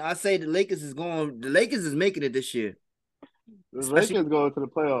play-in. I say the Lakers is going. The Lakers is making it this year. The Especially, Lakers going to the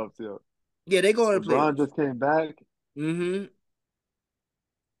playoffs, yo. yeah, they going to the LeBron playoffs. just came back. Mm-hmm.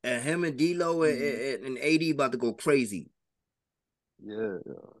 And him and D'Lo and AD about to go crazy. Yeah,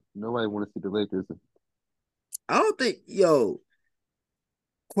 nobody want to see the Lakers. I don't think, yo,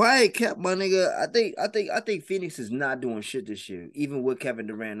 quiet cap, my nigga. I think Phoenix is not doing shit this year, even with Kevin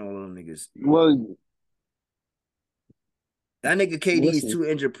Durant and all of them niggas. Well, That nigga we'll KD is see. too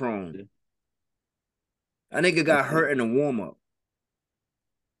injury prone. That nigga We'll got see. hurt in the warm up.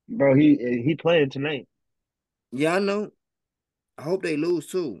 Bro, he playing tonight. Yeah, I know. I hope they lose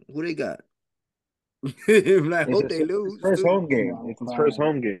too. Who they got? I It's hope they his lose first too. home Yeah, game. I'm It's his first crying.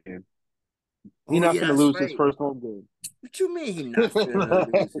 home game. He Oh not yeah, finna that's lose his right. first home game. What you mean he not finna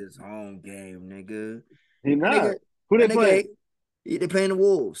lose his home game, nigga? He That not. nigga, Who that they nigga, playing? they playing the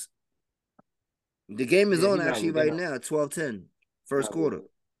Wolves. The game is Yeah, on he not. actually They right not. now, 12-10, first Not quarter. losing.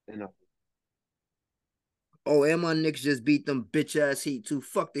 They not. Oh, and my Knicks just beat them bitch ass Heat too.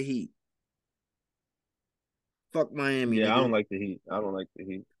 Fuck the Heat. Fuck Miami, Yeah, I don't nigga. like the Heat. I don't like the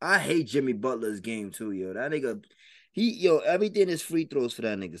Heat. I hate Jimmy Butler's game too, yo. That nigga, everything is free throws for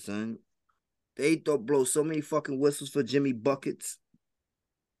that nigga, son. They don't blow so many fucking whistles for Jimmy buckets.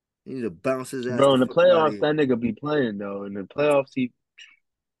 He need to bounce his ass Bro, the in the fuck out of playoffs, here. that nigga be playing though. In the playoffs, he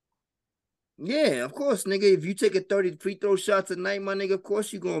Yeah, of course, nigga. If you take a 30 free throw shots a night, my nigga, of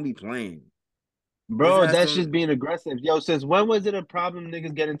course you gonna be playing. His bro, ass that's don't. just being aggressive. Yo, since when was it a problem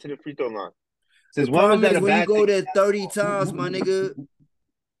niggas getting to the free throw line? The Since when was problem that is a when you bad go thing there in 30 basketball? times, my nigga,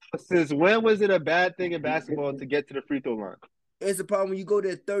 Since when was it a bad thing in basketball to get to the free throw line? it's a problem when you go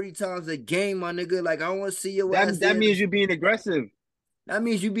there 30 times a game, my nigga. Like, I don't want to see your ass That there. means you're being aggressive. That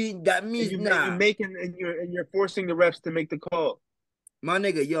means that And means, you nah. making and you're forcing the refs to make the call. My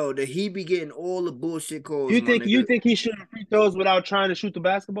nigga, yo, he be getting all the bullshit calls, my You nigga. think he's shooting free throws without trying to shoot the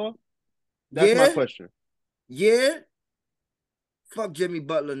basketball? That's my Yeah? question. Yeah? Fuck Jimmy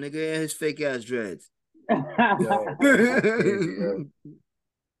Butler, nigga, and his fake ass dreads. Yo, that's crazy, yo.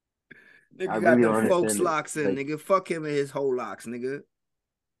 I Nigga got really them don't folks understand it. locks in, Like, nigga. Fuck him and his whole locks, nigga.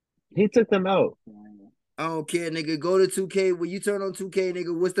 he took them out. I don't care, nigga. Go to 2K. When you turn on 2K,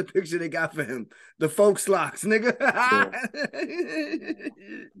 nigga, what's the picture they got for him? The folks locks, nigga.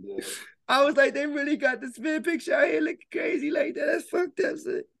 Yeah. I was like, they really got the spin picture out here looking crazy like that. That's fucked up,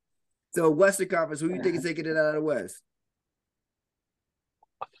 shit. So Western Conference, who you think is taking it out of the West?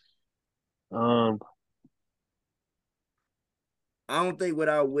 I don't think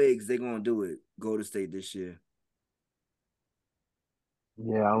without Wiggs they're gonna do it. Golden State this year.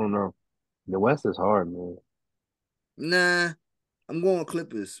 Yeah, I don't know. The West is hard, man. Nah, I'm going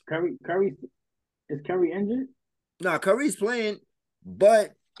Clippers. Is Curry injured? Nah, Curry's playing,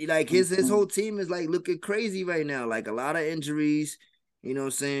 but like his Mm-hmm. whole team is like looking crazy right now. Like a lot of injuries. You know what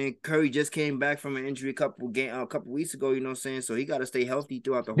I'm saying? Curry just came back from an injury a couple weeks ago, you know what I'm saying? So he got to stay healthy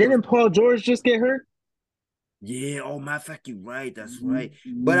throughout the whole Didn't Paul George just get hurt? Yeah, oh matter of fact, you're right. That's Mm-hmm. right.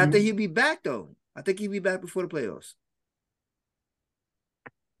 But I think he'll be back though. I think he'll be back before the playoffs.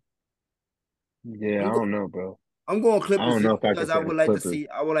 Yeah, I don't know, bro. I'm going Clippers I don't know just if I because could I say would like to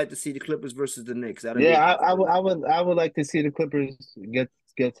Clippers. see the Clippers versus the Knicks. Yeah, I would like to see the Clippers get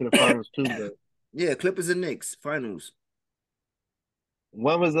to the finals too, but Yeah, Clippers and Knicks finals.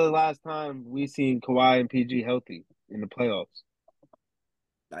 when was the last time we seen Kawhi and PG healthy in the playoffs?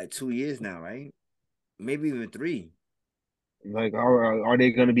 Like 2 years now, right? Maybe even 3. Like, are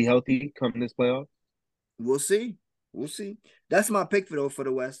they going to be healthy come this playoff? We'll see. We'll see. That's my pick for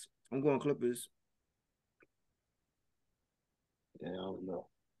the West. I'm going Clippers. Yeah, I don't know.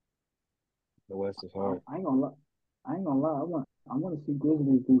 The West is hard. I ain't gonna lie. I want to see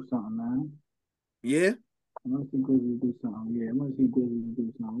Grizzlies do something, man. Yeah. I want to see Grizzlies do something. Yeah, I want to see Grizzlies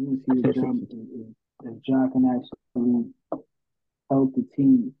do something. I want to see if Ja can actually help the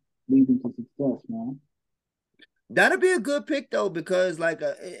team lead them to success, man. That'll be a good pick though, because like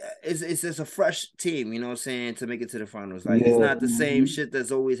it's just a fresh team, you know what I'm saying, to make it to the finals. Like it's not the same shit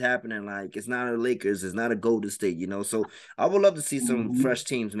that's always happening. Like it's not a Lakers, it's not a Golden State, you know. So I would love to see some fresh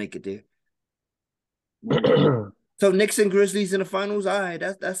teams make it there. So Knicks and Grizzlies in the finals. All right,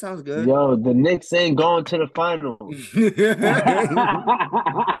 that sounds good. Yo, the Knicks ain't going to the finals.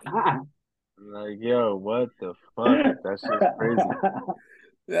 Like, yo, what the fuck? That's just crazy.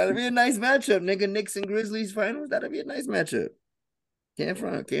 That'll be a nice matchup, nigga. Knicks and Grizzlies finals. That'll be a nice matchup. Can't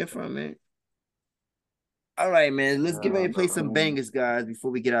front, man. All right, man. Let's get ready to play some bangers, guys, before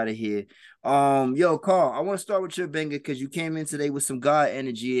we get out of here. Yo, Carl, I want to start with your banger because you came in today with some God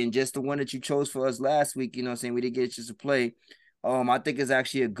energy, and just the one that you chose for us last week, you know what I'm saying? We didn't get you to play. I think it's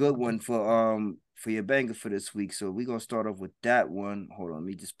actually a good one for your banger for this week. So we're gonna start off with that one. Hold on, let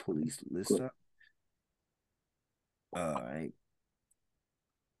me just pull these lists up. All right.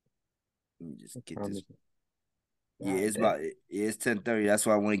 Let me just get this. Yeah, it's 10:30. That's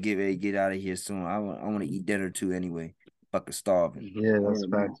why I want to get out of here soon. I want to eat dinner too anyway. Fucking starving. Yeah, that's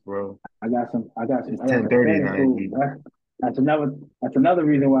facts, bro. I got some. It's 10:30 now. That's another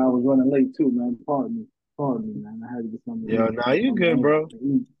reason why I was running late too, man. Pardon me, man. I had to get something. Yo, nah, you good, bro.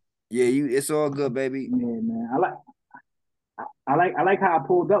 Yeah, it's all good, baby. Yeah, man. I like how I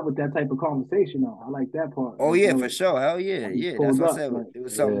pulled up with that type of conversation though. I like that part. Oh yeah, for sure. Hell yeah. Yeah, that's what I said. Like, it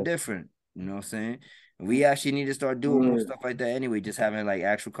was something different. You know what I'm saying? We actually need to start doing more stuff like that anyway, just having like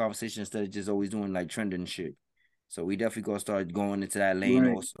actual conversations instead of just always doing like trending shit. So we definitely gonna start going into that lane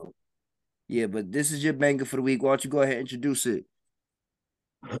also. Yeah, but this is your banger for the week. Why don't you go ahead and introduce it?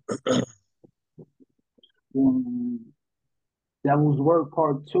 Devil's Work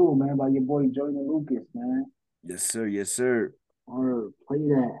Part 2, man, by your boy Jordan Lucas, man. Yes, sir. Yes, sir. Or play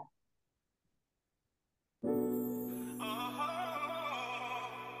that.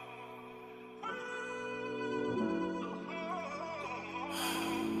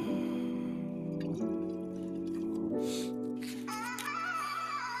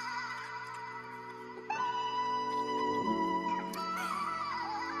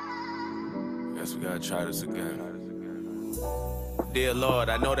 Guess we gotta try this again. Dear Lord,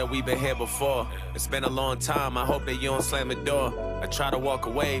 I know that we've been here before. It's been a long time, I hope that you don't slam the door. I try to walk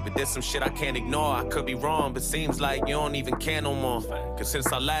away, but there's some shit I can't ignore. I could be wrong, but seems like you don't even care no more. Cause since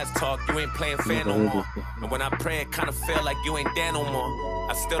our last talk, you ain't playing fair no more. And when I pray, it kinda feel like you ain't there no more.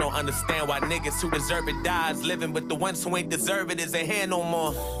 I still don't understand why niggas who deserve it dies living, but the ones who ain't deserve it isn't here no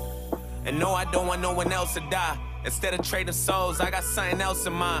more. And no, I don't want no one else to die. Instead of trading souls, I got something else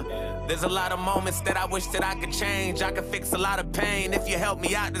in mind. There's a lot of moments that I wish that I could change. I could fix a lot of pain if you help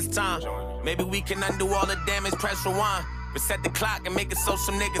me out this time. Maybe we can undo all the damage, press rewind. Reset the clock and make it so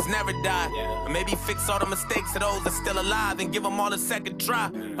some niggas never die. Or maybe fix all the mistakes of those that's still alive and give them all a second try.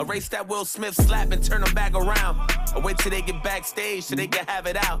 Erase that Will Smith slap and turn them back around. Or wait till they get backstage so they can have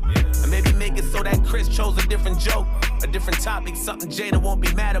it out. Or maybe make it so that Chris chose a different joke, a different topic, something Jada won't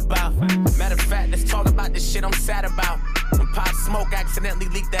be mad about. Matter of fact, let's talk about this shit I'm sad about. When Pop Smoke accidentally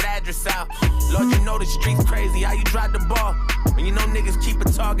leaked that address out. Lord, you know the streets crazy, how you drive the ball? When you know niggas keep a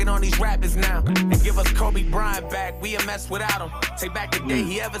target on these rappers now. And give us Kobe Bryant back, we a mess without him. Take back the day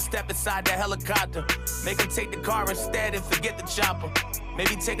he ever stepped inside that helicopter. Make him take the car instead and forget the chopper.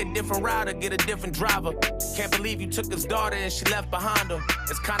 Maybe take a different route or get a different driver. Can't believe you took his daughter and she left behind him.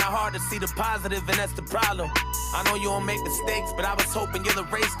 It's kinda hard to see the positive and that's the problem. I know you don't make mistakes, but I was hoping you'll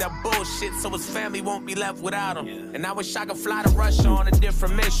erase that bullshit so his family won't be left without him. And I wish I could fly to Russia on a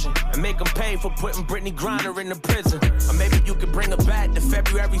different mission and make him pay for putting Brittany Griner in the prison. Or maybe you could bring her back to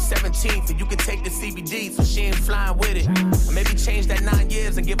February 17th and you could take the CBD so she ain't flying with it. Or maybe change that 9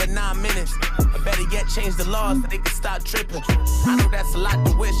 years and give her 9 minutes. Or better yet, change the laws so they can stop tripping. I know that's a lot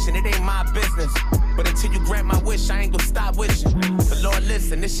to wish and it ain't my business, but until you grant my wish, I ain't gonna stop wishing. But Lord,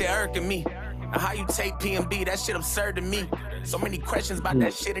 listen, this shit irking me. Now how you take PMB, that shit absurd to me. So many questions about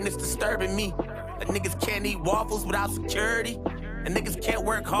that shit and it's disturbing me. That niggas can't eat waffles without security, and niggas can't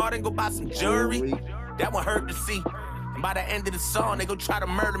work hard and go buy some jewelry. That one hurt to see. And by the end of the song, they gon' try to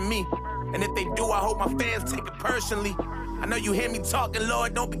murder me. And if they do, I hope my fans take it personally. I know you hear me talking,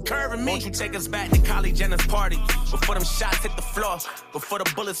 Lord, don't be curving me. Won't you take us back to Kylie Jenner's party? Before them shots hit the floor, before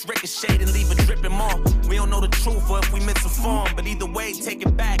the bullets ricochet and leave it dripping more. We don't know the truth or if we misinformed, but either way, take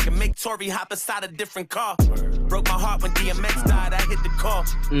it back and make Tory hop inside a different car. Broke my heart when DMX died, I hit the call.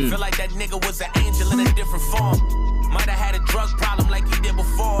 Feel like that nigga was an angel in a different form. Might have had a drug problem like he did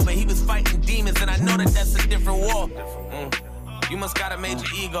before, but he was fighting demons and I know that that's a different war. You must got a major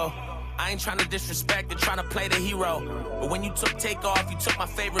ego. I ain't trying to disrespect or trying to play the hero, but when you took Takeoff, you took my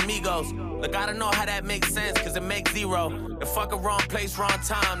favorite Migos. Look, I don't know how that makes sense, cause it makes zero. The fuck a wrong place, wrong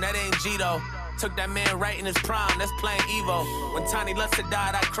time, that ain't Gito. Took that man right in his prime, that's playing Evo. When Tiny Luster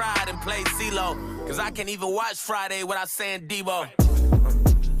died, I cried and played CeeLo, cause I can't even watch Friday without saying Debo.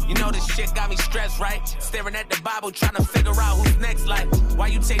 You know this shit got me stressed, right? Staring at the Bible, trying to figure out who's next, like why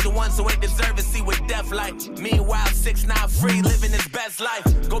you take the ones who ain't deserve to see what death like? Meanwhile, 6ix9ine free, living his best life.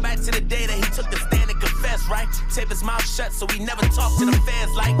 Go back to the day that he took the stand and confessed, right? Tape his mouth shut so he never talked to the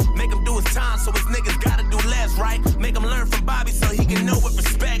fans, like make him do his time so his niggas gotta do less, right? Make him learn from Bobby so he can know what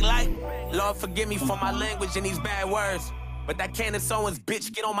respect like. Lord, forgive me for my language and these bad words, but that Candace Owens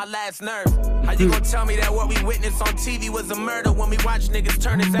bitch get on my last nerve. How you gonna tell me that what we witnessed on TV was a murder when we watch niggas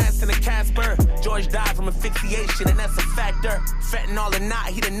turn his ass into Casper? George died from asphyxiation and that's a factor. Fentanyl or not,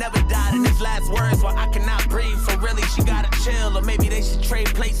 he'd have never died in his last words. While I cannot breathe, so really she gotta chill. Or maybe they should trade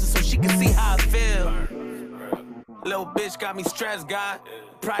places so she can see how I feel. Little bitch got me stressed, God.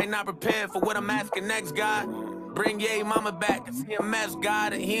 Probably not prepared for what I'm asking next, God. Bring Ye mama back, cause he a mess,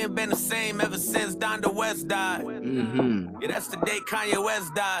 God. And he ain't been the same ever since Donda West died. Yeah, that's the day Kanye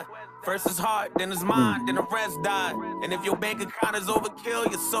West died. First his heart, then his mind, then the rest died. And if your bank account is overkill,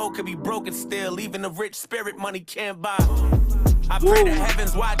 your soul could be broken still. Even the rich spirit money can't buy. I pray the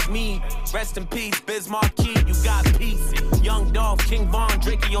heavens watch me. Rest in peace, Biz Marquis, you got peace. Young Dolph, King Von,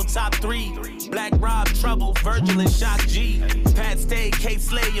 drinking your top 3. Black Rob, Trouble, Virgil, and Shock G. Pat Stay, K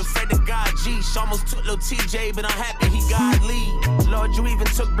Slay, and Fred the God G. She almost took Lil TJ, but I'm happy he got Lee. Lord, you even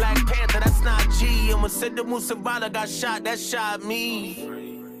took Black Panther, that's not G. And when Sidhu Musabala got shot, that shot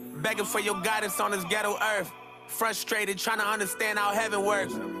me. Begging for your guidance on this ghetto earth. Frustrated, trying to understand how heaven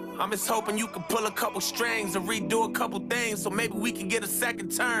works. I'm just hoping you can pull a couple strings and redo a couple things so maybe we can get a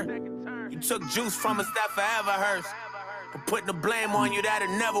second turn. You took juice from us that forever hurts, but putting the blame on you, that'll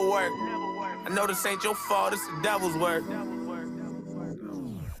never work. I know this ain't your fault, it's the devil's work.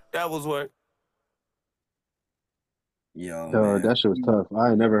 Devil's work. Yo, man. That shit was tough. I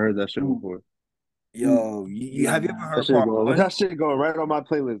ain't never heard that shit before. Yo, you have you ever heard that shit going right on my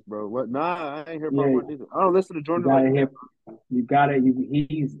playlist, bro. What? Nah, I ain't hear part one either. I don't listen to Jordan like that.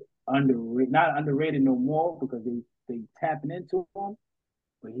 He's underrated, not underrated no more because they tapping into him,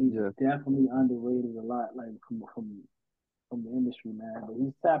 but he's definitely underrated a lot, like from the industry, man. But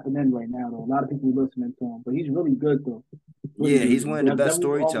he's tapping in right now, though. A lot of people listening to him, but he's really good though. Really good. He's one of the best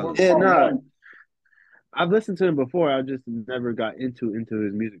storytellers. Yeah, nah. I've listened to him before. I just never got into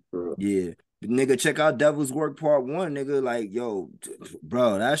his music, bro. Yeah. Nigga, check out Devil's Work Part 1, nigga. Like, yo,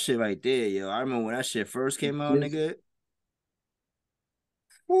 bro, that shit right there, yo. I remember when that shit first came out, nigga.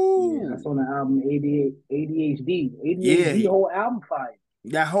 Yeah, that's on the album ADHD. ADHD, whole album fire.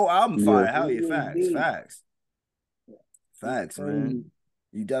 That whole album fire. Hell yeah, facts, man.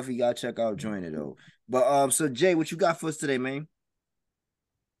 You definitely gotta check out Joyner though. But so Jay, what you got for us today, man?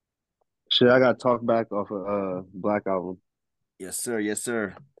 Shit, I got Talk Back off of Black Album. Yes, sir. Yes,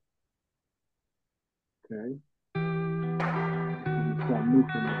 sir. Okay. Something new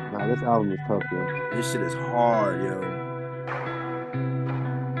for me. Nah, this album is tough, yo. This shit is hard, yo.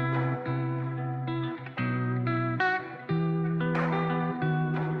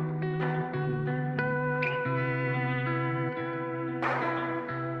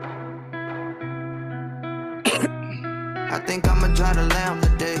 I think I'ma drive the lamb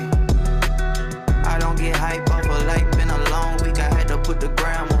today. I don't get hype off of like been a long week. I had to put the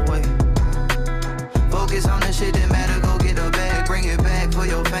gram away. Focus on the shit that matter. Go get a bag, bring it back for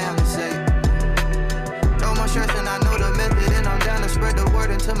your family's sake. No more stressing, I know the method, and I'm down to spread the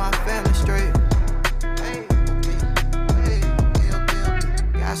word until my family straight. Hey,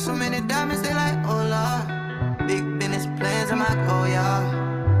 got so many diamonds, they like, oh Lord. Big business plans, I'm like, oh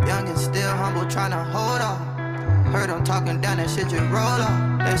yeah. Young and still humble, tryna hold off. Heard I'm talking down, that shit just roll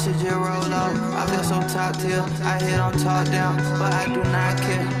off. That shit just roll off. I feel so top tier, I hit on talk down, but I do not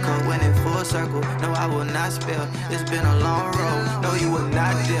care. Cause when in full circle, no I will not spill. It's been a long road, no you were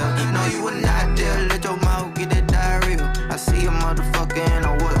not there. No you were not there, let your mouth get that diarrhea. I see a motherfucker and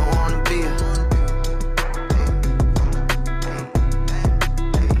I wouldn't wanna be a.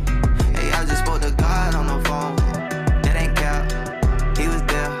 Hey, I just spoke to God on the phone. That ain't cap, he was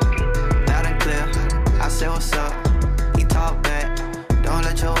there, loud and clear. I said what's up. Don't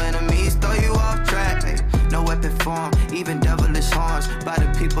let your enemies throw you off track. Ay, no weapon form, even devilish horns. By the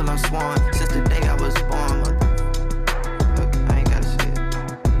people I'm sworn, since the day I was born. I ain't gotta say it.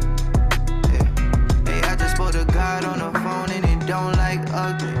 Yeah. Hey, I just spoke to God on the phone and he don't like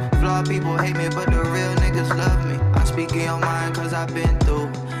ugly. Flawed people hate me, but the real niggas love me. I'm speaking your mind cause I've been through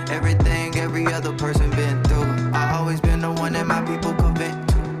everything every other person been through. I always been the one that my people could vent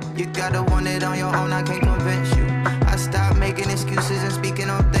to. You gotta want it on your own, I can't convince you. I stopped making excuses and speaking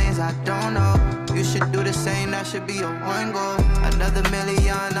on things I don't know. You should do the same, that should be your one goal. Another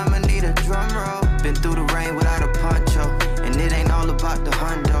million, I'ma need a drum roll. Been through the rain without a poncho, and it ain't all about the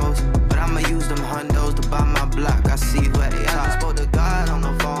hundos. But I'ma use them hundos to buy my block. I see who at the top. I just spoke to God on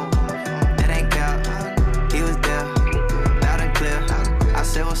the phone. That ain't cap, he was there, loud and clear. I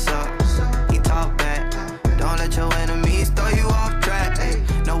said what's up, he talked back. Don't let your enemies throw you off track. Ay,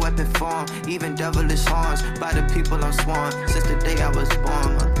 no weapon form, even devilish horns. By the people I'm sworn, since the day I was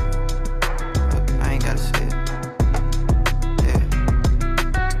born. I ain't gotta say it. Yeah.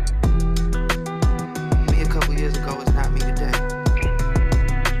 Me a couple years ago was not me today.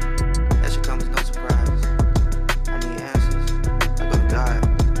 That should come as no surprise. I need answers. I go to God,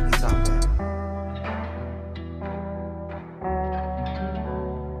 he's all that.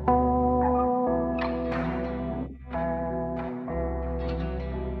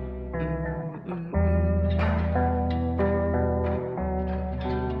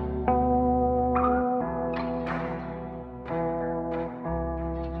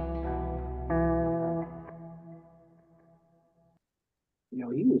 Yo,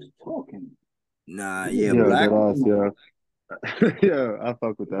 he was talking. Nah, He yeah, was Black. talking. Yeah, I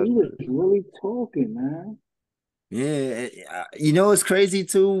fuck with that. He was really talking, man. Yeah, you know it's crazy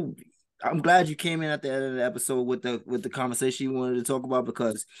too. I'm glad you came in at the end of the episode with the conversation you wanted to talk about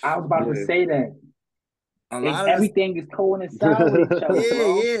because I was about to say that. a lot of Everything is coinciding with each other, yeah,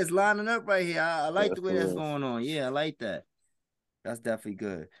 bro. yeah, it's lining up right here. I like the way that's Yes. going on. Yeah, I like that. That's definitely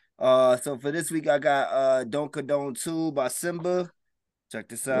good. So for this week I got Don't Condone 2 by Simba. Check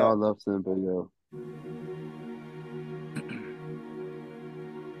this Y'all out. love Simba, yo.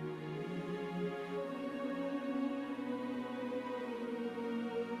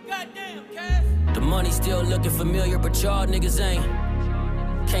 The money still looking familiar, but y'all niggas ain't.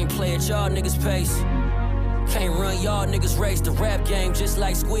 Can't play at y'all niggas' pace. Can't run y'all niggas' race. The rap game, just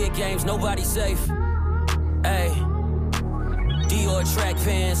like Squid Games, nobody safe. Ayy. Dior track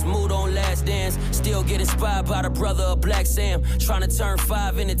pants, mood on Last Dance. Still get inspired by the brother of Black Sam. Tryna turn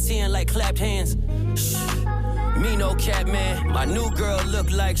 5 into 10 like clapped hands. Shh. Me no cat man. My new girl look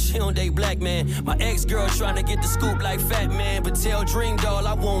like she don't date black man. My ex-girl tryna get the scoop like Fat Man. But tell Dream Doll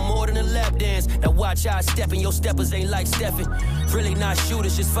I want more than a lap dance. Now watch how I step and your steppers ain't like Steffin. Really not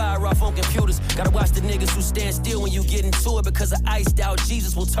shooters, just fire off on computers. Gotta watch the niggas who stand still when you get into it. Because a iced out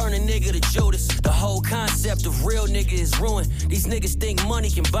Jesus will turn a nigga to Judas. The whole concept of real nigga is ruined. These niggas think money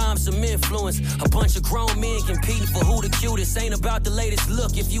can buy 'em some influence. A bunch of grown men competing for who the cutest. Ain't about the latest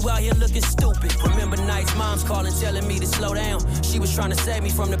look if you out here looking stupid. Remember nights moms calling telling me to slow down. She was trying to save me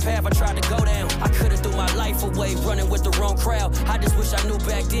from the path I tried to go down. I could've threw my life away running with the wrong crowd. I just wish I knew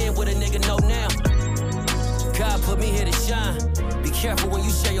back then what a nigga know now. God put me here to shine. Be careful when you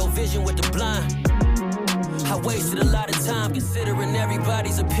share your vision with the blind. I wasted a lot of time considering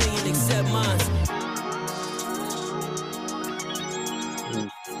everybody's opinion except mine.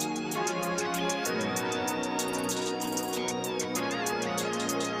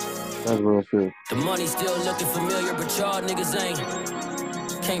 That's real shit. The money still looking familiar, but y'all niggas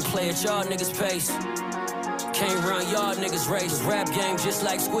ain't. Can't play at y'all niggas' pace. Can't run y'all niggas' race. Rap game just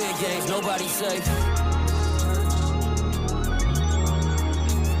like Squid Games, nobody safe.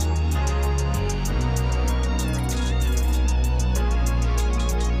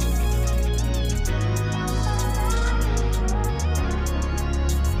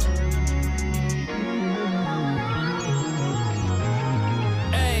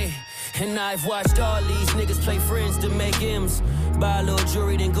 And I've watched all these niggas play friends to make M's. Buy a little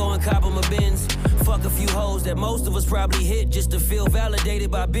jewelry, then go and cop 'em a Benz. Fuck a few hoes that most of us probably hit just to feel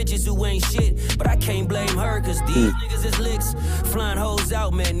validated by bitches who ain't shit. But I can't blame her, cause these niggas is licks. Flying hoes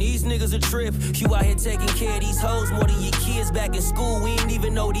out, man, these niggas a trip. You out here taking care of these hoes more than your kids back in school. We ain't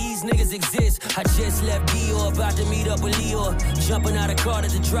even know these niggas exist. I just left Dior, about to meet up with Leo. Jumping out of car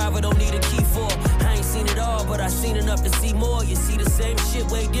that the driver don't need a key for. I ain't seen it all, but I seen enough to see more. You see the same shit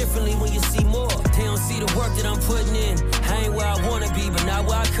way differently when you see more. They don't see the work that I'm putting in. I ain't where I wanna be, but not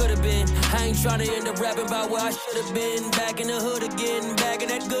where I could've been. I ain't tryna end up rapping about where I should've been. Back in the hood again, back in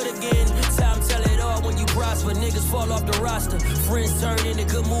that good again. Time tell it all when you prosper. Niggas fall off the roster. Friends turn into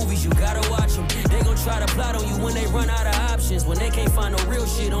good movies, you gotta watch them. They gon' try to plot on you when they run out of options. When they can't find no real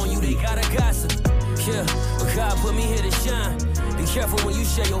shit on you, they gotta gossip. Yeah, but God put me here to shine. Be careful when you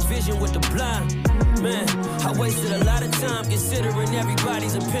share your vision with the blind. Man, I wasted a lot of time considering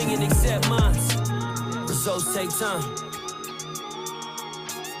everybody's opinion except mine. Results take time.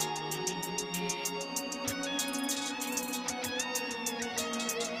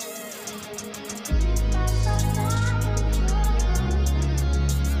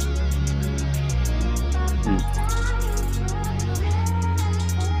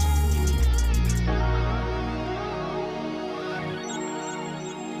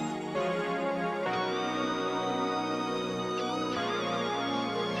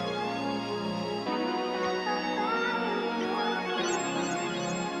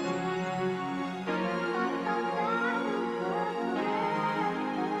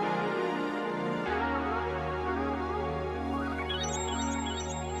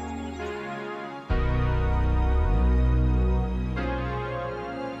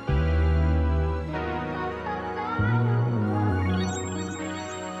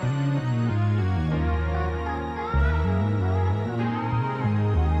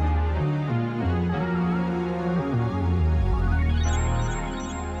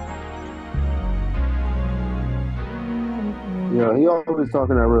 Yeah, he always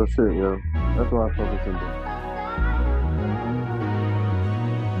talking that real shit, yo. That's why I fuck with him.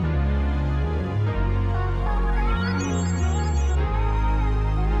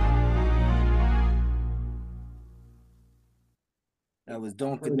 That was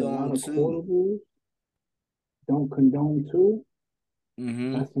Don't Heard a lot Condone of 2. quotables. Don't condone 2.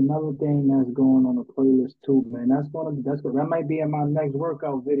 Mm-hmm. That's another thing that's going on the playlist too, man. That might be in my next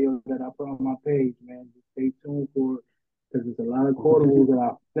workout video that I put on my page, man. Just stay tuned for it because there's a lot of quotables that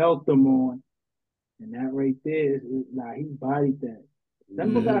I felt them on, and that right there nah, he bodied that.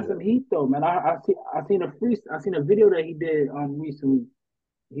 Simple got some heat though, man. I seen a video that he did recently.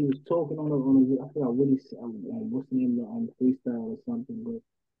 He was talking on a I forgot what he said. What's the name of the freestyle or something, but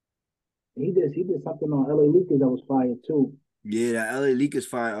he did something on LA Leakers that was fire too. Yeah, that LA Leakers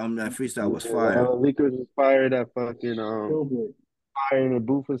fire. That freestyle was fire. Leakers was fire. That fucking Stupid. fire in the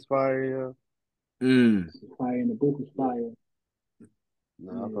booth was fire. Yeah. Fire in the booth was fire.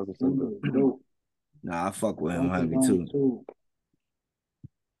 Nah, I fuck with Simple Simple. is dope. Nah, I fuck with him Don't heavy condone too.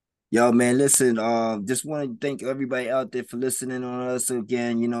 Yo, man, listen, just want to thank everybody out there for listening on us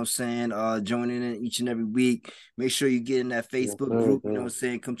again, you know what I'm saying? Joining in each and every week. Make sure you get in that Facebook group, you know what I'm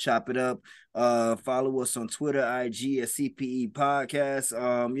saying? Come chop it up. Follow us on Twitter, IG at C.P.E Podcast.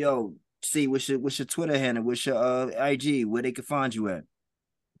 Yo, see, what's your Twitter handle? What's your IG? Where they can find you at?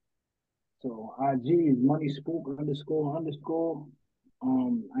 So IG is Money Spook __.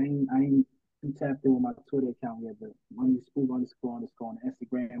 I ain't tapped in with my Twitter account yet, but Money Spook __ on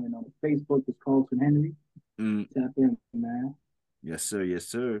Instagram and on Facebook is Carlton Henry. Tap in, man. Yes, sir. Yes,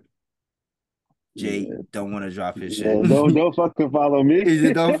 sir. Jay don't want to drop his shit. Don't fucking follow me. He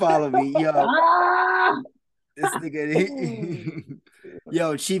said, don't follow me, yo. This nigga,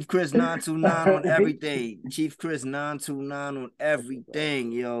 yo, Chief Chris 929 on everything. Chief Chris 929 on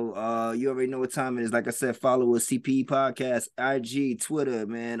everything, yo. You already know what time it is. Like I said, follow us, C.P.E Podcast, IG, Twitter,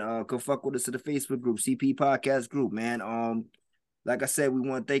 man. Go fuck with us to the Facebook group, C.P.E Podcast group, man. like I said, we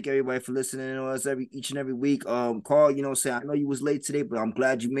want to thank everybody for listening to us each and every week. Carl, you know what I'm saying? I know you was late today, but I'm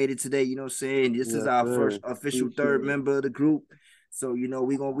glad you made it today. You know what I'm saying? This is Yes, our sir. first official Appreciate third it. member of the group. So, you know,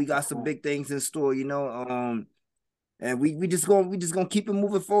 we got some big things in store, you know. And we just gonna keep it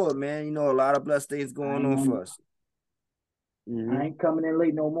moving forward, man. You know, a lot of blessed things I going ain't on gonna, for us. I ain't coming in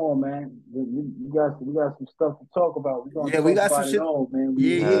late no more, man. We got some stuff to talk about. We're gonna Yeah, we talk got some about it shit. all, man. We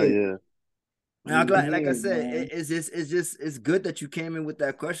Yeah, Hell here. yeah. yeah. And I'm glad, like I We here, said, man. it's good that you came in with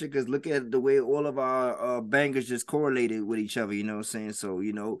that question because look at the way all of our bangers just correlated with each other. You know what I'm saying? So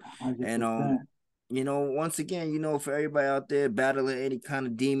you know, and 100%. you know, once again, you know, for everybody out there battling any kind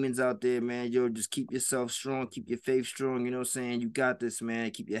of demons out there, man, yo, just keep yourself strong, keep your faith strong. You know what I'm saying? You got this, man.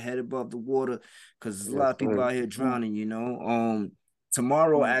 Keep your head above the water because there's a Yes, lot of people sir. out here 100%. drowning. You know,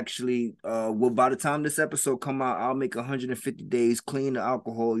 tomorrow Yeah. actually well by the time this episode come out I'll make 150 days clean the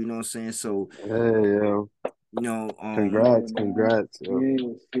alcohol, you know what I'm saying? So Hey, yo. you know Yeah, Congrats, man. congrats, yo.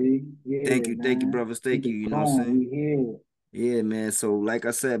 Yeah, see? Yeah, thank you man. brothers, Keep thank you, it you know what I'm going. saying? We here. Yeah, man. So like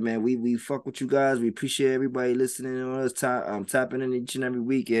I said, man, we fuck with you guys. We appreciate everybody listening on us, tapping in each and every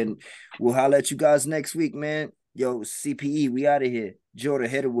week, and we'll holler at you guys next week, man. Yo, CPE, we out of here. Jordan,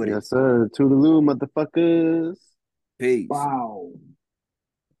 headed with it. Yes, sir. Toodaloo, motherfuckers. Peace. Wow.